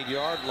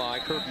 28-yard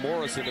line. Kirk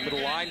Morrison, the middle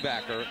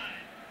linebacker,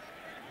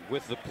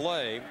 with the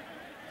play.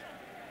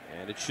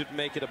 And it should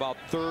make it about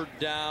 3rd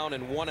down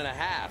and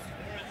 1.5.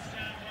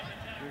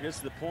 It gets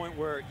to the point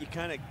where you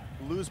kind of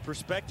lose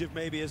perspective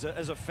maybe as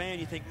a fan.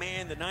 You think,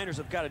 man, the Niners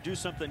have got to do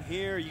something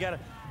here. You got to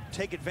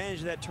take advantage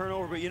of that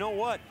turnover. But you know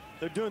what?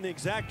 They're doing the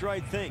exact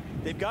right thing.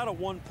 They've got a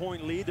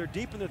 1-point lead. They're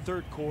deep in the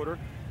 3rd quarter.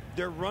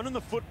 They're running the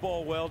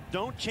football well.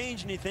 Don't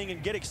change anything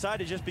and get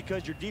excited just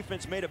because your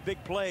defense made a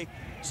big play.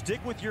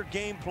 Stick with your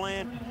game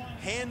plan.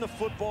 Hand the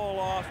football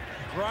off.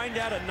 Grind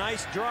out a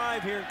nice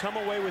drive here and come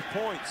away with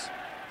points.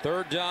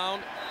 3rd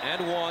down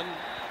and 1.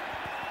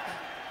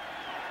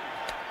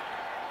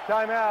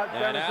 Timeout.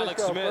 And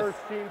Alex Smith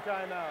first team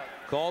timeout.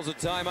 Calls a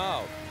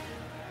timeout.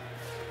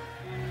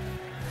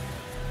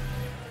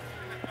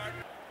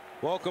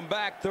 Welcome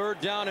back. 3rd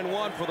down and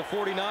 1 for the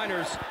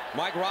 49ers.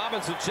 Mike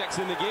Robinson checks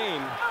in the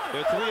game.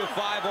 They're 3 of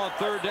 5 on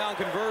 3rd down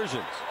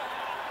conversions.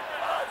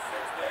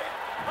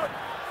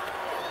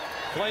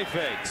 Play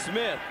fake.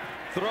 Smith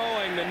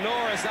throwing to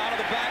Norris out of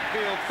the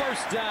backfield.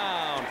 1st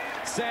down.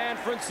 San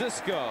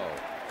Francisco.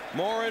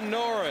 Morin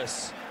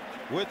Norris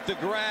with the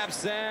grab.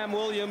 Sam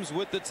Williams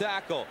with the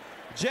tackle.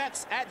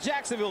 Jets at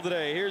Jacksonville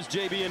today. Here's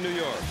JB in New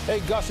York. Hey,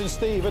 Gus and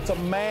Steve, it's a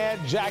mad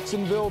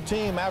Jacksonville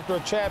team. After a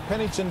Chad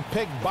Pennington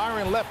pick,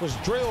 Byron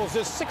Leftwich drills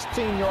this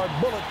 16-yard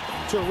bullet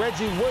to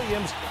Reggie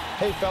Williams.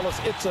 Hey, fellas,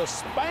 it's a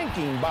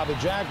spanking by the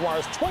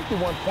Jaguars.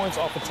 21 points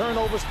off of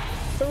turnovers,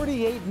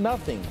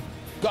 38-0.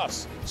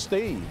 Gus,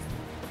 Steve.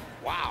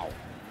 Wow.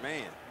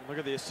 Man, look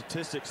at the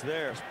statistics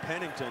there.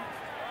 Pennington,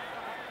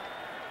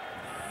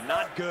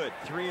 not good.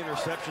 3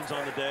 interceptions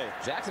on the day.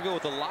 Jacksonville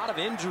with a lot of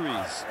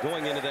injuries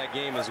going into that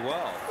game as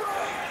well.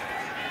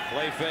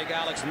 Play fake.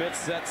 Alex Smith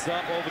sets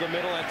up over the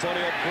middle.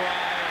 Antonio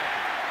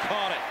Bryant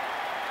caught it.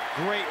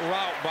 Great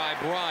route by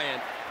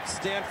Bryant.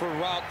 Stanford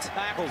route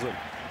tackles him.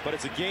 but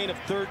it's a gain of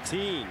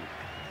 13.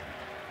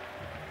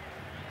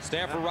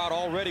 Stanford route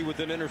already with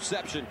an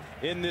interception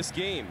in this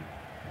game.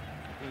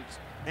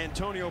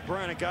 Antonio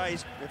Brown, a guy,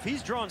 if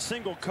he's drawn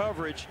single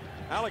coverage,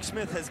 Alex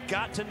Smith has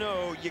got to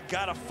know you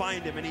got to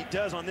find him, and he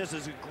does on this.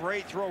 Is a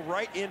great throw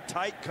right in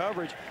tight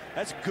coverage.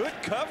 That's good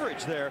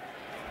coverage there,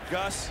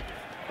 Gus.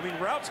 I mean,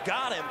 route's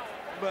got him,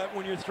 but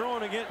when you're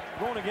going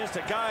against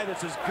a guy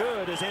that's as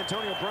good as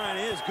Antonio Bryant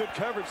is, good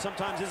coverage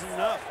sometimes isn't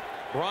enough.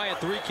 Bryant,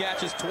 3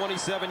 catches,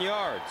 27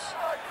 yards.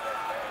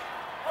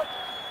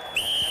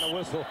 And a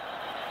whistle.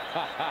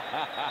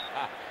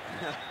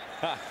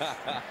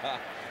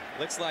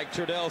 Looks like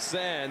Tredell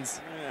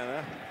Sands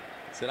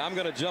said, I'm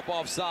going to jump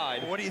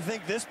offside. What do you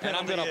think this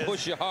penalty is? And I'm going to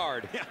push you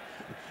hard. Yeah.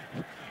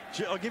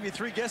 I'll give you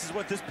 3 guesses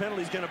what this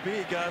penalty is going to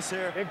be, Gus,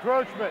 here.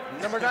 Encroachment,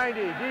 number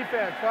 90,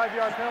 defense,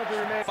 5-yard penalty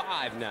remains.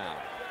 5 now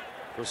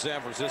for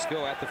San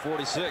Francisco at the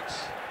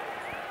 46.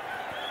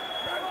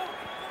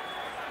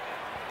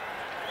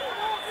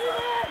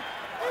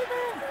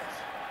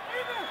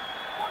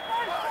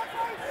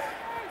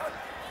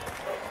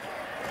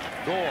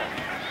 Gore.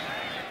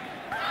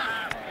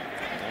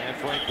 And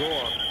Frank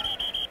Gore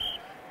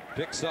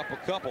picks up a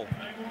couple.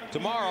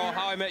 Tomorrow,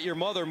 How I Met Your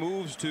Mother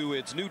moves to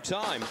its new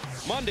time.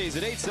 Mondays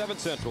at 8, 7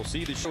 Central.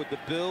 See the show with the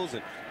Bills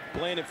and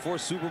playing at 4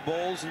 Super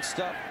Bowls and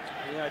stuff.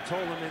 Yeah, I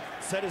told him to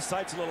set his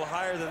sights a little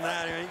higher than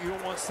that. You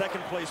don't want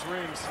second-place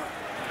rings.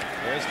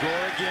 There's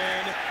Gore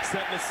again,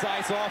 setting his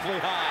sights awfully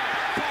high.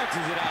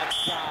 Bounces it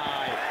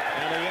outside.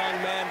 And a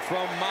young man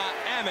from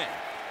Miami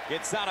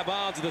gets out of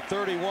bounds at the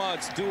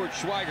 31. Stuart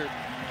Schweigert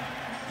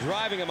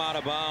driving him out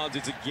of bounds.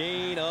 It's a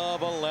gain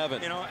of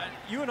 11. You know,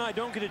 you and I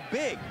don't get it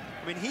big.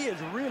 I mean, he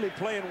is really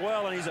playing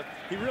well, and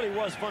he really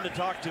was fun to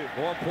talk to.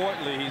 More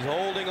importantly, he's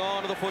holding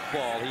on to the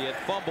football. He had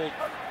fumbled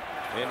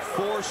in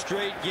 4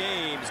 straight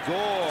games.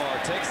 Gore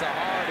takes a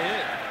hard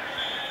hit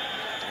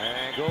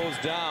and goes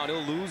down.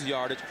 He'll lose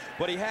yardage,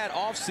 but he had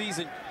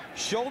off-season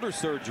shoulder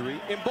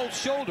surgery in both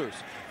shoulders,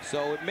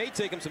 so it may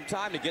take him some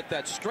time to get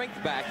that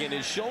strength back in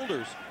his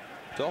shoulders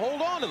to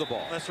hold on to the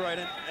ball. That's right,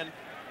 and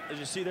as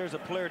you see, there's a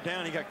player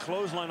down. He got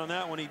clothesline on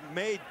that one. He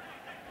made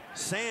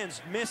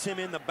Sands miss him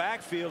in the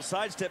backfield,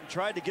 sidestepped and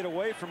tried to get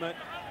away from it.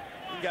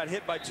 He got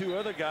hit by 2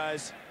 other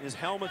guys. His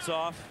helmet's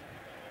off.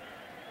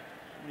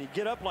 When you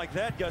get up like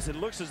that, Gus, it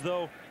looks as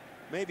though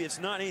maybe it's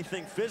not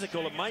anything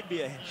physical. It might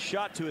be a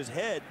shot to his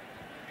head.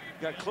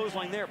 Got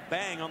clothesline there,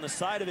 bang, on the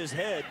side of his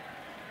head.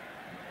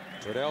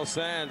 Tredell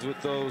Sands with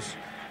those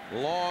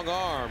long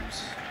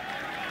arms.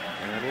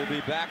 And we'll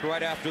be back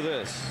right after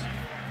this.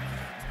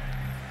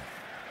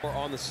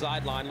 On the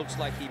sideline, looks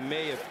like he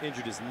may have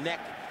injured his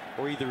neck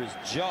or either his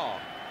jaw.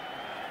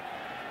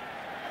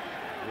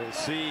 We'll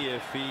see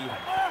if he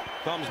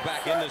comes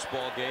back in this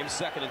ball game.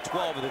 2nd and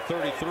 12 at the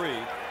 33.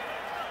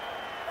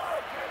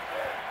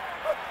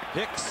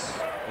 Hicks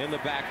in the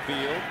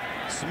backfield.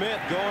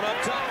 Smith going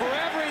up top for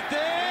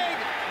everything.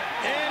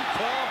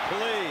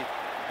 Incomplete.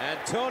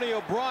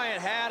 Antonio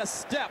Bryant had a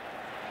step,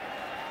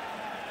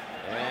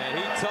 and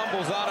he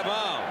tumbles out of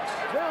bounds.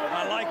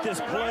 I like this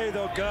play,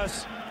 though,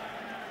 Gus.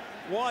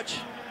 Watch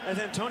as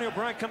Antonio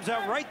Bryant comes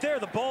out right there.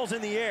 The ball's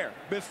in the air.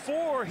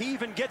 Before he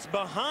even gets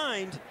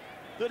behind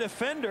the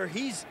defender,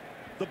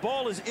 the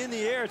ball is in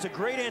the air. It's a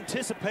great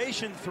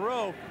anticipation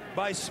throw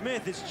by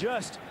Smith. It's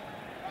just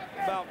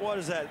about, what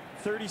is that,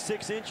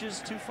 36 inches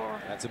too far?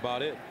 That's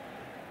about it.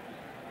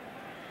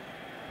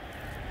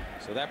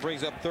 So that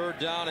brings up 3rd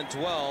down and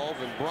 12,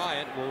 and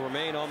Bryant will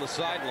remain on the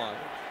sideline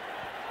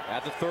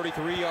at the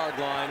 33-yard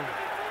line.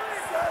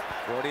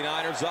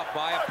 49ers up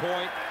by a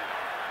point.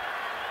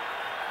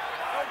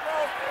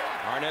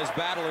 Arnaz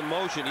Battle in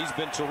motion. He's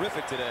been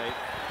terrific today.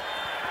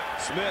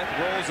 Smith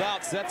rolls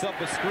out, sets up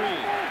a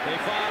screen. They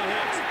find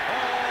Hicks.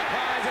 All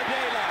kinds of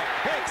daylight.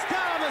 Hicks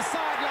down the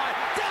sideline.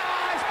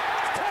 Dives.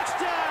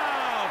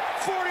 Touchdown.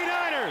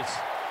 49ers.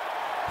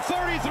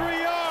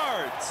 33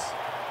 yards.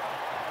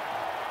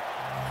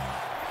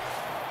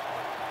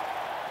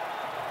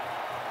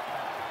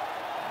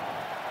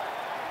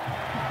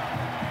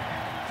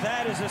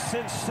 That is a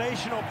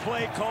sensational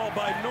play call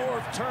by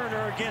Norv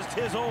Turner against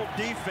his old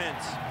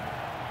defense.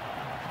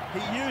 He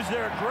used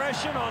their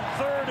aggression on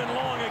 3rd and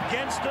long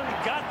against him. He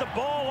got the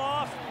ball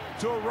off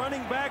to a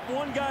running back.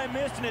 One guy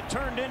missed, and it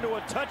turned into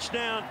a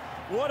touchdown.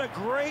 What a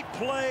great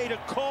play to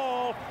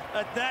call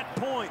at that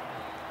point.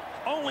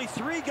 Only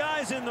 3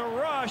 guys in the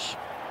rush.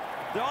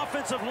 The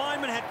offensive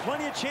linemen had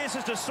plenty of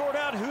chances to sort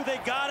out who they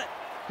got,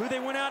 who they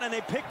went out, and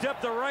they picked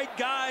up the right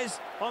guys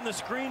on the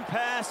screen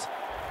pass.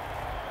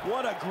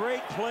 What a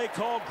great play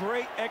call,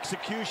 great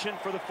execution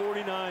for the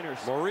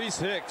 49ers. Maurice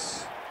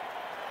Hicks,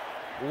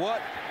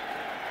 what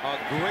a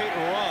great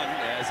run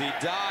as he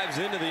dives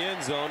into the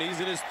end zone. He's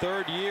in his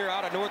 3rd year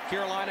out of North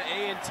Carolina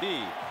A&T.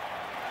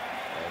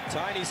 A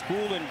tiny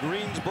school in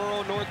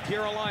Greensboro, North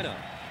Carolina.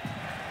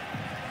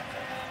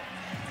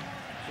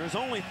 There's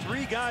only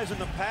 3 guys in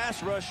the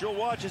pass rush. You'll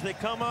watch as they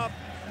come up.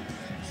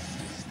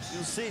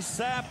 You'll see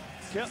Sapp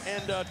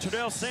and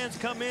Tredell Sands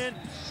come in.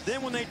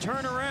 Then when they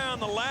turn around,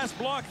 the last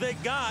block they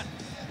got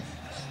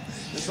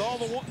is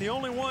the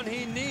only one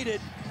he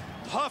needed.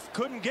 Huff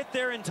couldn't get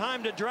there in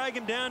time to drag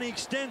him down. He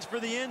extends for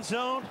the end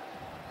zone.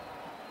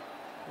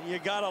 You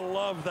gotta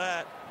love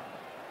that.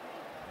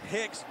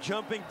 Hicks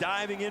jumping,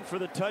 diving in for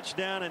the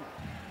touchdown, and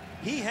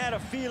he had a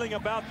feeling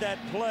about that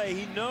play.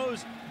 He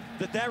knows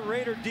that that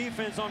Raider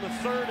defense on the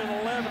 3rd and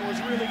 11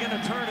 was really going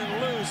to turn it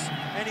loose,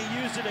 and he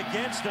used it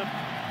against him.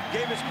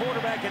 Gave his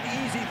quarterback an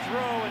easy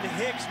throw, and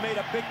Hicks made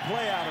a big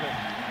play out of it.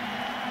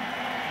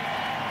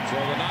 So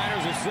the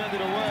Niners will send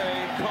it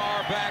away.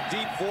 Carr back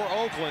deep for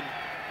Oakland.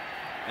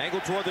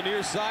 Angle toward the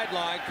near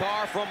sideline.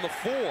 Carr from the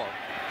 4.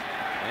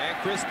 And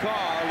Chris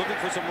Carr looking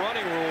for some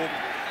running room,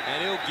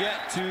 and he'll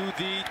get to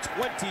the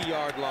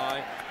 20-yard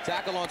line.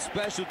 Tackle on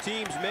special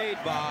teams made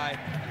by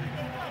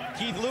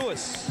Keith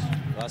Lewis.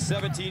 A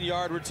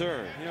 17-yard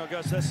return. You know,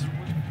 Gus, that's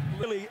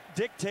really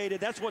dictated.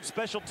 That's what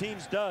special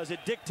teams does. It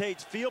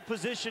dictates field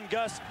position,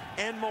 Gus,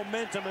 and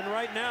momentum. And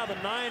right now, the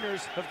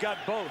Niners have got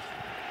both.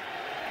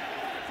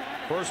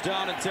 First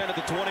down and 10 at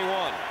the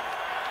 21.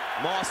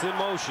 Moss in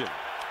motion.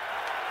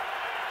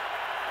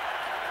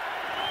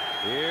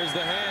 Here's the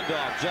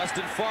handoff.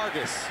 Justin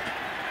Fargas.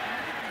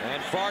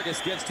 And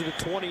Fargas gets to the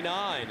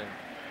 29.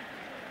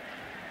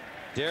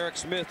 Derek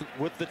Smith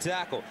with the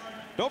tackle.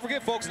 Don't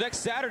forget, folks, next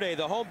Saturday,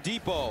 the Home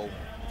Depot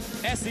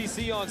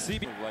SEC on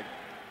CBS.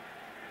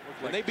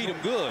 And they beat them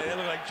good. They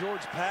look like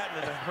George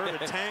Patton and a herd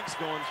of tanks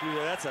going through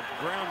there. That's a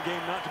ground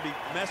game not to be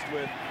messed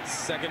with.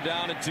 Second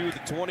down and 2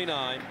 at the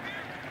 29.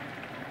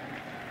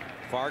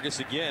 Fargas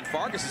again.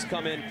 Fargas has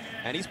come in,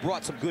 and he's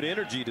brought some good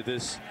energy to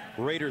this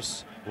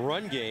Raiders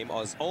run game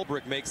as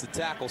Ulbrich makes the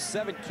tackle.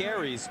 7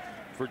 carries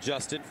for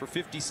Justin for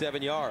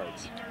 57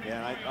 yards.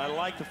 Yeah, I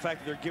like the fact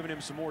that they're giving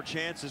him some more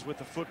chances with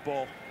the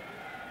football.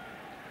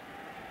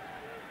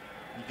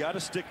 You got to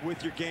stick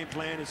with your game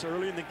plan. It's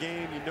early in the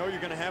game. You know you're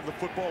going to have the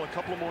football a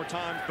couple of more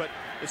times, but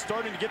it's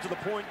starting to get to the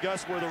point,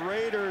 Gus, where the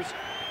Raiders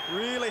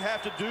really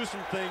have to do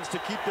some things to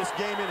keep this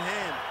game in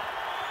hand.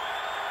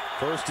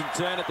 First and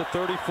 10 at the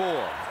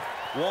 34.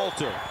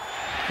 Walter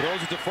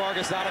throws it to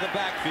Fargas out of the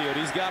backfield.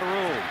 He's got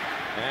room.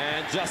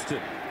 And Justin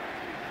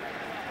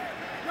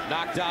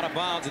knocked out of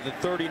bounds at the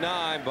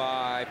 39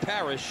 by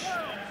Parrish.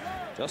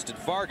 Justin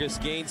Fargas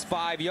gains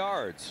 5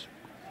 yards.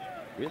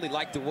 Really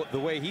like the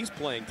way he's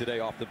playing today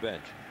off the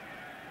bench.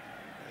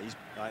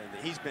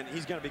 He's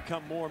going to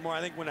become more and more.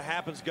 I think when it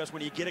happens, Gus,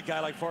 when you get a guy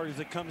like Fargas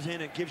that comes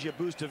in and gives you a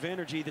boost of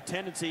energy, the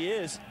tendency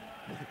is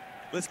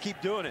let's keep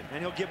doing it.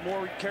 And he'll get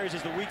more carries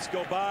as the weeks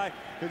go by.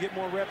 He'll get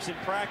more reps in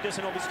practice,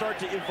 and it'll start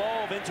to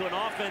evolve into an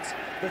offense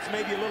that's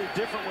maybe a little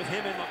different with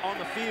him on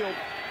the field,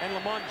 and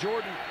Lamont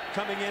Jordan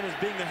coming in as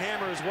being the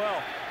hammer as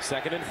well.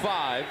 2nd and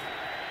 5.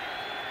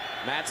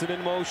 Mattson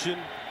in motion.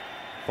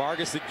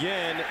 Fargas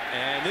again,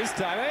 and this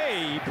time,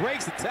 hey, he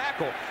breaks the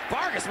tackle.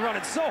 Fargas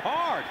running so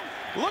hard.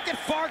 Look at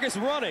Fargas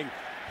running.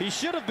 He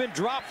should have been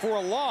dropped for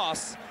a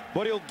loss,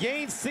 but he'll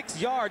gain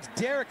 6 yards.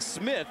 Derek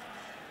Smith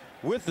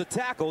with the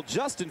tackle.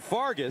 Justin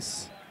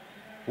Fargas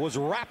was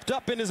wrapped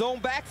up in his own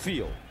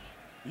backfield.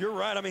 You're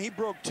right. I mean, he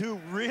broke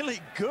 2 really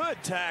good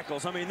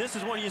tackles. I mean, this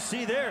is one you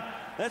see there.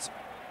 That's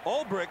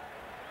Ulbrich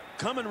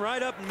coming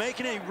right up and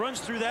making it. He runs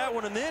through that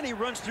one, and then he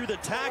runs through the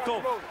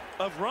tackle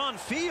of Ron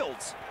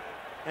Fields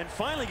and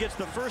finally gets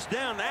the first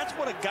down. That's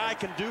what a guy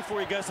can do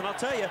for you, Gus. And I'll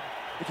tell you,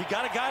 if you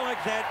got a guy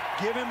like that,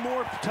 give him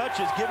more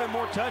touches. Give him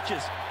more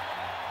touches.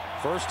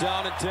 First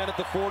down and 10 at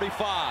the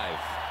 45.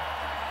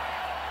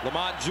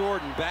 Lamont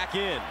Jordan back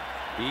in.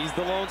 He's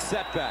the lone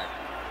setback.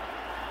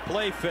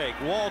 Play fake.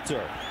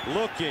 Walter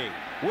looking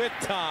with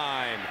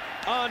time.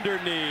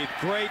 Underneath.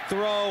 Great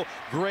throw.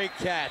 Great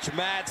catch.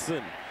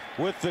 Mattson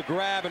with the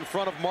grab in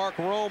front of Mark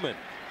Roman.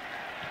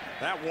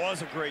 That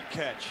was a great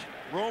catch.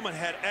 Roman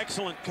had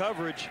excellent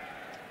coverage,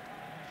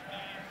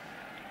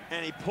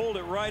 and he pulled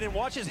it right in.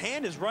 Watch, his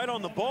hand is right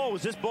on the ball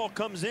as this ball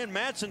comes in.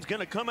 Mattson's going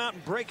to come out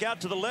and break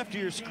out to the left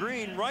of your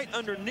screen right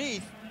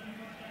underneath.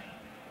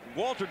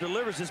 Walter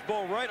delivers this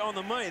ball right on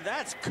the money.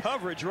 That's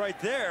coverage right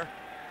there.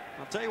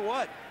 I'll tell you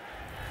what,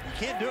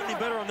 you can't do it any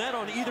better on that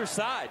on either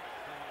side.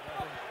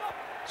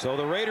 So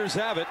the Raiders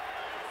have it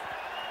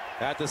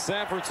at the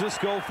San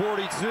Francisco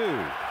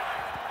 42.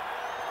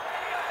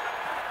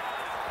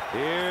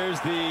 Here's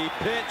the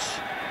pitch.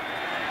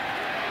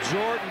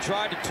 Jordan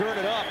tried to turn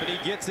it up, and he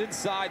gets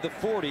inside the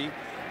 40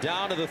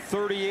 down to the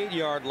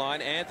 38-yard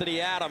line. Anthony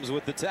Adams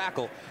with the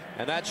tackle,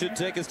 and that should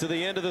take us to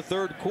the end of the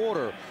 3rd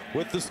quarter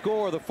with the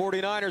score, the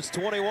 49ers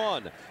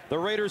 21, the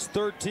Raiders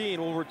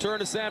 13. Will return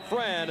to San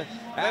Fran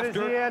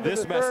after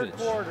this message.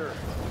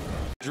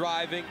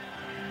 Driving,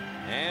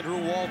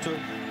 Andrew Walter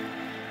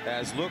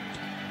has looked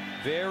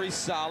very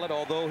solid,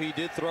 although he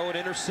did throw an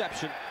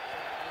interception.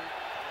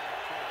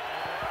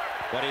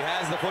 But he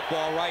has the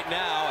football right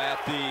now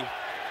at the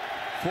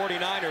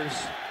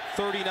 49ers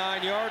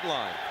 39-yard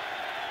line.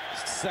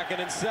 2nd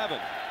and 7.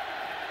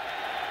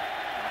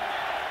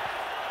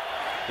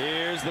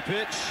 Here's the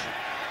pitch.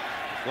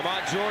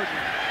 Lamont Jordan.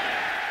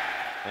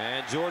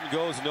 And Jordan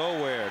goes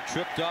nowhere.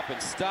 Tripped up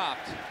and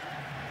stopped.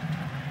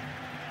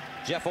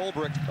 Jeff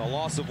Ulbrich, a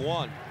loss of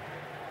 1.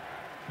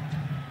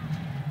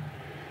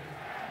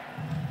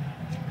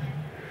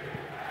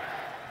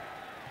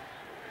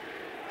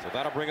 So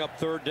that'll bring up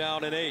 3rd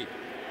down and 8.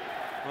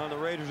 Well, the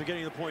Raiders are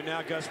getting to the point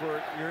now, Gus,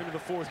 where you're into the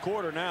 4th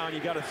quarter now, and you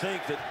got to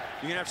think that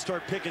you're going to have to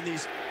start picking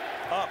these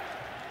up.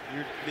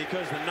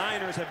 Because the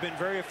Niners have been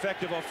very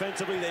effective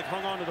offensively. They've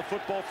hung on to the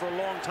football for a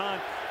long time.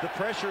 The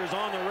pressure is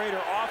on the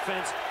Raider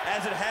offense,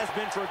 as it has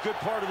been for a good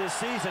part of this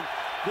season.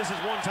 This is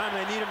one time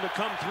they need them to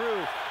come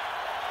through.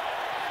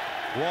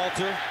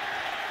 Walter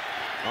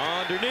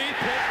underneath,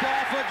 picked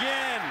off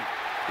again.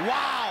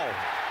 Wow.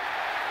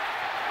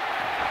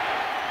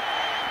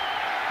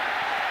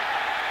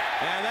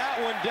 And that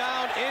one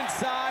down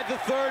inside the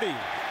 30.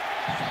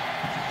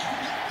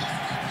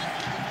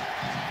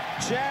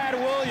 Chad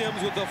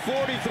Williams with a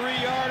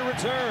 43-yard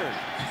return.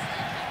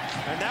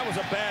 And that was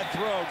a bad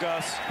throw,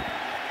 Gus.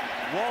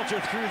 Walter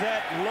threw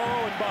that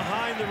low and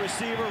behind the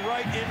receiver,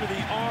 right into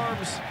the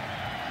arms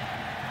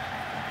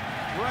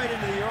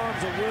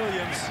of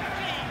Williams.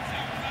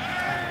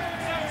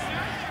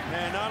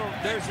 And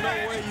there's no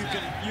way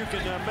you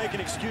can make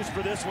an excuse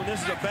for this one.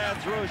 This is a bad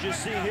throw, as you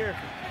see here.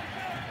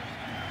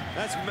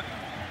 That's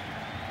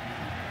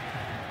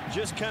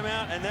just come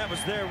out, and that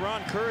was there.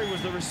 Ron Curry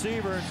was the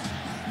receiver,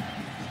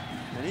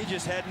 and he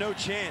just had no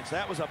chance.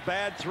 That was a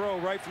bad throw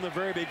right from the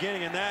very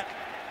beginning, and that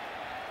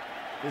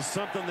is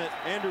something that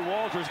Andrew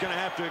Walter is going to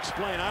have to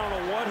explain. I don't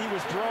know what he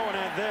was throwing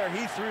at there.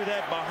 He threw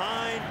that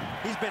behind.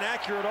 He's been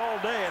accurate all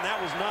day, and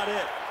that was not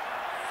it.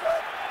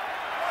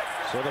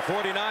 So the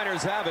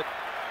 49ers have it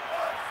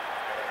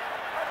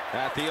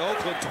at the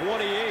Oakland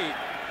 28.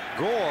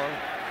 Gore.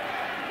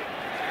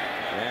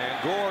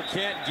 And Gore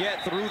can't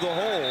get through the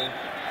hole.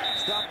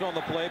 Stopped on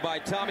the play by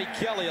Tommy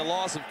Kelly, a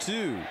loss of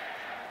 2.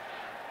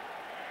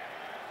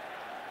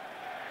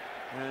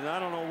 And I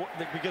don't know what,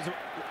 because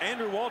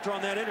Andrew Walter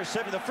on that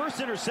interception, the first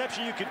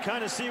interception, you could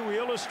kind of see, we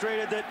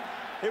illustrated that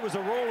it was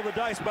a roll of the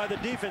dice by the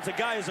defense. The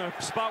guy is in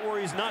a spot where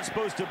he's not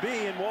supposed to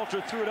be, and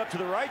Walter threw it up to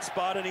the right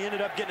spot, and he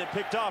ended up getting it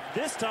picked off.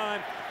 This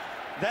time,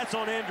 that's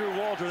on Andrew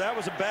Walter. That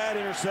was a bad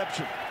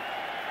interception.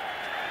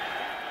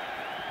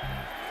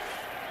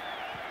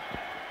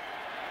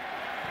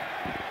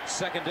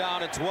 Second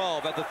down and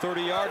 12 at the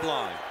 30-yard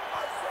line.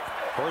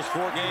 First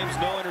 4 games,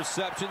 no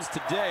interceptions.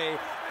 Today,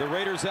 the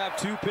Raiders have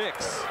 2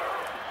 picks.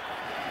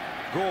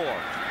 Gore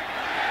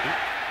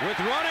with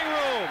running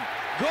room.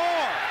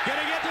 Gore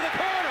gonna get to the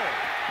corner.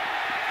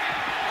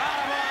 Out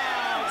of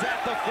bounds at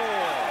the 4.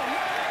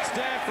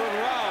 Stanford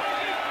Routt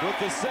with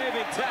the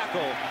saving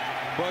tackle,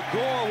 but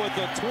Gore with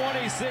a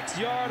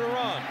 26-yard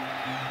run.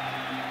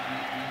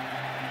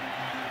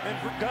 And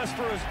for Gus,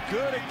 for as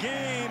good a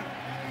game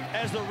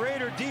as the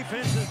Raider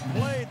defense has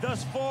played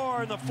thus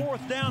far, and the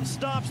 4th down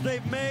stops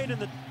they've made, and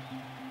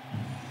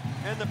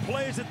the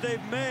plays that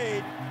they've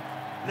made,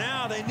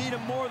 now they need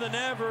them more than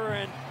ever.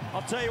 And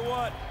I'll tell you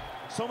what,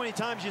 so many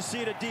times you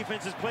see it, a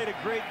defense has played a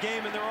great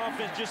game and their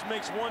offense just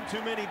makes one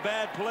too many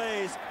bad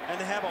plays, and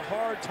they have a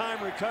hard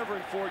time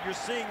recovering for it. You're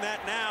seeing that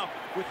now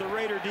with the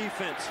Raider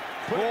defense.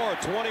 Gore,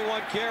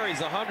 21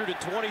 carries,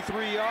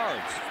 123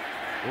 yards.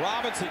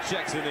 Robinson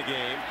checks in the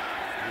game.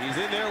 He's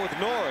in there with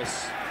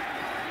Norris.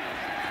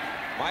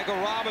 Michael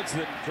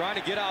Robinson trying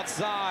to get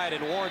outside,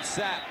 and Warren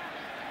Sapp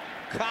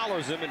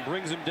collars him and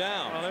brings him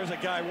down. Well, there's a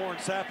guy, Warren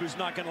Sapp, who's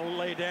not going to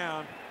lay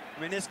down.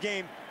 I mean, this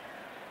game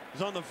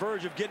is on the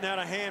verge of getting out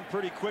of hand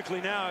pretty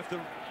quickly now. If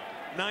the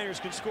Niners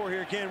can score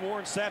here again,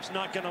 Warren Sapp's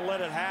not going to let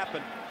it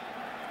happen.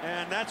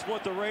 And that's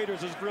what the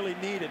Raiders has really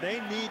needed. They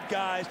need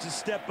guys to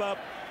step up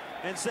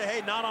and say,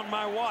 hey, not on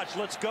my watch,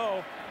 let's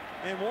go.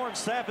 And Warren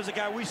Sapp is a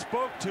guy, we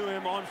spoke to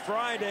him on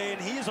Friday,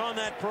 and he's on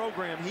that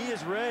program. He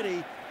is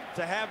ready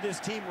to have this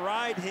team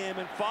ride him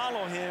and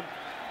follow him.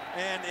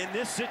 And in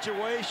this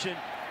situation,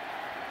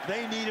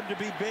 they need him to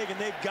be big, and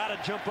they've got to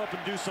jump up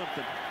and do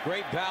something.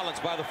 Great balance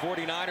by the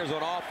 49ers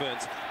on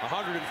offense.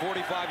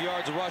 145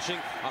 yards rushing,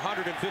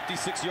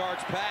 156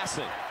 yards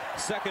passing.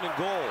 2nd and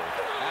goal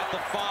at the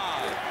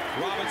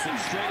 5. Robinson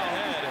straight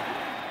ahead,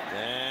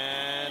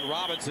 and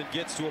Robinson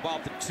gets to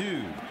about the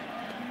 2.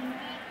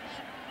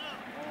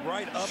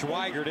 Right up.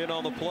 Schweigert in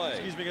on the play.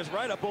 Excuse me, guys,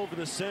 right up over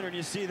the center, and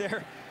you see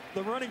there,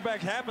 the running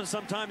back happens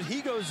sometimes.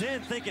 He goes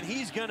in thinking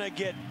he's going to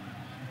get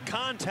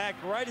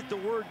contact right at the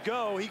word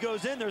go. He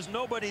goes in, there's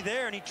nobody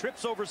there, and he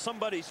trips over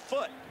somebody's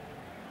foot.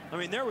 I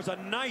mean, there was a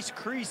nice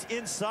crease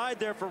inside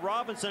there for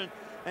Robinson,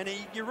 and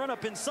you run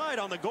up inside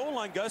on the goal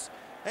line, Gus.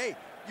 Hey,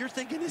 you're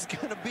thinking it's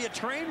going to be a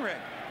train wreck.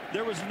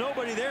 There was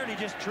nobody there, and he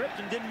just tripped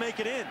and didn't make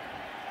it in.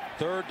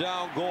 3rd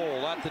down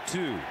goal at the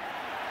 2.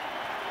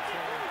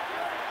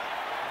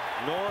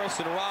 Norris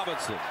and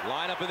Robinson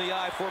line up in the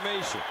I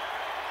formation.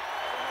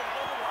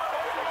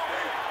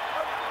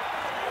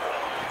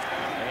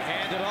 They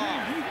hand it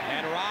off,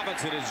 and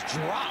Robinson is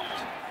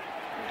dropped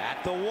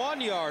at the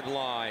 1-yard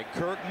line.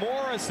 Kirk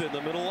Morrison,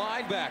 the middle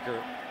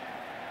linebacker,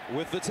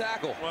 with the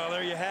tackle. Well,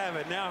 there you have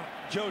it. Now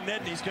Joe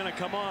Nedney's going to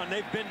come on.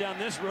 They've been down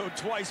this road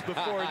twice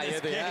before in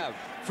this game. Have.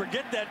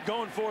 Forget that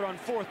going forward on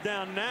 4th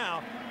down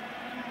now.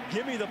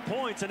 Give me the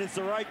points, and it's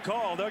the right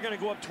call. They're going to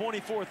go up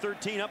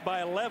 24-13, up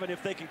by 11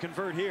 if they can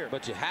convert here.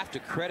 But you have to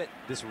credit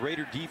this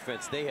Raider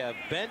defense. They have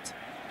bent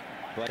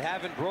but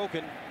haven't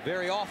broken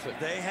very often.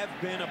 They have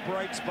been a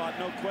bright spot,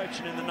 no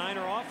question, and the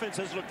Niner offense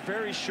has looked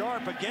very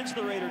sharp against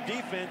the Raider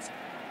defense,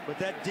 but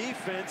that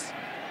defense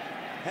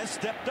has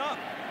stepped up.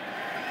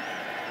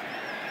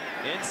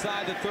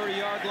 Inside the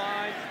 30-yard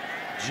line,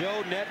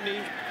 Joe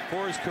Nedney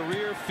for his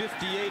career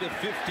 58 of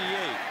 58.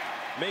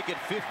 Make it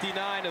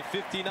 59 of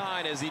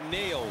 59 as he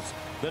nails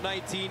the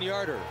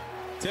 19-yarder.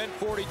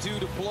 10:42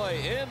 to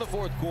play in the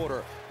fourth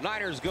quarter.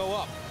 Niners go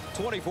up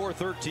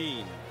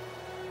 24-13.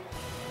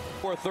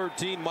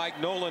 4-13, Mike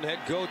Nolan, head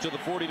coach of the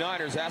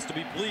 49ers, has to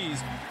be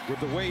pleased with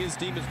the way his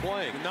team is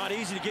playing. Not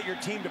easy to get your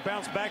team to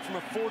bounce back from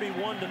a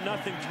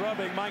 41-0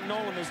 drubbing. Mike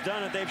Nolan has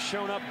done it. They've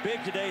shown up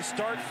big today. They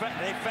started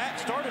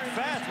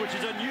fast, which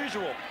is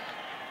unusual.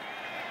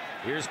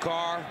 Here's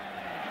Carr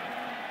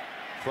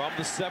from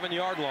the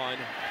 7-yard line.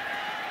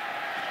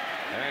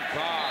 And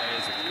Carr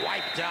is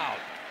wiped out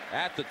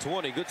at the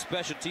 20. Good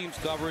special teams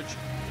coverage.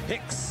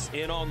 Hicks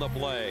in on the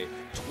play.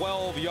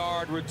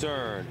 12-yard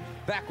return.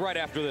 Back right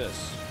after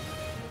this.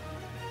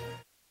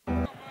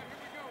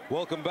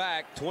 Welcome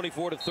back.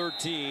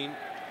 24-13.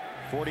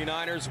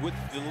 49ers with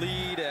the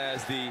lead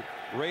as the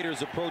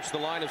Raiders approach the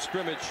line of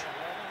scrimmage.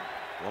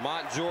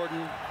 Lamont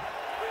Jordan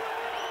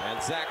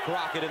and Zach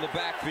Crockett in the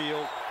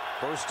backfield.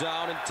 First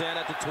down and 10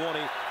 at the 20.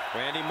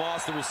 Randy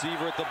Moss, the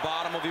receiver, at the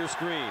bottom of your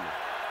screen.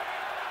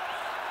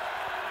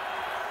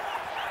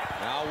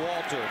 Now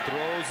Walter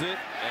throws it,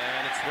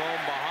 and it's thrown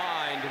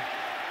behind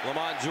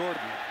Lamont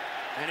Jordan.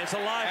 And it's a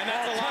live ball. And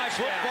that's a live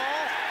football.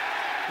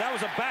 That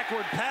was a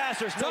backward pass.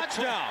 There's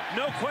touchdown.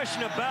 No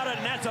question about it,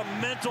 and that's a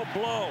mental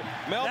blow.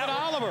 Melvin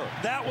Oliver.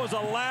 That was a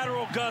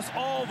lateral, Gus,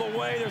 all the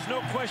way. There's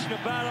no question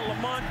about it.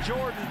 Lamont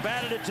Jordan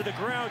batted it to the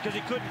ground because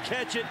he couldn't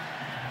catch it,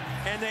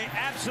 and they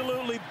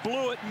absolutely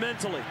blew it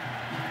mentally.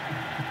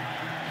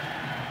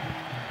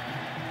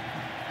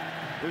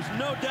 There's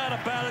no doubt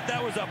about it.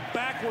 That was a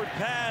backward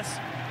pass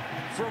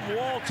from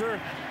Walter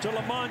to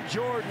Lamont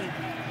Jordan.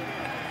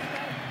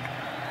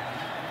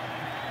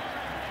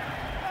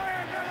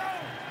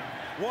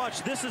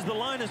 Watch, this is the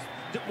line.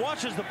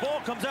 Watch as the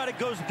ball comes out, it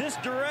goes this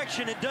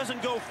direction. It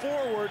doesn't go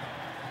forward.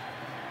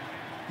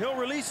 He'll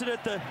release it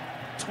at the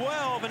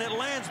 12, and it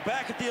lands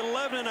back at the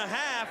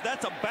 11.5.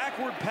 That's a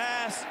backward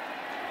pass.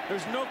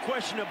 There's no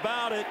question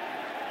about it.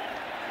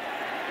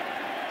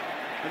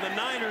 And the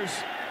Niners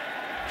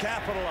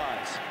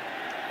capitalize.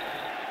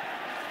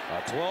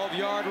 A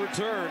 12-yard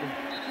return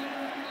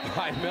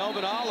by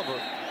Melvin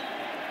Oliver,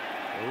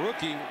 a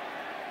rookie.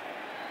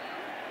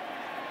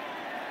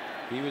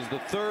 He was the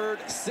third,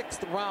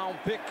 6th round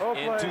pick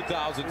in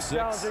 2006. Is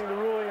challenging the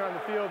ruling on the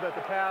field that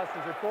the pass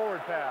is a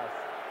forward pass.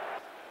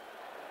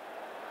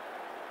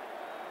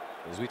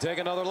 As we take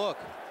another look.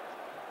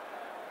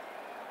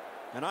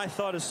 And I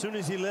thought as soon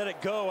as he let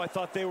it go, I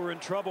thought they were in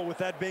trouble with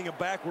that being a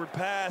backward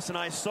pass. And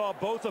I saw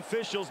both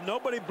officials,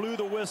 nobody blew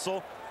the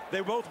whistle.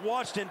 They both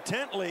watched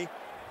intently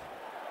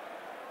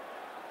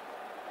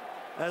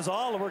as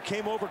Oliver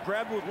came over,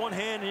 grabbed it with one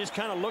hand, and just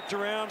kind of looked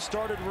around,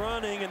 started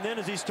running. And then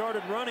as he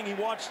started running,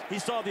 he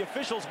saw the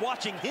officials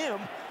watching him,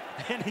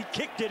 and he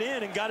kicked it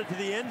in and got it to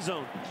the end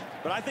zone.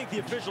 But I think the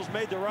officials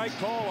made the right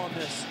call on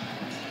this.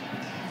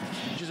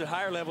 Just at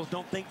higher levels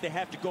don't think they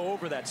have to go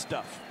over that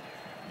stuff.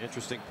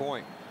 Interesting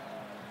point.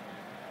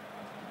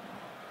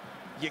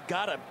 You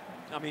gotta,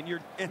 I mean,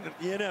 you're in the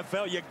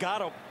NFL, you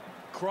gotta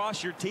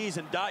cross your T's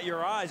and dot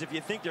your I's. If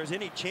you think there's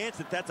any chance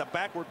that that's a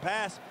backward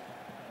pass,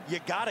 you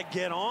gotta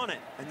get on it.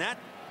 And that,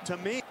 to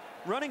me,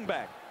 running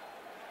back,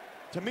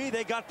 to me,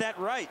 they got that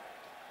right.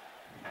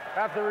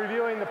 After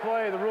reviewing the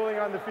play, the ruling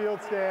on the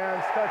field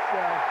stands.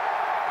 Touchdown.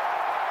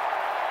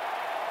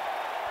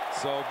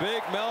 So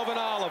big Melvin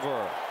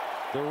Oliver,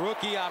 the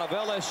rookie out of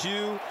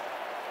LSU.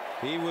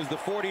 He was the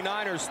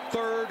 49ers'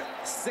 third,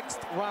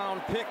 6th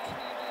round pick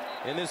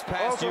in this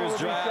past year's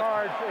draft.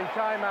 Charged a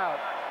timeout.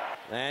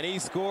 And he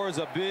scores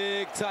a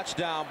big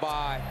touchdown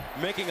by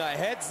making a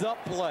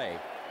heads-up play.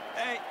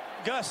 Hey,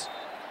 Gus.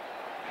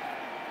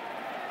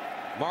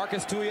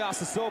 Marcus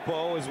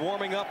Tuiasosopo is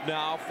warming up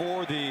now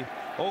for the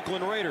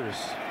Oakland Raiders.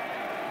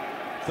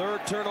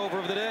 Third turnover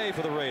of the day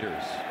for the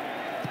Raiders.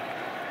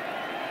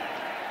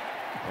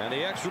 And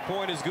the extra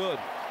point is good.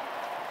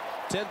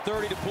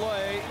 10:30 to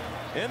play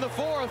in the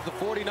fourth. The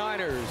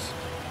 49ers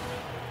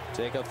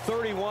take a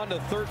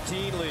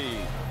 31-13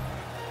 lead.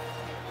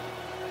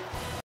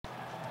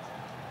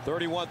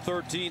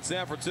 31-13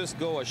 San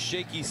Francisco, a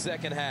shaky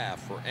second half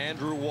for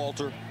Andrew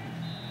Walter.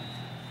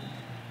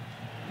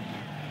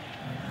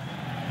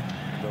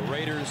 The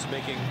Raiders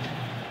making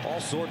all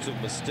sorts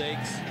of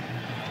mistakes.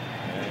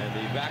 And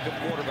the backup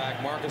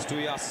quarterback, Marcus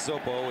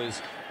Tuiasosopo,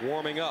 is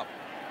warming up.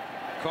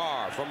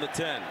 Carr from the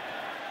 10.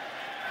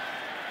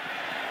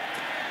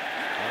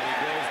 And he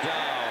goes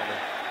down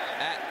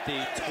at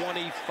the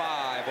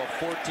 25, a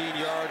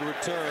 14-yard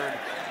return.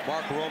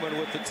 Mark Roman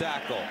with the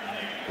tackle.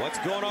 What's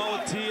going on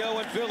with T.O.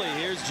 and Philly?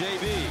 Here's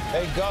JB.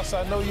 Hey, Gus,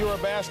 I know you're a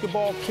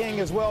basketball king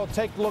as well.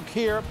 Take a look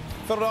here.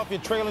 Philadelphia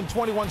trailing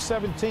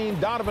 21-17.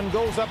 Donovan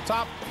goes up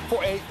top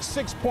for a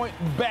 6-point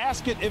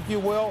basket, if you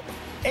will.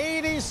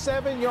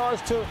 87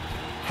 yards to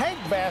Hank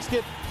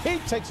Basket. He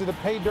takes it to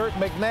pay dirt.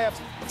 McNabb's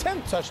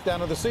 10th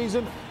touchdown of the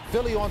season.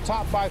 Philly on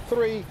top by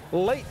 3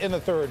 late in the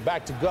third.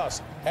 Back to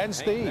Gus and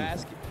Steve.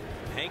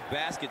 Hank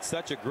Baskett,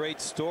 such a great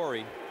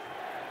story.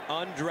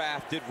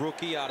 Undrafted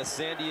rookie out of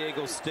San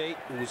Diego State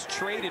who was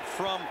traded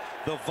from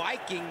the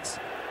Vikings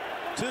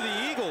to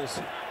the Eagles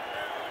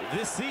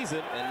this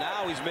season, and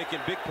now he's making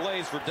big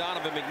plays for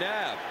Donovan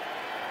McNabb.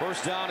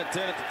 First down and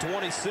 10 at the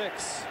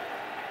 26.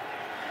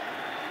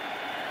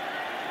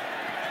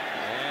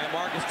 And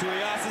Marcus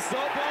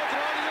Tuiasosopo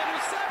throwing the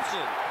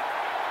interception.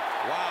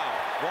 Wow.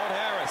 Walt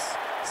Harris,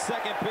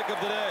 second pick of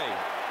the day.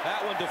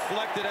 That one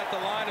deflected at the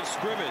line of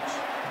scrimmage.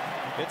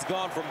 It's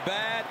gone from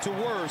bad to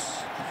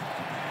worse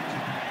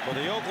for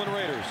the Oakland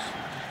Raiders.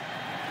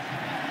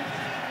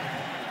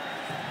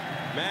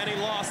 Manny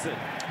Lawson,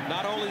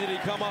 not only did he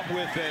come up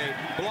with a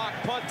block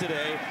punt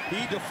today,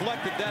 he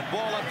deflected that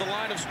ball at the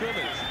line of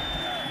scrimmage.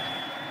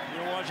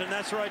 You're watching,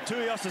 that's right.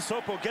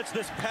 Tuiasosopo gets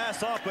this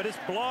pass off, but it's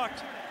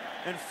blocked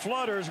and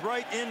flutters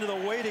right into the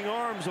waiting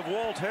arms of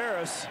Walt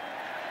Harris.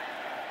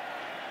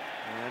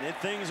 And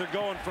things are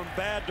going from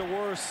bad to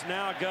worse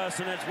now, Gus,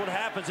 and that's what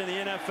happens in the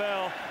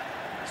NFL.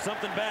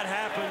 Something bad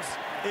happens,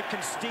 it can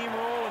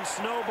steamroll and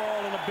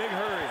snowball in a big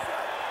hurry.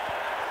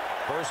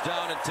 First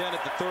down and 10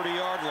 at the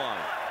 30-yard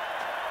line.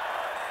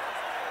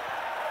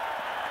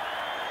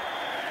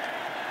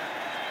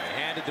 They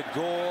handed to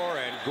Gore,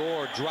 and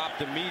Gore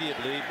dropped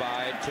immediately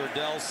by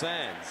Turdell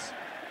Sands.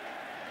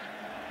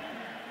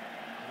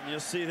 And you'll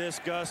see this,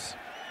 Gus,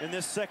 in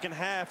this second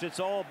half, it's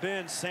all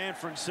been San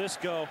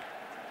Francisco.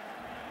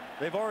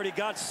 They've already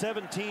got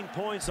 17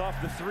 points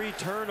off the 3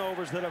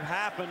 turnovers that have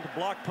happened.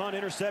 Block, punt,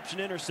 interception,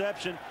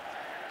 interception.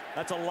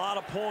 That's a lot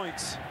of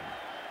points.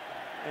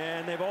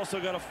 And they've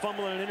also got a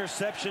fumble and an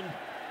interception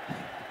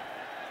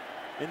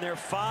in their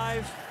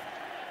 5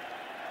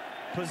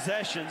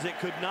 possessions. It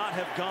could not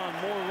have gone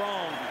more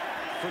wrong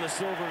for the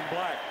silver and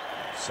black.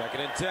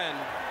 Second and 10.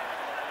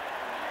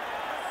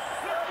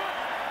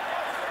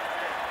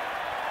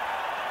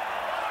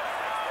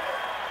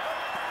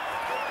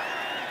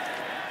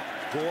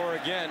 Gore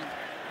again,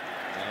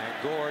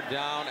 and Gore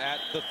down at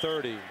the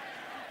 30.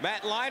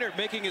 Matt Leinart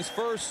making his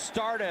first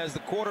start as the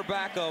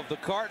quarterback of the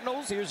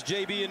Cardinals. Here's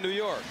JB in New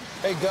York.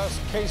 Hey, Gus,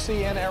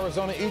 KC and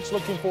Arizona each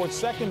looking for its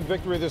second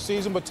victory this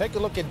season, but take a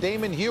look at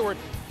Damon Hewitt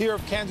here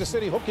of Kansas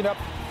City, hooking up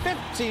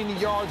 15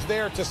 yards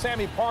there to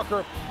Sammy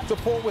Parker to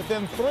pull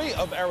within 3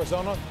 of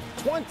Arizona,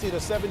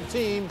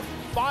 20-17,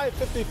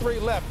 5:53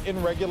 left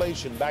in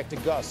regulation. Back to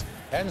Gus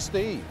and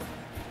Steve.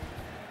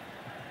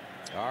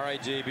 All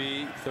right,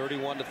 JB,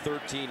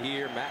 31-13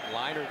 here. Matt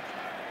Leinart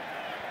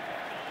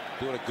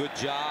doing a good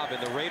job,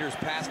 and the Raiders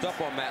passed up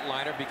on Matt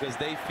Leinart because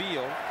they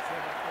feel,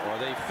 or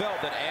they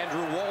felt, that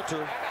Andrew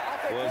Walter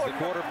was the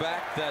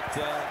quarterback that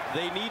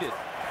they needed.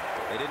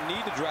 They didn't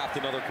need to draft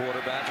another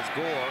quarterback as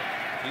Gore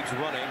keeps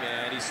running,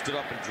 and he stood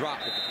up and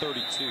dropped at the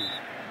 32.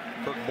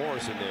 Kirk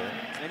Morrison there.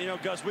 And, you know,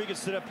 Gus, we could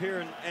sit up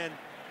here and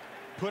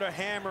put a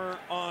hammer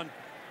on,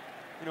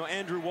 you know,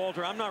 Andrew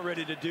Walter. I'm not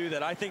ready to do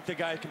that. I think the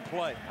guy can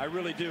play. I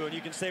really do. And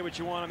you can say what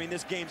you want. I mean,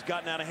 this game's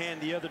gotten out of hand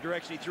the other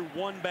direction. He threw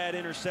 1 bad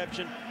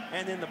interception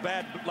and then the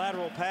bad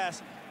lateral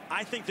pass.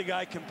 I think the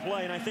guy can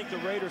play, and I think the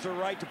Raiders are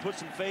right to put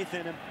some faith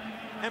in him.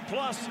 And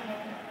plus,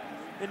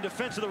 in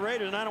defense of the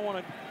Raiders, and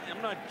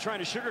I'm not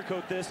trying to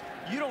sugarcoat this,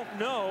 you don't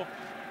know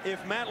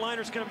if Matt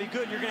Leinart's going to be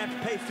good. You're going to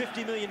have to pay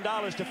 $50 million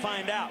to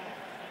find out.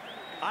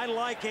 I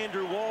like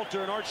Andrew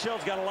Walter, and Art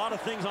Shell's got a lot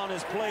of things on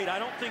his plate. I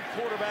don't think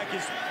quarterback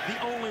is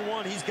the only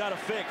one he's got to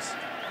fix.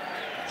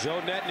 Joe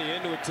Netney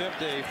in to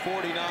attempt a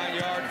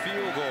 49-yard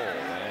field goal,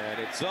 and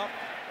it's up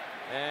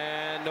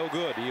and no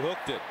good. He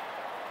hooked it.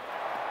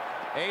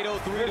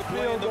 8:03 to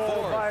play in the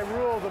fourth. By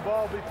rule, the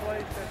ball be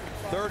placed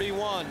at the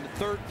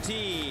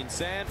 31-13,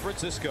 San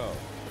Francisco.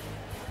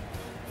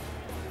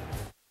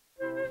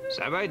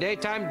 Subway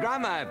Daytime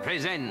Drama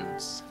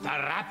presents The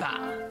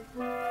Rapper.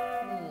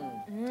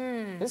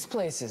 This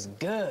place is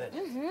good.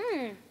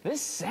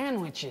 This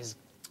sandwich is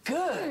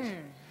good.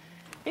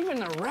 Even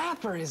the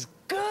wrapper is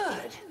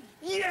good.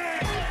 Yeah!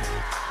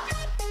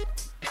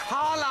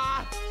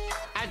 Holla!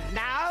 And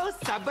now,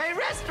 Subway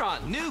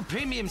Restaurant. New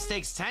premium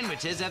steak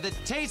sandwiches are the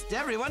taste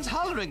everyone's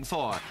hollering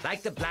for.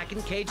 Like the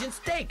blackened Cajun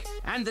steak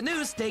and the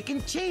new steak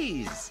and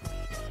cheese.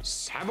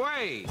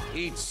 Subway,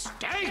 eat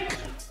steak!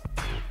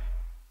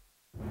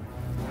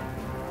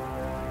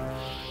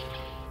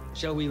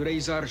 Shall we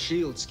raise our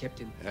shields,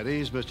 Captain? At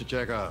ease, Mr.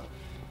 Chekhov.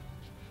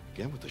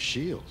 Again with the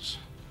shields.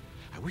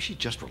 I wish he'd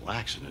just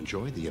relax and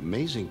enjoy the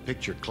amazing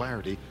picture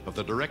clarity of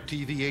the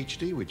DirecTV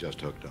HD we just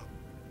hooked up.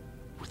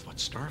 With what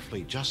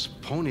Starfleet just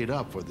ponied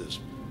up for this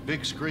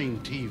big screen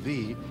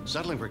TV,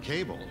 settling for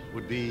cable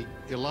would be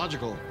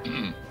illogical.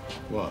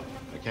 What?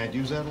 I can't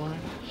use that line?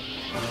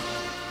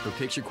 For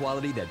picture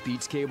quality that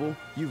beats cable,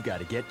 you've got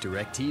to get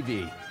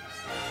DirecTV.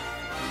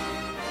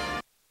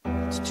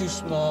 It's too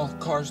small.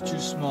 Car's too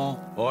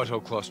small.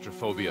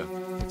 Autoclaustrophobia.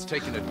 It's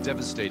taken a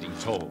devastating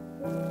toll.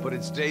 But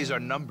its days are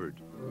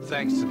numbered,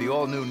 thanks to the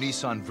all-new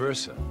Nissan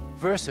Versa.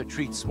 Versa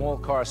treats small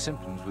car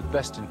symptoms with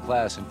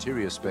best-in-class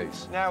interior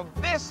space. Now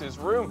this is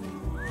roomy.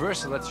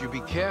 Versa lets you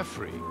be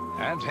carefree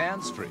and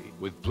hands-free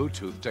with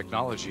Bluetooth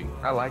technology.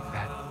 I like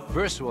that.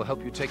 Versa will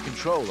help you take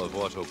control of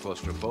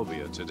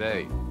autoclaustrophobia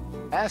today.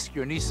 Ask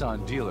your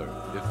Nissan dealer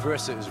if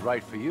Versa is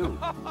right for you.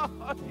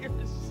 You're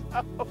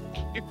so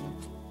cute.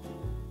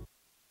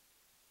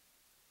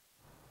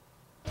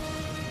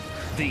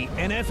 The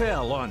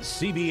NFL on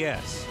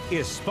CBS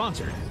is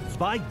sponsored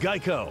by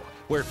Geico,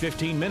 where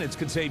 15 minutes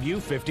could save you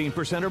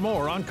 15% or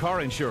more on car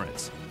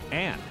insurance.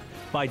 And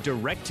by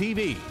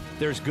DirecTV.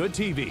 There's good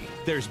TV,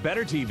 there's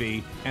better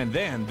TV, and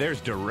then there's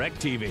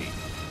DirecTV.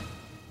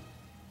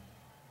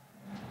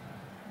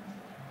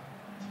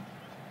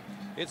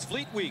 It's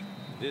Fleet Week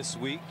this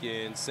week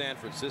in San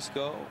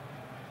Francisco.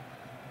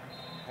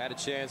 Had a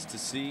chance to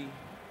see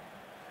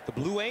the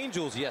Blue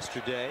Angels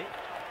yesterday.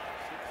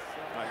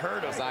 I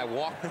heard as I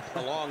walked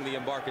along the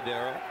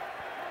Embarcadero.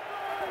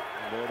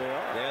 There they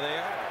are. There they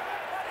are.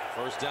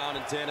 First down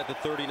and 10 at the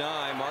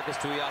 39. Marcus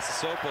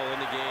Tuiasosopo in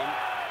the game.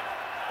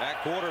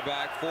 At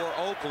quarterback for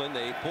Oakland,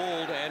 they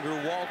pulled Andrew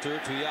Walter.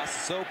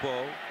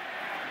 Tuiasosopo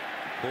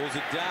pulls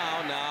it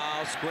down,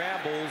 now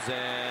scrambles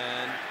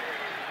and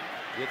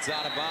gets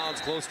out of bounds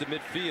close to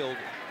midfield.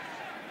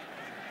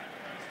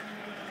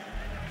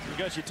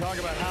 Because you talk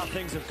about how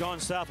things have gone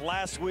south.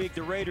 Last week,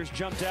 the Raiders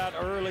jumped out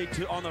early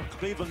on the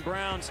Cleveland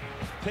Browns,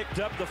 picked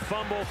up the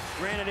fumble,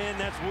 ran it in.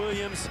 That's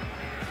Williams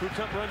who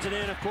runs it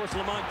in. Of course,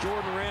 Lamont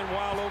Jordan ran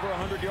well over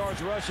 100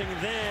 yards rushing.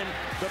 Then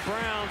the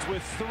Browns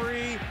with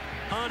 3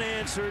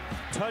 unanswered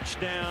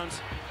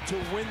touchdowns to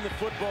win the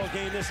football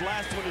game. This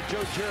last one to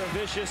Joe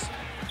Jaravicious.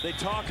 They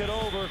talk it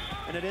over,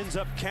 and it ends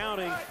up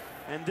counting.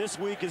 And this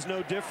week is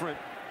no different.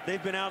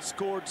 They've been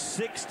outscored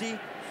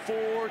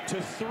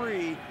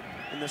 64-3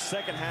 in the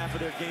second half of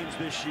their games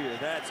this year.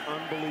 That's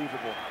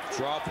unbelievable.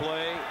 Draw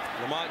play,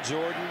 Lamont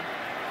Jordan.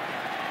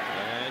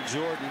 And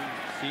Jordan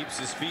keeps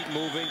his feet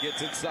moving,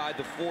 gets inside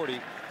the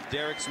 40.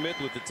 Derek Smith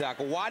with the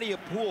tackle. Why do you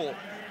pull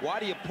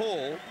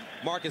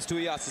Marcus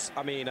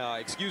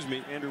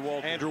Tuiasosopo,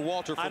 Andrew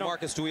Walter for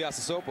Marcus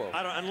Tuiasosopo?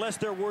 Unless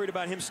they're worried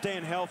about him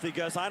staying healthy,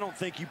 Gus, I don't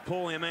think you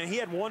pull him. He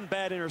had one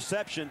bad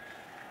interception.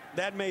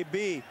 That may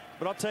be.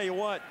 But I'll tell you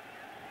what,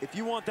 if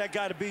you want that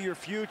guy to be your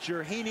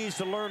future, he needs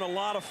to learn a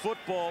lot of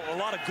football, a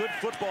lot of good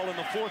football in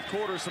the fourth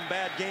quarter, some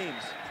bad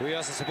games.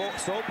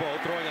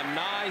 Tuiasosopo throwing a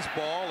nice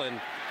ball,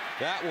 and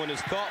that one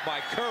is caught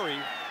by Curry.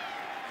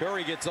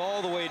 Curry gets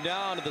all the way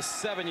down to the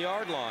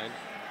 7-yard line.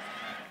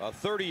 A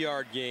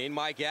 30-yard gain.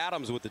 Mike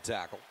Adams with the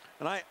tackle.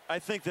 And I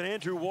think that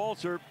Andrew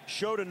Walter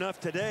showed enough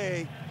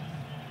today,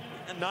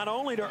 not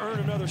only to earn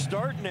another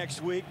start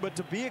next week, but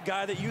to be a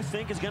guy that you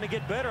think is going to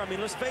get better. I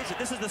mean, let's face it,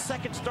 this is the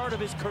second start of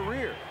his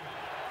career.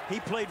 He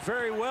played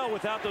very well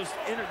without the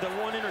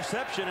one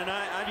interception, and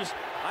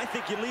I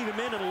think you leave him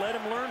in and let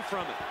him learn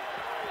from it.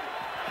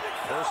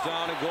 First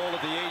down and goal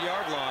at the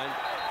 8-yard line.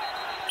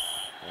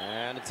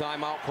 And a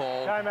timeout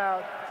call.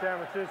 Timeout,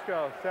 San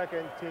Francisco.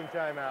 Second team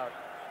timeout.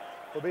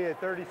 Will be a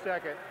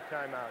 30-second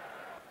timeout.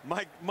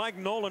 Mike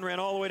Nolan ran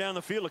all the way down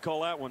the field to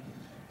call that one.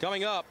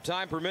 Coming up,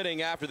 time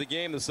permitting, after the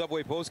game, the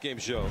Subway postgame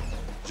show.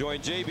 Join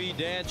JB,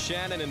 Dan,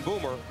 Shannon, and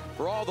Boomer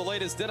for all the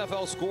latest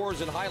NFL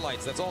scores and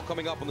highlights. That's all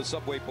coming up on the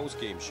Subway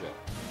postgame show.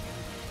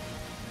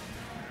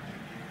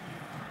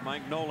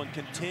 Mike Nolan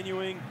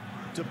continuing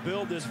to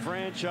build this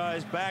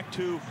franchise back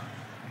to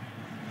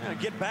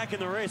get back in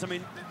the race. I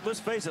mean, let's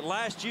face it,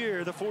 last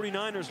year the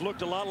 49ers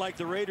looked a lot like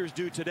the Raiders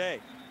do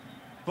today.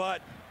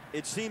 But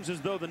it seems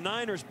as though the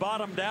Niners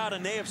bottomed out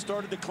and they have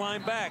started to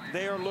climb back.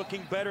 They are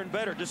looking better and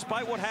better,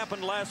 despite what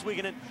happened last week.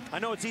 And I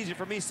know it's easy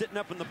for me sitting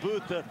up in the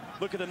booth to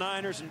look at the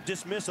Niners and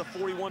dismiss a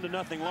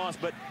 41-0 loss.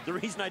 But the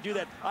reason I do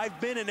that, I've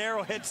been in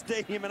Arrowhead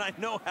Stadium and I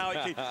know how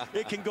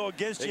it can go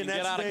against you in that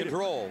get out of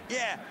control.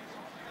 Yeah.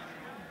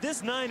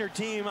 This Niner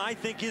team, I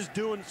think, is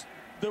doing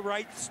the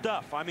right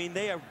stuff. I mean,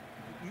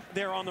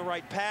 they're on the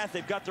right path.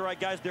 They've got the right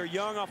guys. They're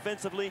young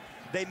offensively.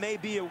 They may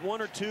be a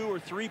 1 or 2 or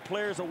 3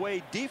 players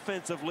away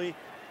defensively.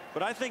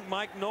 But I think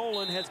Mike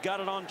Nolan has got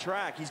it on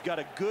track. He's got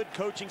a good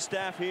coaching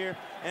staff here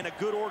and a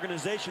good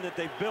organization that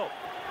they've built.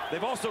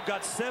 They've also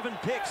got 7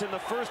 picks in the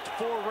first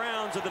 4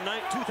 rounds of the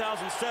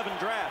 2007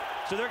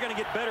 draft. So they're going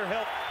to get better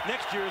help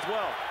next year as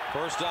well.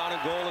 First down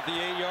and goal at the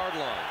 8-yard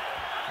line.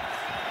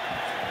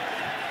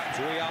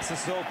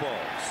 Tuiasosopo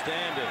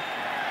standing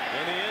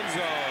in the end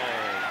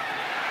zone.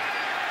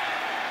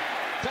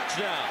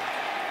 Touchdown.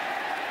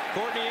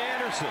 Courtney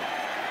Anderson,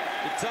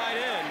 the tight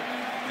end.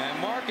 And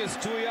Marcus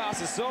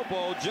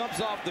Tuiasosopo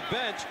jumps off the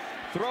bench,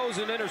 throws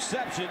an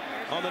interception.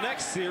 On the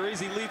next series,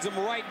 he leads them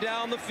right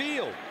down the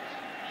field.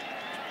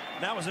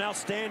 That was an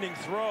outstanding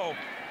throw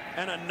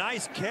and a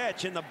nice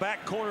catch in the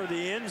back corner of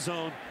the end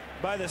zone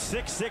by the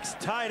 6'6"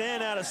 tight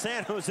end out of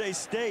San Jose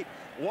State.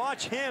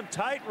 Watch him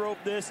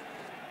tightrope this.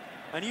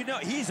 And you know,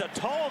 he's a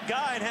tall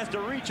guy and has to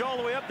reach all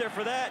the way up there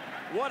for that.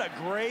 What a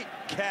great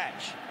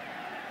catch.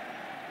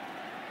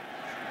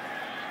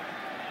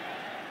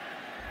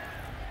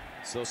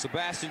 So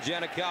Sebastian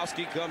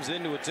Janikowski comes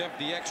in to attempt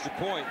the extra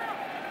point.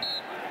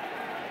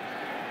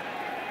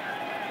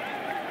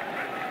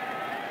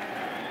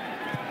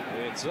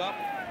 It's up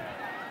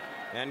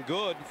and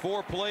good.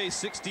 4 plays,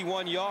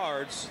 61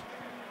 yards.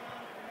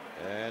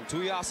 And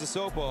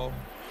Tuiasosopo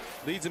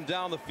leads him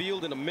down the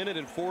field in 1 minute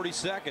and 40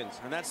 seconds.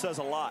 And that says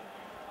a lot.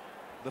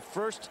 The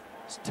first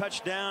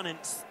touchdown in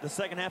the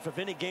second half of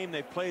any game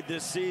they've played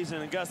this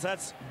season. And Gus,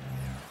 that's,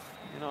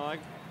 you know,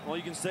 all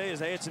you can say is,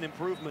 hey, it's an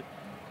improvement.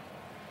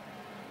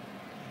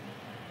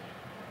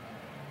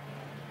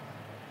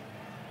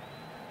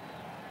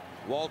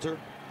 Walter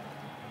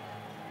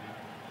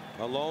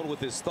alone with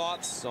his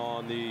thoughts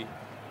on the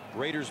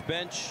Raiders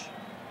bench.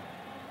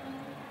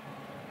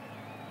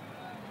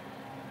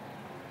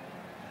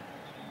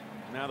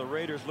 Now the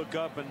Raiders look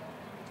up, and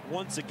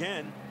once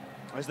again,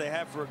 as they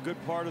have for a good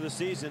part of the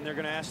season, they're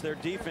going to ask their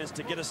defense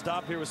to get a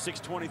stop here with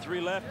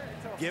 6:23 left.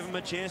 Give them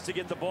a chance to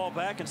get the ball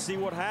back and see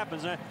what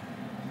happens.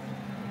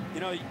 You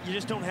know, you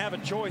just don't have a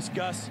choice,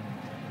 Gus.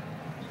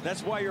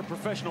 That's why you're a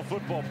professional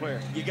football player.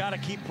 You got to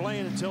keep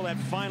playing until that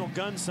final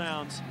gun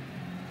sounds.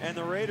 And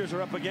the Raiders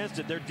are up against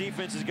it. Their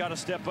defense has got to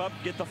step up,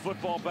 get the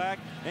football back,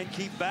 and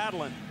keep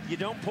battling. You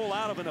don't pull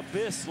out of an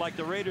abyss like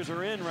the Raiders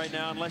are in right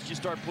now unless you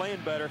start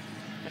playing better.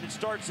 And it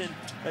starts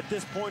at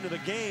this point of the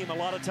game a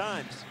lot of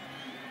times.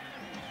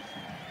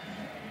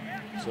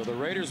 So the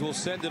Raiders will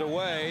send it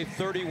away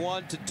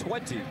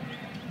 31-20.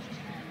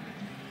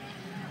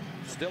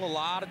 Still a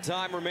lot of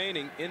time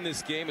remaining in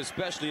this game,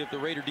 especially if the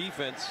Raider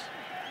defense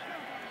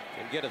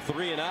can get a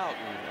 3 and out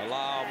and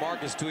allow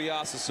Marcus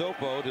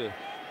Tuiasosopo to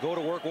go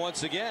to work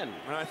once again.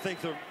 And I think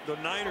the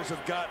Niners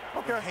have got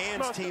a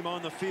hands team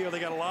on the field. They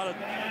got a lot of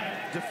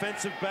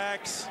defensive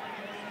backs,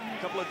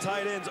 a couple of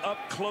tight ends up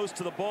close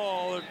to the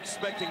ball. They're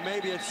expecting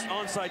maybe it's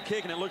onside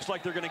kick, and it looks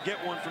like they're going to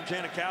get one from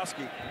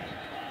Janikowski.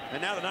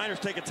 And now the Niners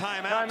take a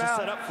timeout to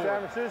set up for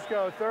San it.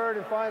 Francisco, third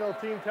and final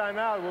team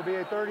timeout will be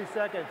a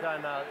 30-second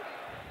timeout.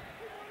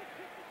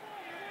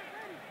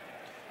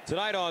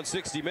 Tonight on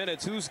 60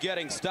 Minutes, who's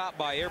getting stopped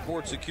by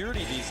airport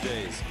security these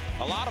days?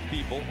 A lot of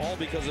people, all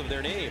because of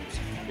their names.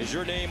 Is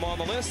your name on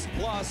the list?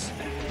 Plus,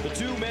 the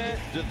two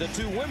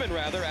women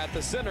at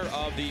the center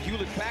of the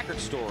Hewlett-Packard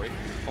story.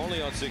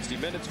 Only on 60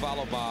 Minutes,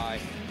 followed by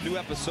new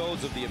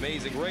episodes of The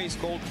Amazing Race,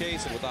 Cold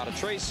Case, and Without a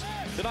Trace.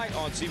 Tonight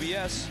on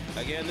CBS,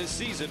 again this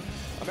season,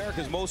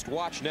 America's most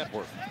watched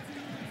network.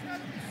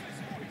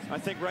 I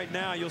think right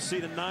now you'll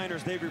see the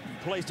Niners, they've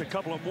replaced a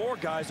couple of more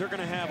guys. They're going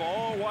to have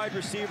all wide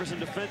receivers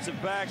and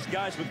defensive backs,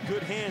 guys with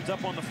good hands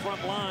up on the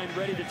front line,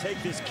 ready to take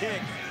this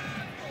kick.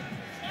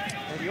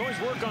 And you always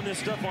work on this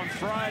stuff on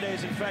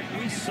Fridays. In fact,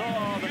 we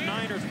saw the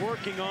Niners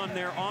working on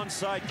their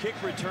onside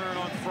kick return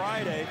on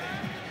Friday.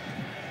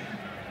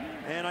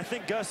 And I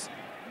think, Gus,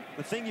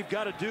 the thing you've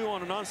got to do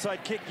on an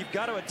onside kick, you've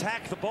got to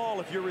attack the ball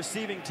if you're a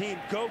receiving team.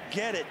 Go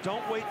get it.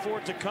 Don't wait for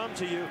it to come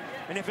to you.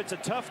 And if it's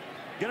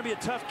going to be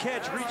a tough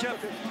catch, reach up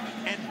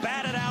and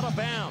bat it out of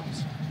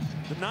bounds.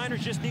 The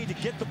Niners just need to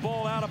get the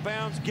ball out of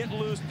bounds, get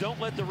loose, don't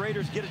let the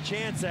Raiders get a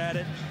chance at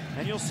it.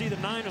 And you'll see the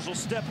Niners will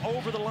step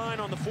over the line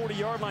on the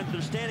 40-yard line that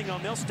they're standing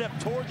on. They'll step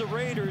toward the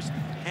Raiders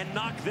and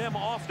knock them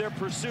off their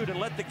pursuit and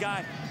let the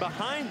guy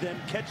behind them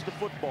catch the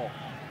football.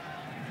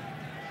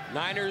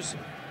 Niners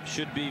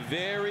should be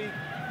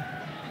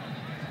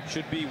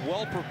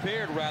well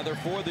prepared rather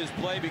for this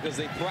play because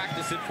they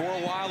practiced it for a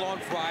while on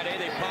Friday.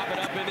 They pop it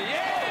up in the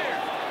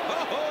air.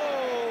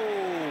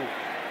 Oh,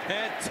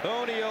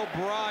 Antonio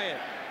Bryant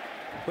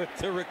with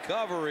the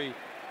recovery,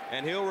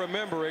 and he'll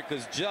remember it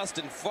because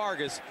Justin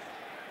Fargas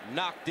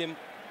knocked him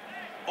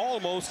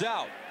almost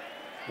out.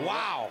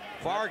 Wow,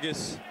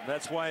 Fargas.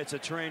 That's why it's a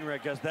train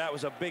wreck, because that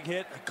was a big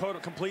hit, a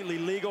completely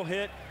legal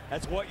hit.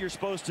 That's what you're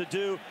supposed to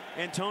do.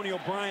 Antonio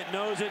Bryant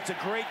knows it. It's a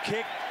great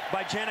kick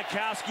by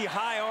Janikowski,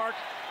 high arc,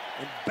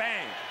 and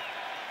bang.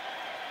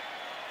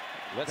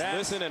 Let's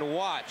listen and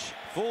watch.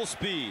 Full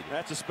speed.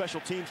 That's a special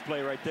teams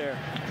play right there.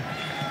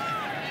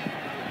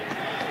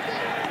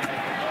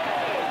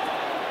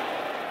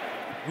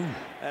 Ooh.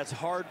 That's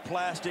hard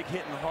plastic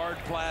hitting hard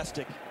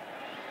plastic.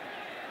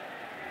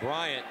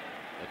 Bryant,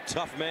 a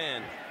tough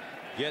man,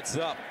 gets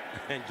up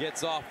and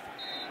gets off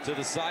to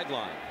the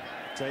sideline.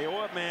 Tell you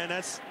what, man,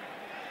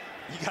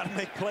 you got to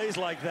make plays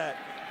like that.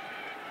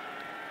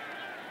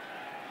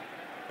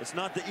 It's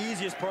not the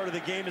easiest part of the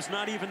game. It's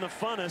not even the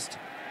funnest,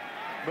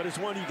 but it's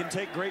one you can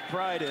take great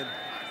pride in.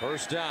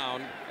 First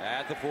down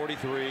at the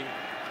 43.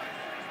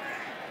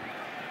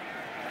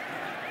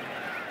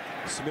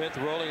 Smith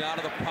rolling out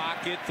of the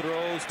pocket,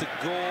 throws to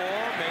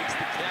Gore, makes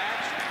the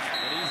catch,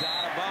 and he's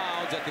out of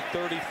bounds at the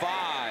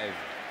 35.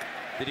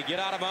 Did he get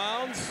out of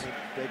bounds?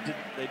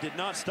 They did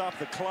not stop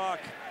the clock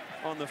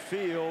on the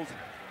field.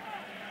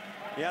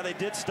 Yeah, they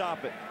did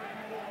stop it.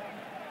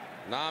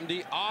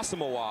 Nnamdi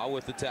Asomugha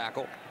with the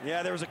tackle.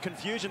 Yeah, there was a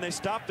confusion. They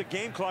stopped the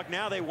game clock.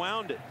 Now they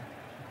wound it.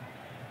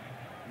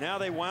 Now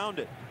they wound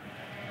it.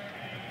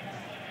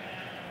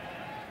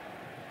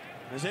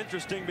 It's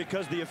interesting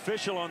because the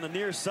official on the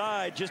near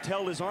side just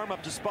held his arm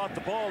up to spot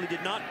the ball. He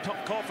did not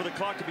call for the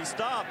clock to be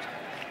stopped.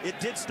 It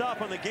did stop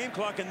on the game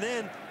clock, and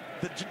then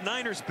the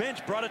Niners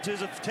bench brought it to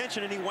his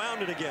attention, and he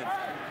wound it again.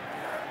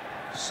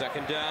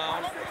 Second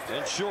down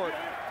and short.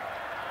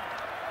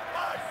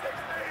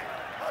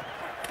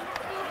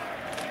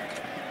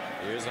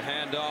 Here's a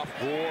handoff.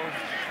 Gore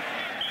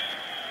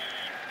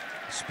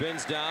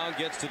spins down,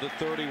 gets to the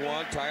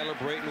 31. Tyler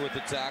Brayton with the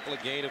tackle, a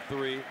gain of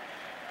 3.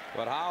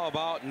 But how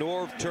about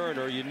Norv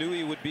Turner? You knew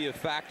he would be a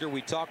factor.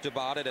 We talked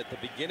about it at the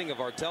beginning of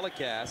our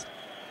telecast.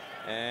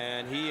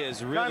 And he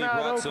has really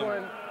brought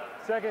some.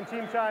 Second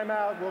team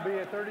timeout will be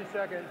a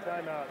 30-second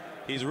timeout.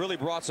 He's really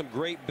brought some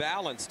great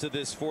balance to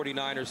this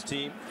 49ers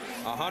team.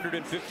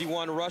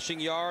 151 rushing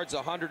yards,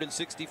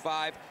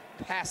 165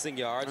 passing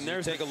yards. And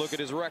there's, take a look at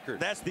his record.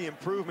 That's the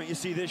improvement you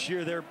see this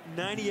year. They're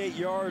 98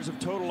 yards of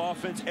total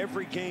offense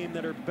every game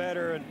that are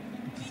better. And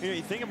you know,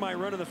 you think of my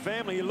run of the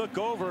family, you look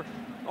over,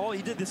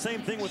 he did the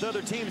same thing with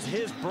other teams.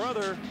 His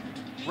brother,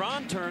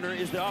 Ron Turner,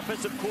 is the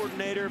offensive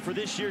coordinator for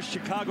this year's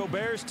Chicago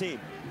Bears team.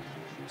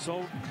 So,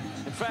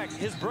 in fact,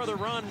 his brother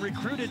Ron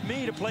recruited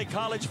me to play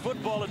college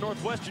football at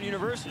Northwestern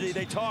University.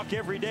 They talk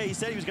every day. He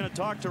said he was going to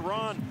talk to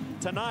Ron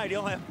tonight.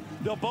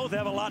 They'll both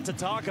have a lot to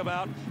talk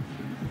about.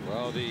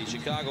 Well, the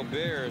Chicago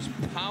Bears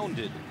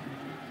pounded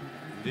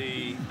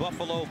the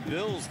Buffalo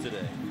Bills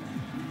today.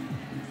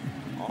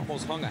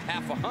 Almost hung a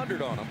half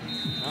 100 on them.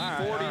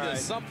 40 to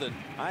something.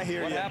 I hear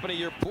you. What happened to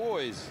your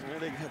boys?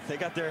 They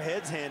got their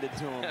heads handed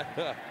to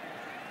them.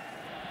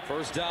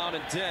 First down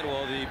and 10.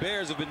 Well, the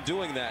Bears have been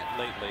doing that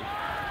lately.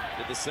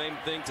 Did the same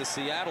thing to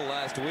Seattle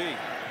last week.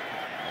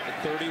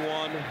 At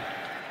 31.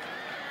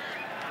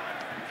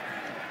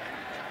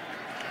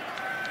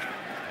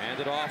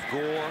 Handed off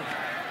Gore.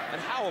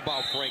 And how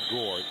about Frank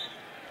Gore?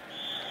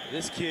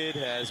 This kid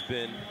has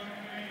been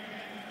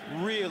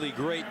really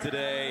great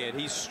today, and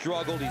he's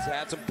struggled. He's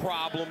had some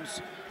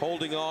problems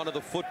holding on to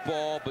the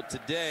football, but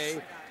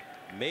today,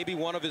 maybe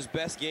one of his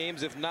best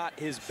games, if not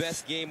his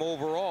best game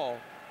overall.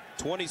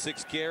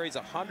 26 carries,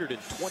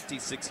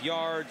 126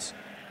 yards,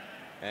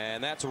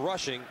 and that's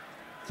rushing.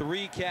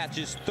 3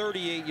 catches,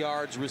 38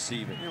 yards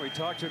receiving. You know, we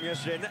talked to him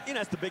yesterday, and you know,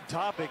 that's the big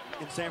topic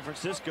in San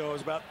Francisco,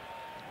 is about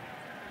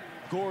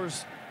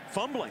Gore's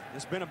fumbling.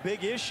 It's been a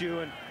big issue,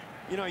 and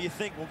you know, you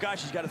think, well,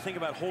 gosh, he's got to think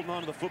about holding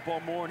on to the football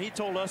more. And he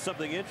told us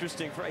something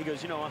interesting. He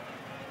goes, you know,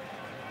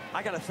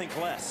 I got to think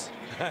less.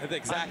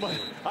 Exactly.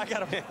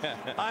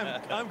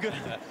 I'm good.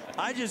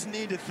 I just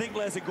need to think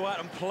less and go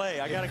out and play.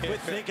 I got to quit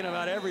thinking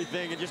about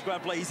everything and just go out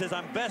and play. He says,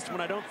 I'm best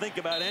when I don't think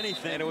about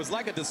anything. And it was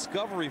like a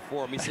discovery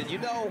for him. He said, you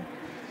know,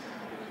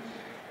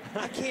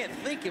 I can't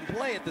think and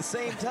play at the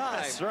same time.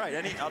 That's right.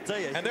 And I'll tell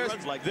you, and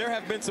there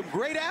have been some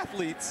great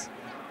athletes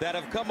that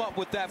have come up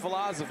with that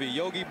philosophy.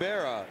 Yogi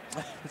Berra.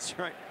 That's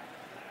right.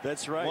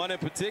 That's right. One in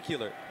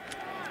particular.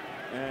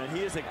 And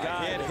he is a guy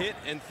that can't hit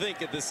and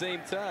think at the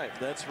same time.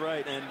 That's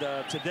right.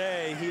 And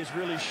today he has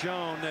really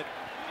shown that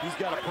he's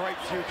got a bright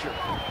future.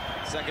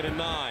 2nd and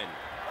 9.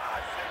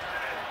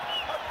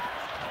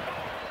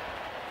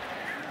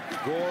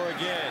 Gore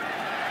again.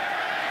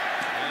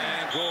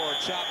 And Gore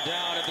chopped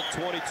down at the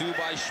 22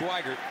 by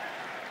Schweigert.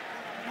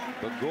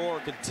 But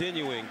Gore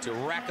continuing to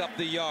rack up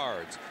the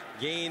yards.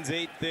 Gains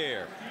 8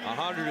 there.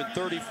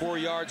 134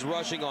 yards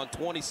rushing on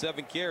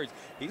 27 carries.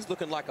 He's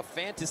looking like a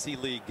fantasy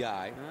league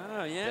guy.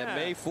 Oh, yeah. That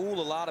may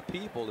fool a lot of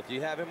people if you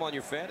have him on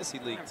your fantasy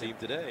league team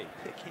today.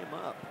 Pick him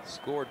up.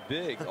 Scored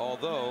big,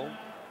 although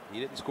he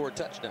didn't score a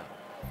touchdown.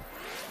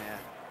 Yeah.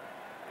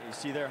 You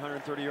see there,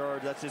 130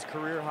 yards. That's his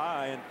career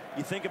high. And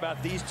you think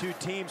about these two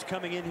teams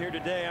coming in here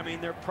today. I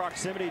mean, their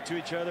proximity to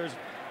each other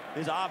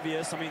is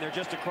obvious. I mean, they're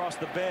just across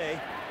the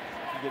bay.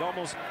 You could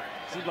almost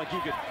seems like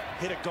you could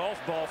hit a golf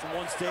ball from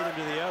one stadium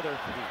to the other.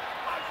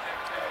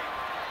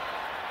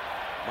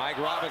 Mike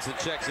Robinson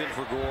checks in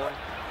for Gore.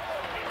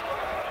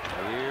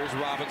 Here's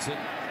Robinson.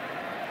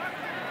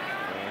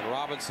 And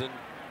Robinson,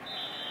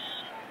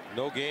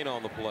 no gain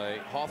on the play.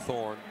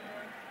 Hawthorne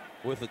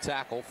with the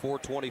tackle,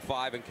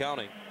 4:25 and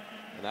counting.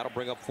 And that'll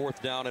bring up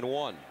 4th down and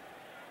 1.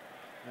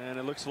 And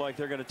it looks like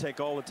they're going to take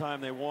all the time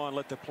they want,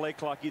 let the play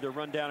clock either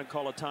run down and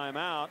call a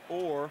timeout,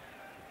 or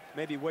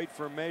maybe wait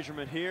for a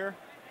measurement here.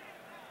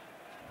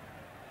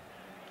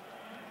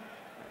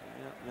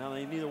 Now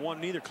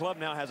neither club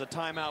now has a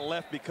timeout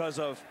left because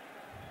of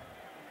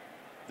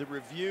the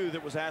review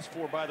that was asked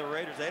for by the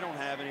Raiders. They don't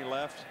have any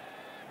left.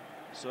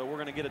 So we're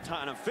going to get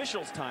an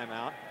official's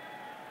timeout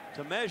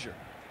to measure.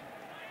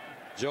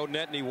 Joe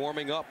Netney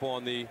warming up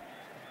on the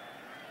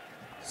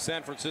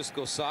San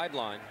Francisco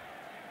sideline.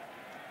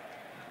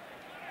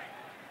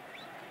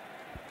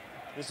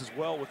 This is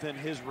well within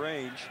his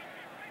range.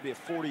 It'll be a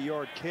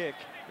 40-yard kick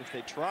if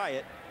they try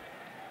it.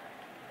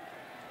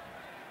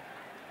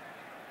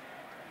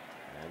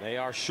 And they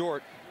are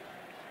short.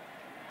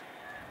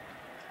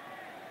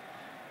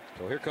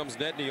 So here comes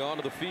Netney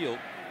onto the field.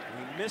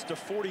 He missed a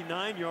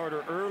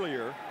 49-yarder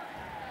earlier,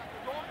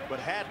 but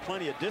had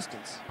plenty of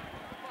distance.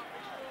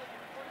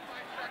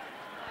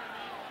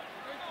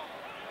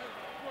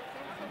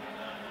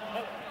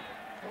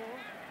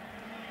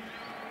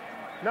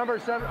 Number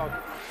 7.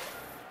 Oh.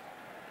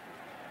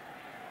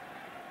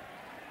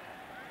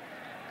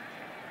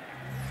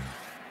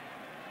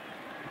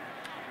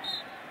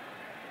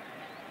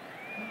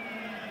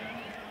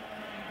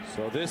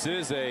 So this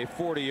is a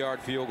 40-yard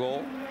field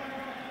goal.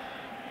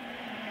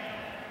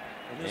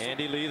 And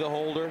Andy Lee, the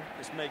holder.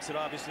 This makes it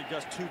obviously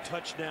just 2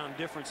 touchdown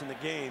difference in the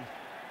game.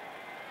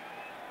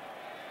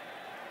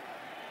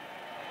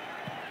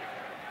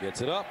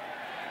 Gets it up.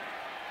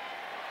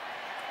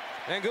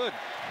 And good.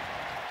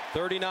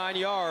 39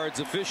 yards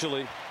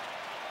officially.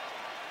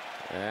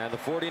 And the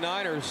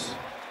 49ers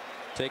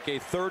take a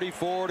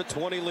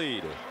 34-20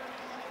 lead.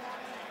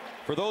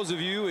 For those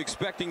of you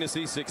expecting to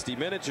see 60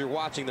 Minutes, you're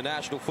watching the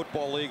National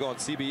Football League on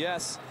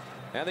CBS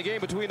and the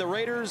game between the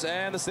Raiders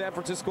and the San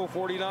Francisco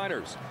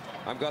 49ers.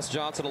 I'm Gus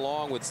Johnson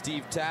along with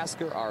Steve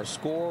Tasker. Our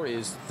score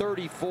is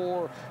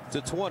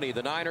 34-20.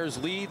 The Niners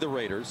lead the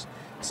Raiders.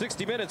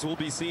 60 Minutes will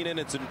be seen in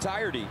its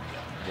entirety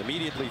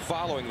immediately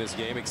following this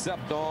game,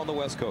 except on the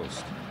West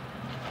Coast.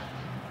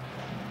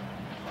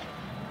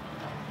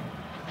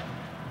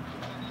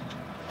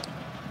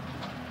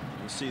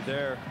 You see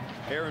there,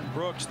 Aaron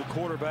Brooks, the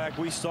quarterback.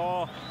 We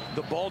saw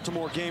the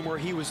Baltimore game where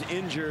he was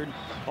injured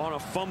on a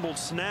fumbled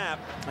snap,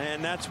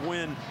 and that's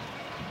when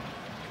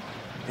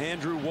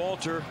Andrew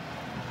Walter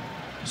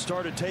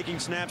started taking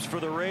snaps for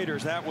the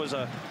Raiders. That was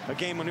a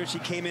game in which he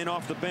came in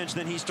off the bench.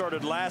 Then he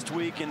started last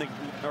week,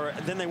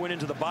 then they went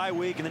into the bye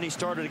week, and then he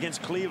started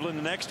against Cleveland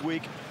the next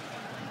week.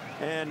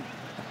 And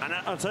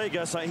I'll tell you,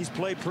 Gus, he's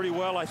played pretty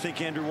well, I think,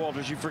 Andrew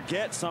Walters. You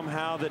forget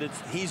somehow that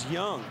he's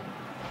young,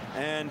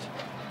 and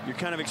you're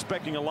kind of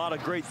expecting a lot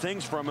of great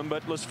things from him,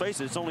 but let's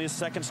face it, it's only his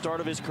second start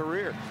of his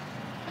career.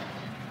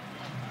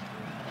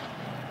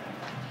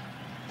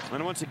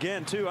 And once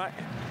again, too,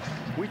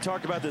 we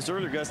talked about this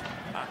earlier, Gus.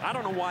 I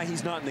don't know why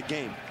he's not in the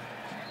game.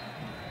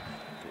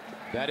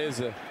 That is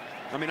a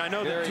I mean, I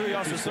know that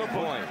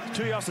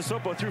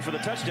Tuiasosopo threw for the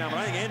touchdown, but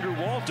I think Andrew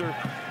Walter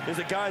is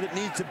a guy that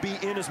needs to be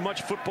in as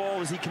much football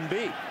as he can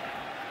be.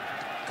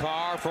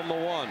 Carr from the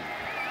 1.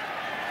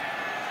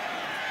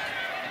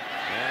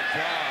 And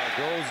Carr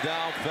goes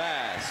down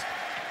fast.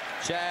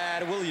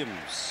 Chad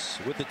Williams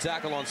with the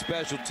tackle on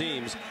special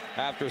teams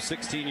after a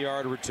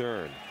 16-yard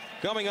return.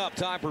 Coming up,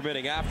 time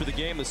permitting, after the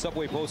game, the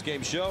Subway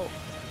postgame show.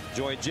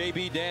 Join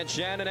JB, Dan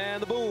Shannon,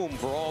 and the Boom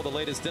for all the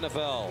latest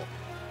NFL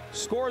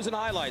scores and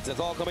highlights.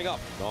 That's all coming up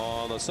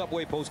on the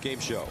Subway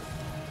postgame show.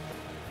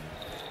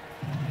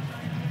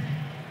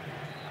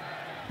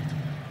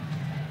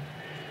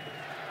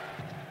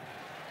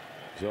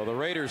 So the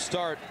Raiders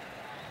start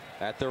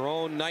at their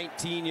own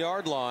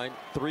 19-yard line,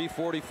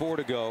 3:44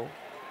 to go.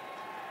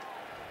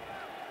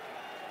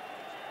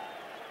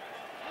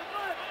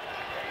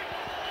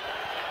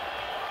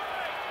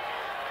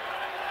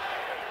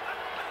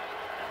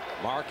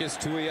 Marcus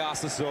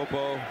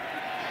Tuiasosopo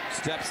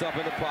steps up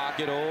in the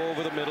pocket,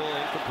 over the middle,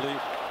 incomplete.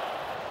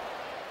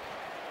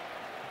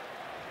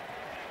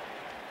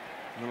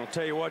 And I'll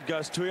tell you what,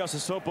 Gus,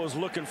 Tuiasosopo is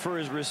looking for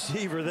his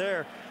receiver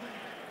there.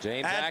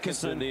 James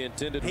Atkinson, the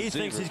intended receiver. He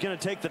thinks he's going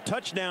to take the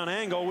touchdown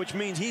angle, which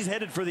means he's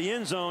headed for the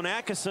end zone.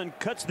 Atkinson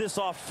cuts this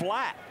off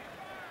flat.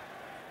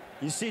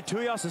 You see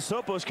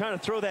Tuiasosopo is trying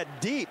to throw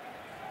that deep,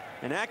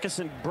 and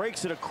Atkinson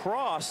breaks it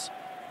across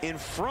in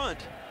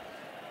front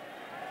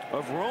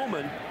of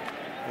Roman,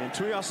 and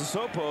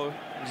Tuiasosopo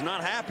is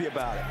not happy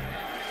about it.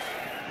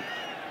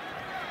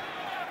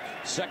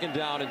 Second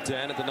down and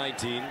 10 at the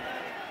 19.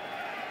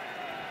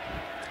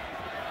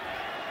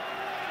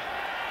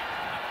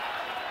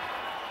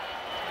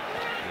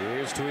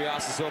 Here's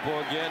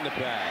Tuiasosopo again to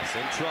pass.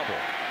 In trouble.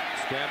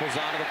 Scrambles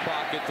out of the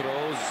pocket.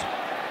 Throws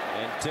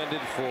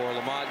intended for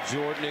Lamont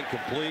Jordan.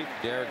 Incomplete.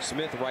 Derek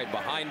Smith right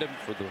behind him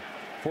for the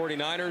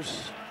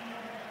 49ers.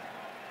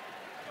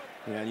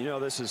 Yeah, you know,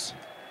 this is...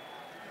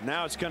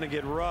 Now it's going to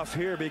get rough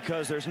here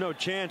because there's no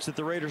chance that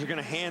the Raiders are going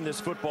to hand this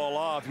football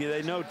off.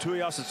 They know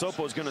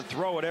Tuiasosopo is going to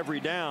throw it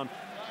every down.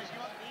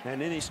 And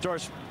then he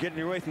starts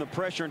getting away from the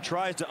pressure and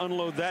tries to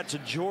unload that to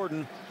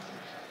Jordan.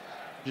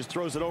 Just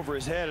throws it over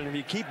his head. And if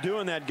you keep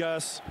doing that,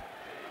 Gus,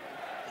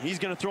 he's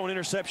going to throw an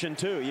interception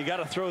too. You got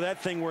to throw that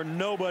thing where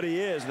nobody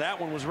is. That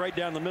one was right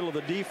down the middle of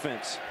the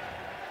defense.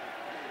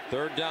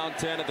 Third down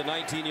 10 at the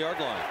 19-yard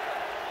line.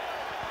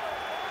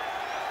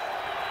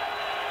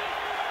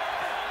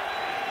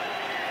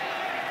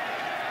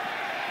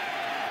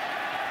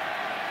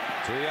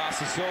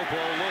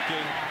 Tuiasosopo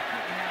looking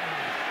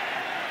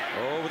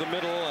over the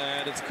middle,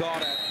 and it's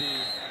caught at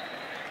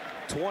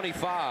the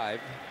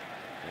 25.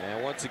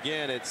 And once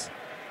again, it's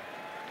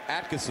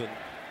Atkinson.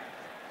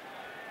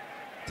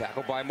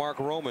 Tackled by Mark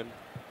Roman.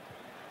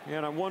 Yeah,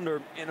 and I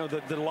wonder, you know,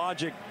 the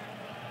logic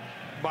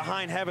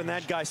behind having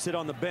that guy sit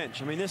on the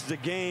bench. I mean, this is a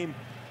game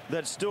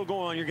that's still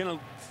going on. You're going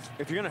to,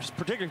 if you're going to,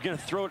 particularly going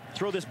to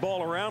throw this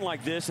ball around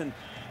like this, and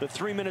the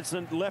 3 minutes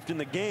left in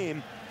the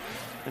game,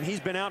 and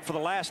he's been out for the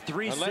last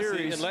three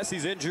series. Unless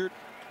he's injured.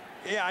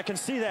 Yeah, I can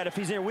see that if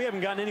he's in. We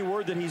haven't gotten any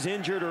word that he's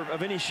injured or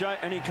of any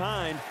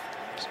kind.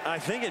 I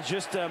think it's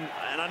just, and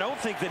I don't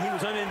think that he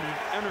was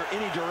under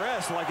any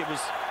duress, like it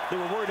was. They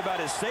were worried about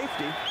his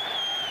safety.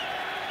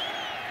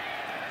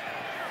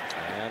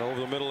 And over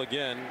the middle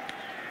again.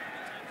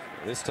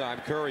 This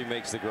time Curry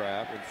makes the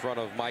grab in front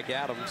of Mike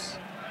Adams.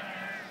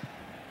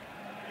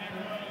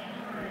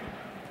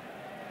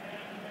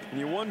 And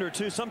you wonder,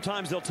 too,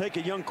 sometimes they'll take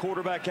a young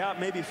quarterback out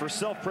maybe for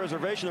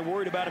self-preservation. They're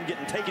worried about him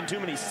taking too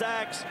many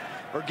sacks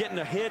or getting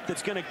a hit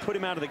that's going to put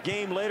him out of the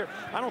game later.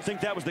 I don't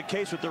think that was the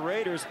case with the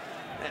Raiders.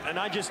 And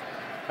I just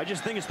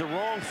think it's the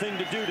wrong thing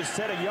to do to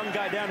set a young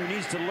guy down who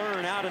needs to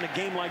learn out in a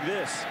game like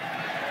this.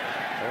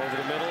 Over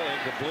the middle,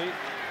 incomplete.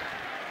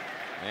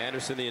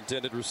 Anderson, the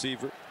intended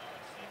receiver.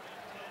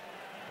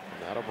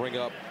 That'll bring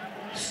up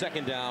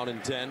 2nd down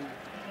and 10.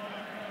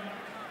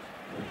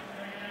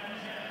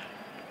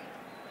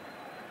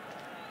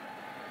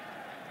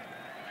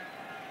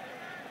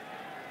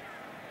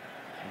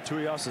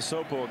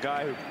 Tuiasosopo, a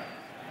guy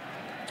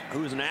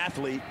who's an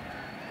athlete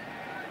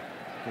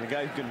and a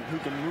guy who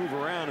can move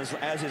around,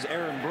 as is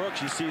Aaron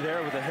Brooks. You see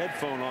there with a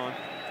headphone on,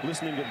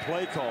 listening to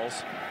play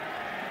calls.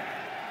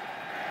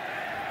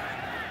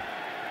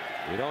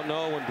 We don't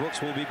know when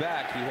Brooks will be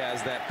back. He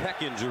has that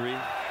pec injury.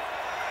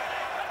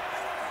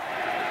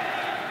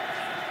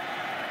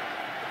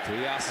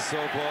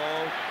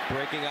 Tuiasosopo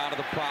breaking out of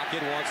the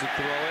pocket, wants to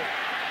throw it.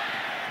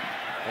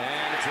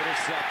 And it's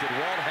intercepted.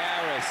 Walt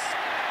Harris,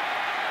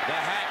 the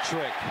hat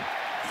trick.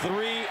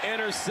 3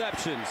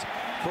 interceptions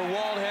for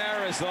Walt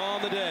Harris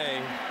on the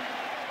day.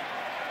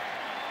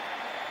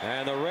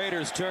 And the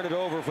Raiders turn it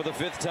over for the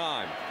 5th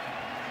time.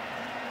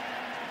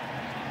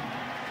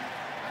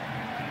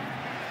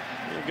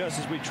 Gus,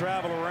 as we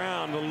travel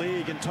around the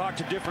league and talk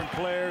to different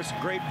players,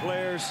 great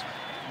players,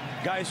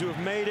 guys who have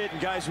made it and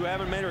guys who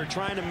haven't made it or are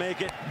trying to make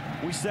it.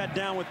 We sat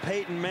down with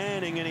Peyton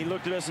Manning, and he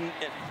looked at us, and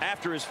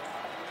after his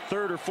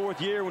 3rd or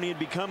 4th year when he had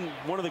become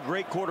one of the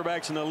great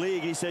quarterbacks in the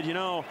league, he said, you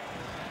know,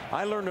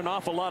 I learned an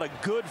awful lot of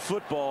good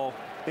football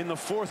in the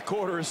 4th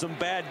quarter of some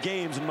bad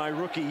games in my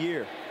rookie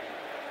year.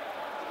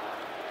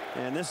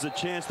 And this is a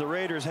chance the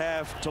Raiders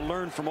have to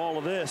learn from all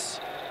of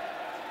this.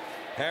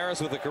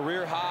 Harris with a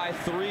career-high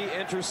 3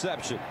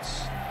 interceptions.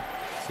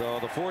 So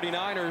the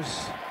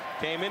 49ers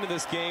came into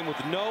this game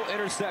with no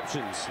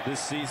interceptions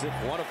this season.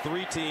 One of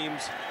 3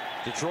 teams,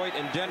 Detroit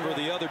and Denver,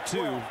 the other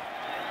 2.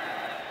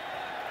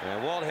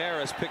 And Walt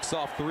Harris picks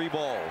off 3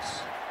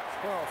 balls.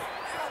 12.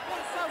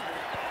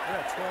 I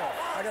got 12.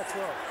 I got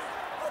 12.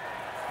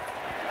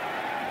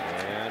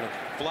 And a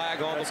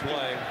flag on the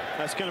play.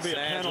 That's going to be a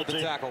penalty.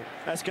 With the tackle.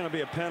 That's going to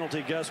be a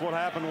penalty. Guess what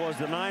happened was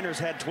the Niners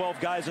had 12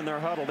 guys in their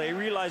huddle. They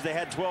realized they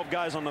had 12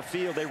 guys on the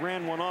field. They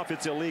ran one off.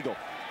 It's illegal.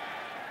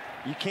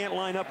 You can't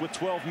line up with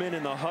 12 men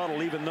in the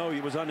huddle, even though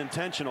it was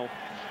unintentional.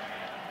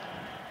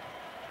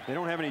 They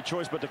don't have any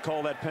choice but to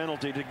call that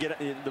penalty to get.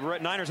 The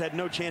Niners had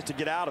no chance to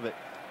get out of it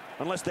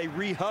unless they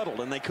re-huddled,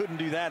 and they couldn't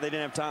do that. They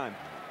didn't have time.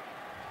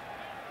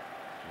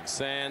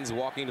 Sands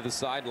walking to the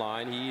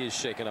sideline. He is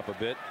shaken up a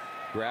bit,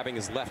 grabbing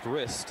his left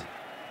wrist.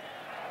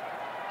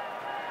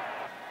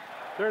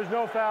 There's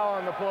no foul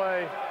on the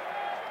play.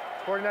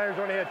 49ers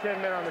only had 10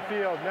 men on the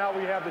field. Now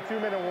we have the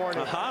 2-minute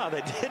warning. Aha,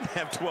 they didn't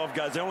have 12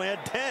 guys. They only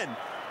had 10.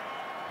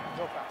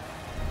 No foul.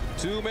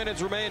 2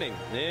 minutes remaining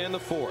in the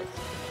 4th.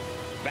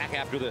 Back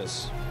after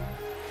this.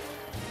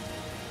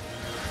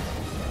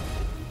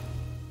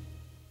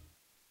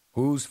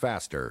 Who's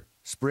faster,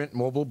 Sprint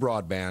mobile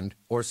broadband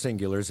or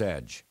Singular's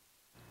Edge?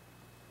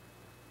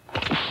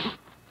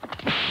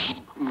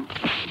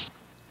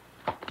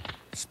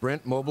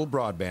 Sprint mobile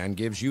broadband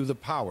gives you the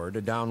power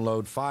to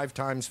download 5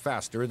 times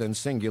faster than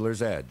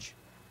Singular's Edge.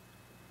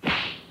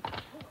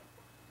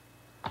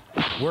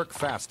 Work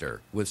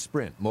faster with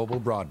Sprint mobile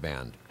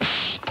broadband.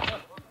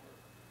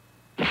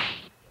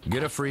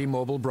 Get a free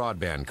mobile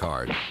broadband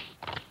card.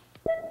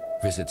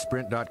 Visit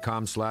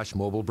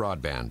sprint.com/mobile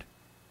broadband.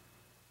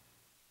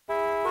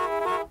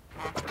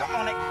 Come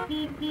on,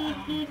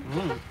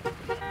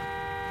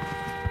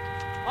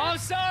 Oh,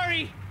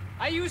 sorry.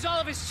 I used all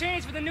of his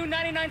change for the new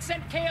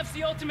 99-cent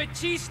KFC Ultimate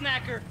Cheese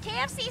Snacker.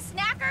 KFC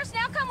Snackers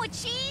now come with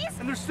cheese?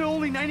 And they're still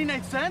only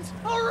 99 cents?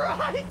 All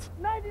right!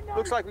 99.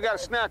 Looks like we got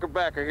a snacker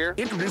backer here.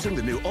 Introducing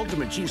the new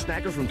Ultimate Cheese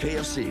Snacker from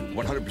KFC.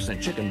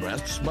 100% chicken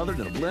breast, smothered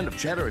in a blend of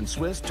cheddar and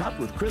Swiss, topped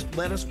with crisp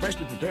lettuce,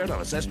 freshly prepared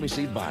on a sesame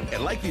seed bun.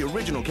 And like the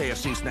original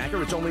KFC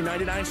Snacker, it's only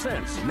 99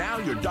 cents. Now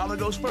your dollar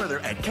goes further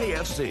at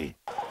KFC.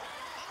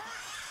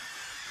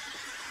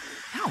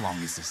 How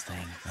long is this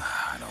thing?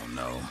 I don't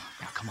know.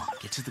 Now, come on,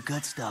 get to the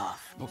good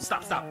stuff. Oh,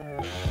 stop. There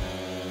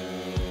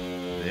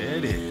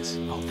it is.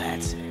 Oh,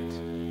 that's it.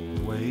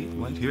 Wait,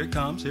 here it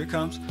comes.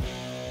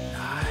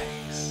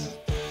 Nice.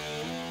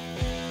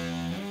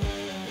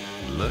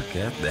 Look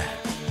at that.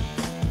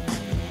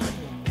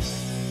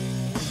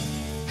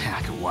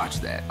 I could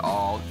watch that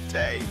all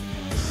day.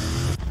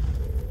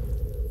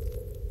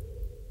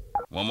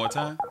 One more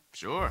time?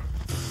 Sure.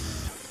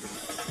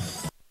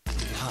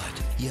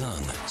 Hot,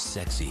 young,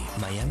 sexy.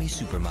 Miami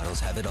supermodels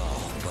have it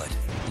all, but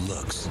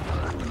looks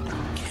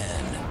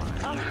can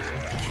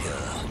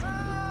kill.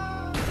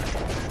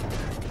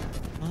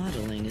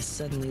 Modeling is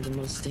suddenly the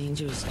most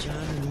dangerous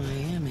job in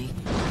Miami.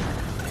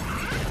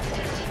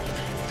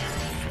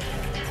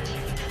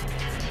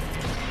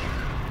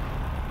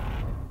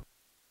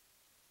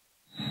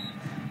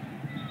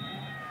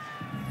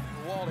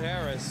 Walt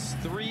Harris,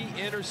 3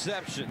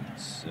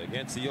 interceptions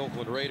against the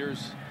Oakland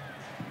Raiders.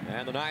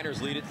 And the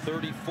Niners lead it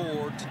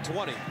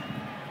 34-20.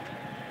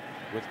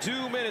 With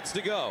 2 minutes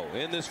to go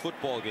in this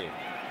football game.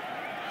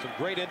 Some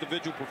great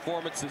individual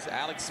performances.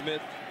 Alex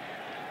Smith,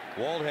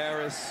 Walt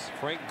Harris,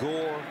 Frank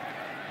Gore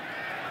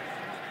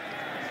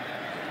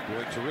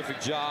doing terrific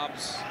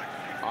jobs.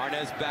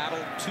 Arnaz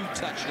Battle, 2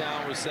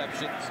 touchdown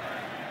receptions.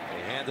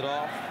 They hand it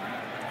off.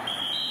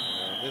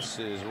 And this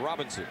is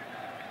Robinson.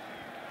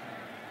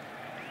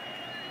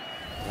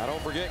 Now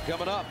don't forget,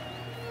 coming up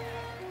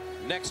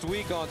next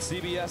week on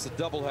CBS, a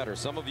doubleheader.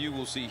 Some of you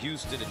will see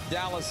Houston at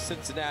Dallas,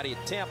 Cincinnati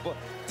at Tampa,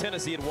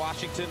 Tennessee at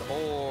Washington,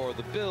 or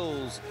the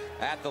Bills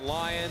at the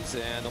Lions.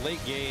 And the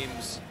late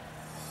games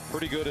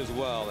pretty good as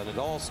well. And it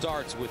all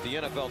starts with the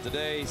NFL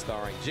Today,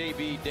 starring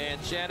JB, Dan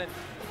Shannon,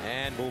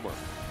 and Boomer.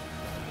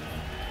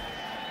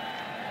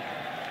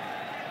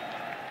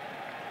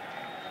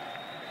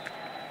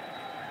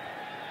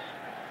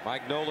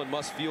 Mike Nolan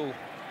must feel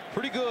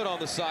pretty good on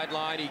the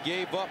sideline. He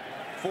gave up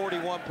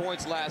 41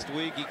 points last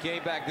week. He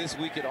came back this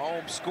week at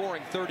home,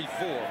 scoring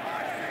 34.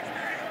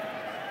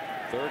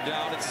 3rd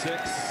down and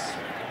 6.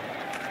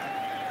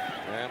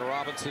 And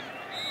Robinson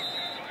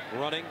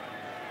running.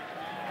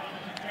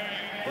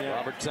 Yeah.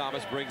 Robert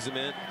Thomas brings him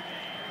in.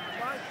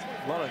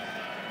 A lot of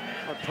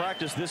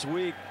practice this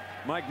week.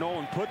 Mike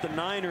Nolan put the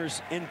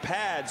Niners in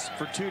pads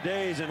for 2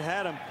 days and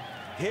had them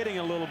hitting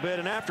a little bit.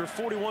 And after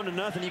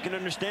 41-0, you can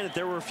understand that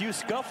there were a few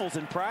scuffles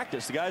in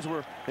practice. The guys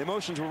were,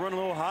 emotions were running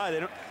a little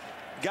high.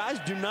 Guys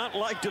do not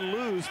like to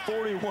lose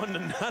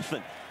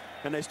 41-0.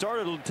 And they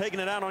started taking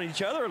it out on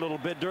each other a little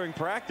bit during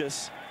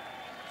practice.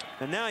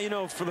 And now, you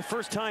know, for the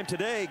first time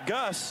today,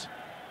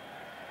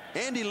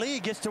 Andy Lee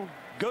gets to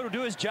go to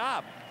do his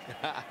job.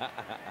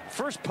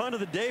 First punt of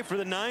the day for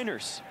the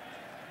Niners.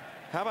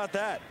 How about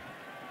that?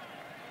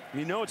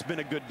 You know it's been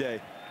a good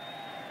day.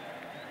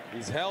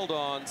 He's held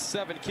on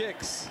 7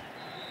 kicks.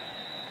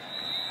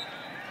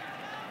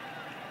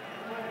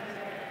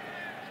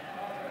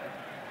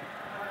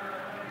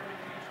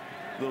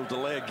 Little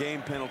delay of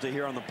game penalty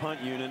here on the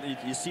punt unit.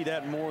 You see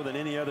that more than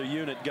any other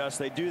unit, Gus.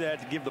 They do that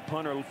to give the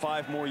punter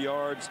 5 more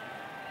yards,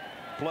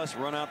 plus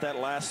run out that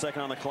last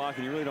second on the clock,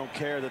 and you really don't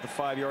care that the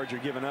 5 yards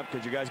you're giving up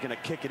because your guy's going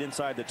to kick it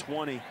inside the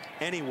 20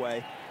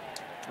 anyway,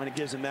 and it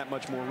gives him that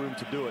much more room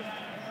to do it.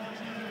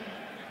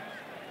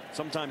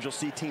 Sometimes you'll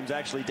see teams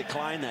actually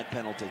decline that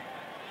penalty.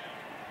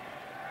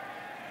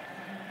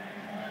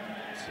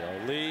 So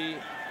Lee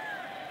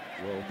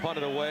will punt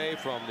it away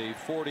from the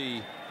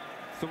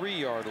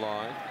 43-yard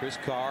line. Chris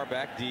Carr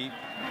back deep.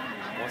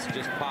 Wants to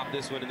just pop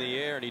this one in the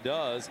air, and he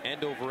does.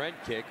 End over end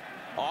kick,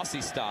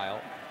 Aussie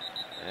style.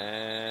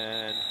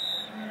 And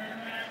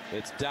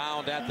it's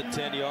downed at the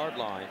 10-yard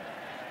line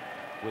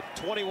with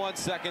 21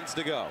 seconds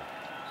to go.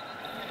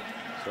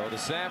 So the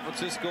San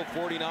Francisco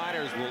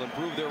 49ers will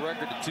improve their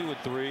record to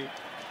 2-3.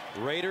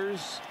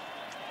 Raiders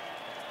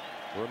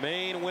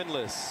remain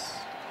winless.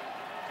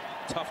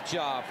 Tough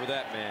job for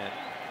that man.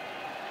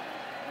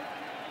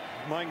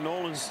 Mike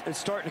Nolan's it's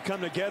starting to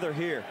come together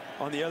here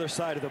on the other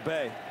side of the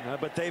bay,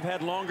 but they've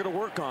had longer to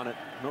work on it,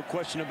 no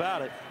question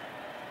about it.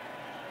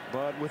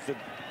 But with the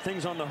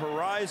things on the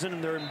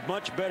horizon, they're in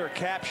much better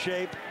cap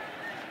shape.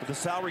 With the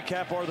salary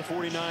cap are the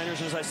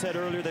 49ers. As I said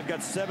earlier, they've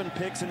got 7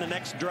 picks in the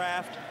next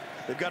draft.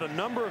 They've got a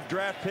number of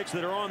draft picks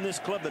that are on this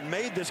club that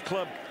made this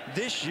club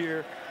this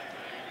year.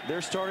 They're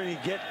starting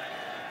to get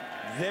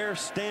their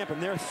stamp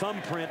and their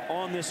thumbprint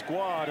on this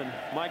squad, and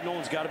Mike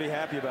Nolan's got to be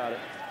happy about it.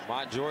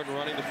 Mont Jordan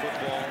running the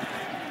football,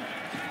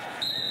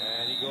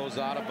 and he goes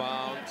out of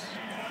bounds.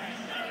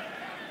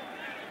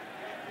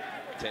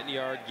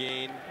 10-yard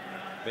gain,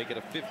 make it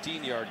a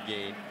 15-yard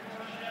gain.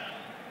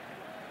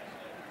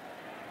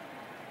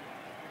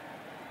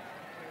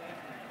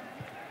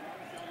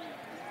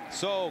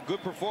 So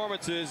good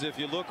performances if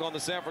you look on the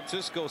San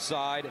Francisco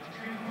side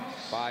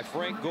by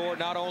Frank Gore.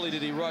 Not only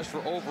did he rush for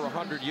over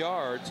 100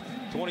 yards,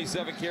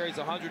 27 carries,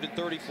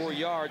 134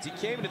 yards. He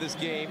came into this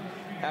game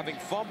having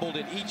fumbled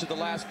in each of the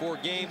last 4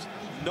 games.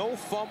 No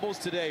fumbles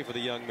today for the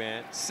young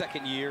man.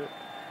 2nd year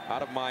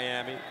out of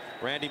Miami.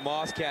 Randy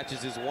Moss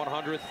catches his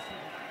 100th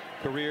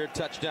career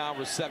touchdown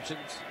reception.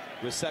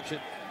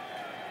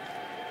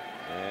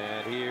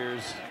 And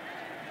here's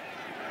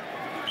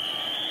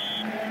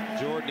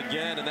Jordan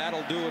again, and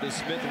that'll do it as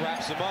Smith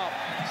wraps him up.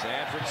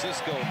 San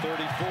Francisco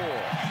 34,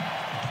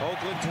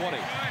 Oakland 20.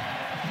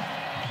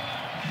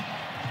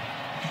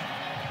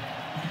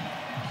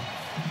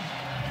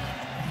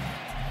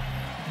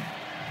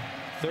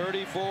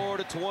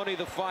 (34-20)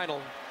 the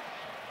final.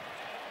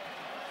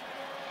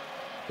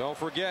 Don't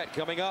forget,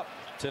 coming up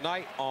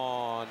tonight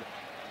on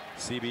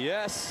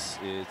CBS,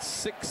 it's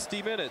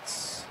 60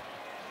 Minutes,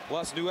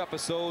 plus new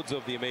episodes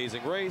of The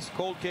Amazing Race,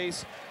 Cold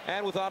Case,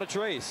 and Without a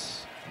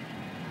Trace.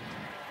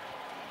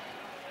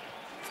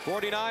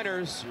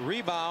 49ers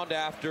rebound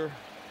after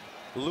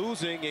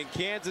losing in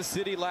Kansas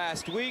City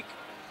last week.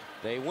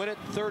 They win it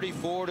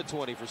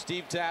 34-20. For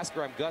Steve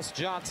Tasker, I'm Gus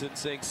Johnson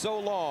saying so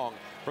long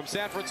from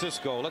San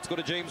Francisco. Let's go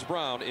to James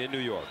Brown in New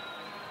York.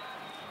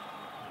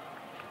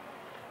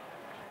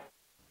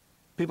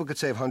 People could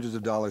save hundreds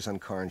of dollars on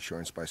car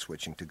insurance by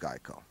switching to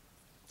Geico.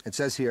 It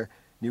says here,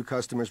 New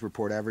customers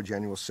report average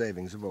annual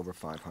savings of over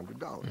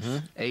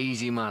 $500.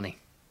 Easy money.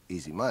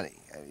 Easy money.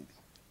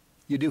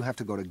 You do have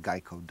to go to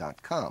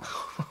Geico.com.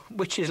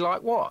 Which is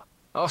like what?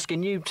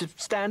 Asking you to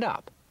stand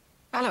up?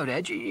 Hello there,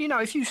 you know,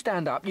 if you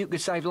stand up, you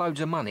could save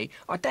loads of money.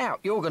 I doubt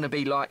you're going to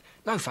be like,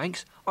 no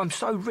thanks, I'm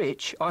so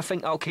rich, I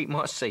think I'll keep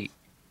my seat.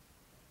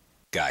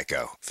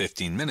 Geico.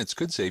 15 minutes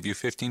could save you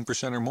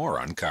 15% or more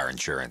on car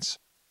insurance.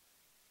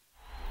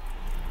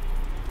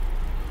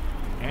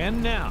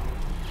 And now,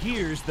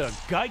 here's the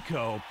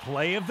Geico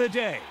play of the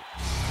day.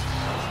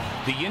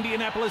 The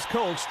Indianapolis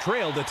Colts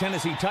trailed the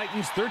Tennessee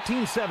Titans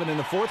 13-7 in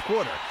the fourth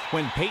quarter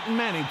when Peyton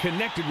Manning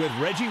connected with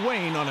Reggie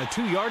Wayne on a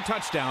 2-yard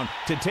touchdown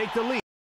to take the lead.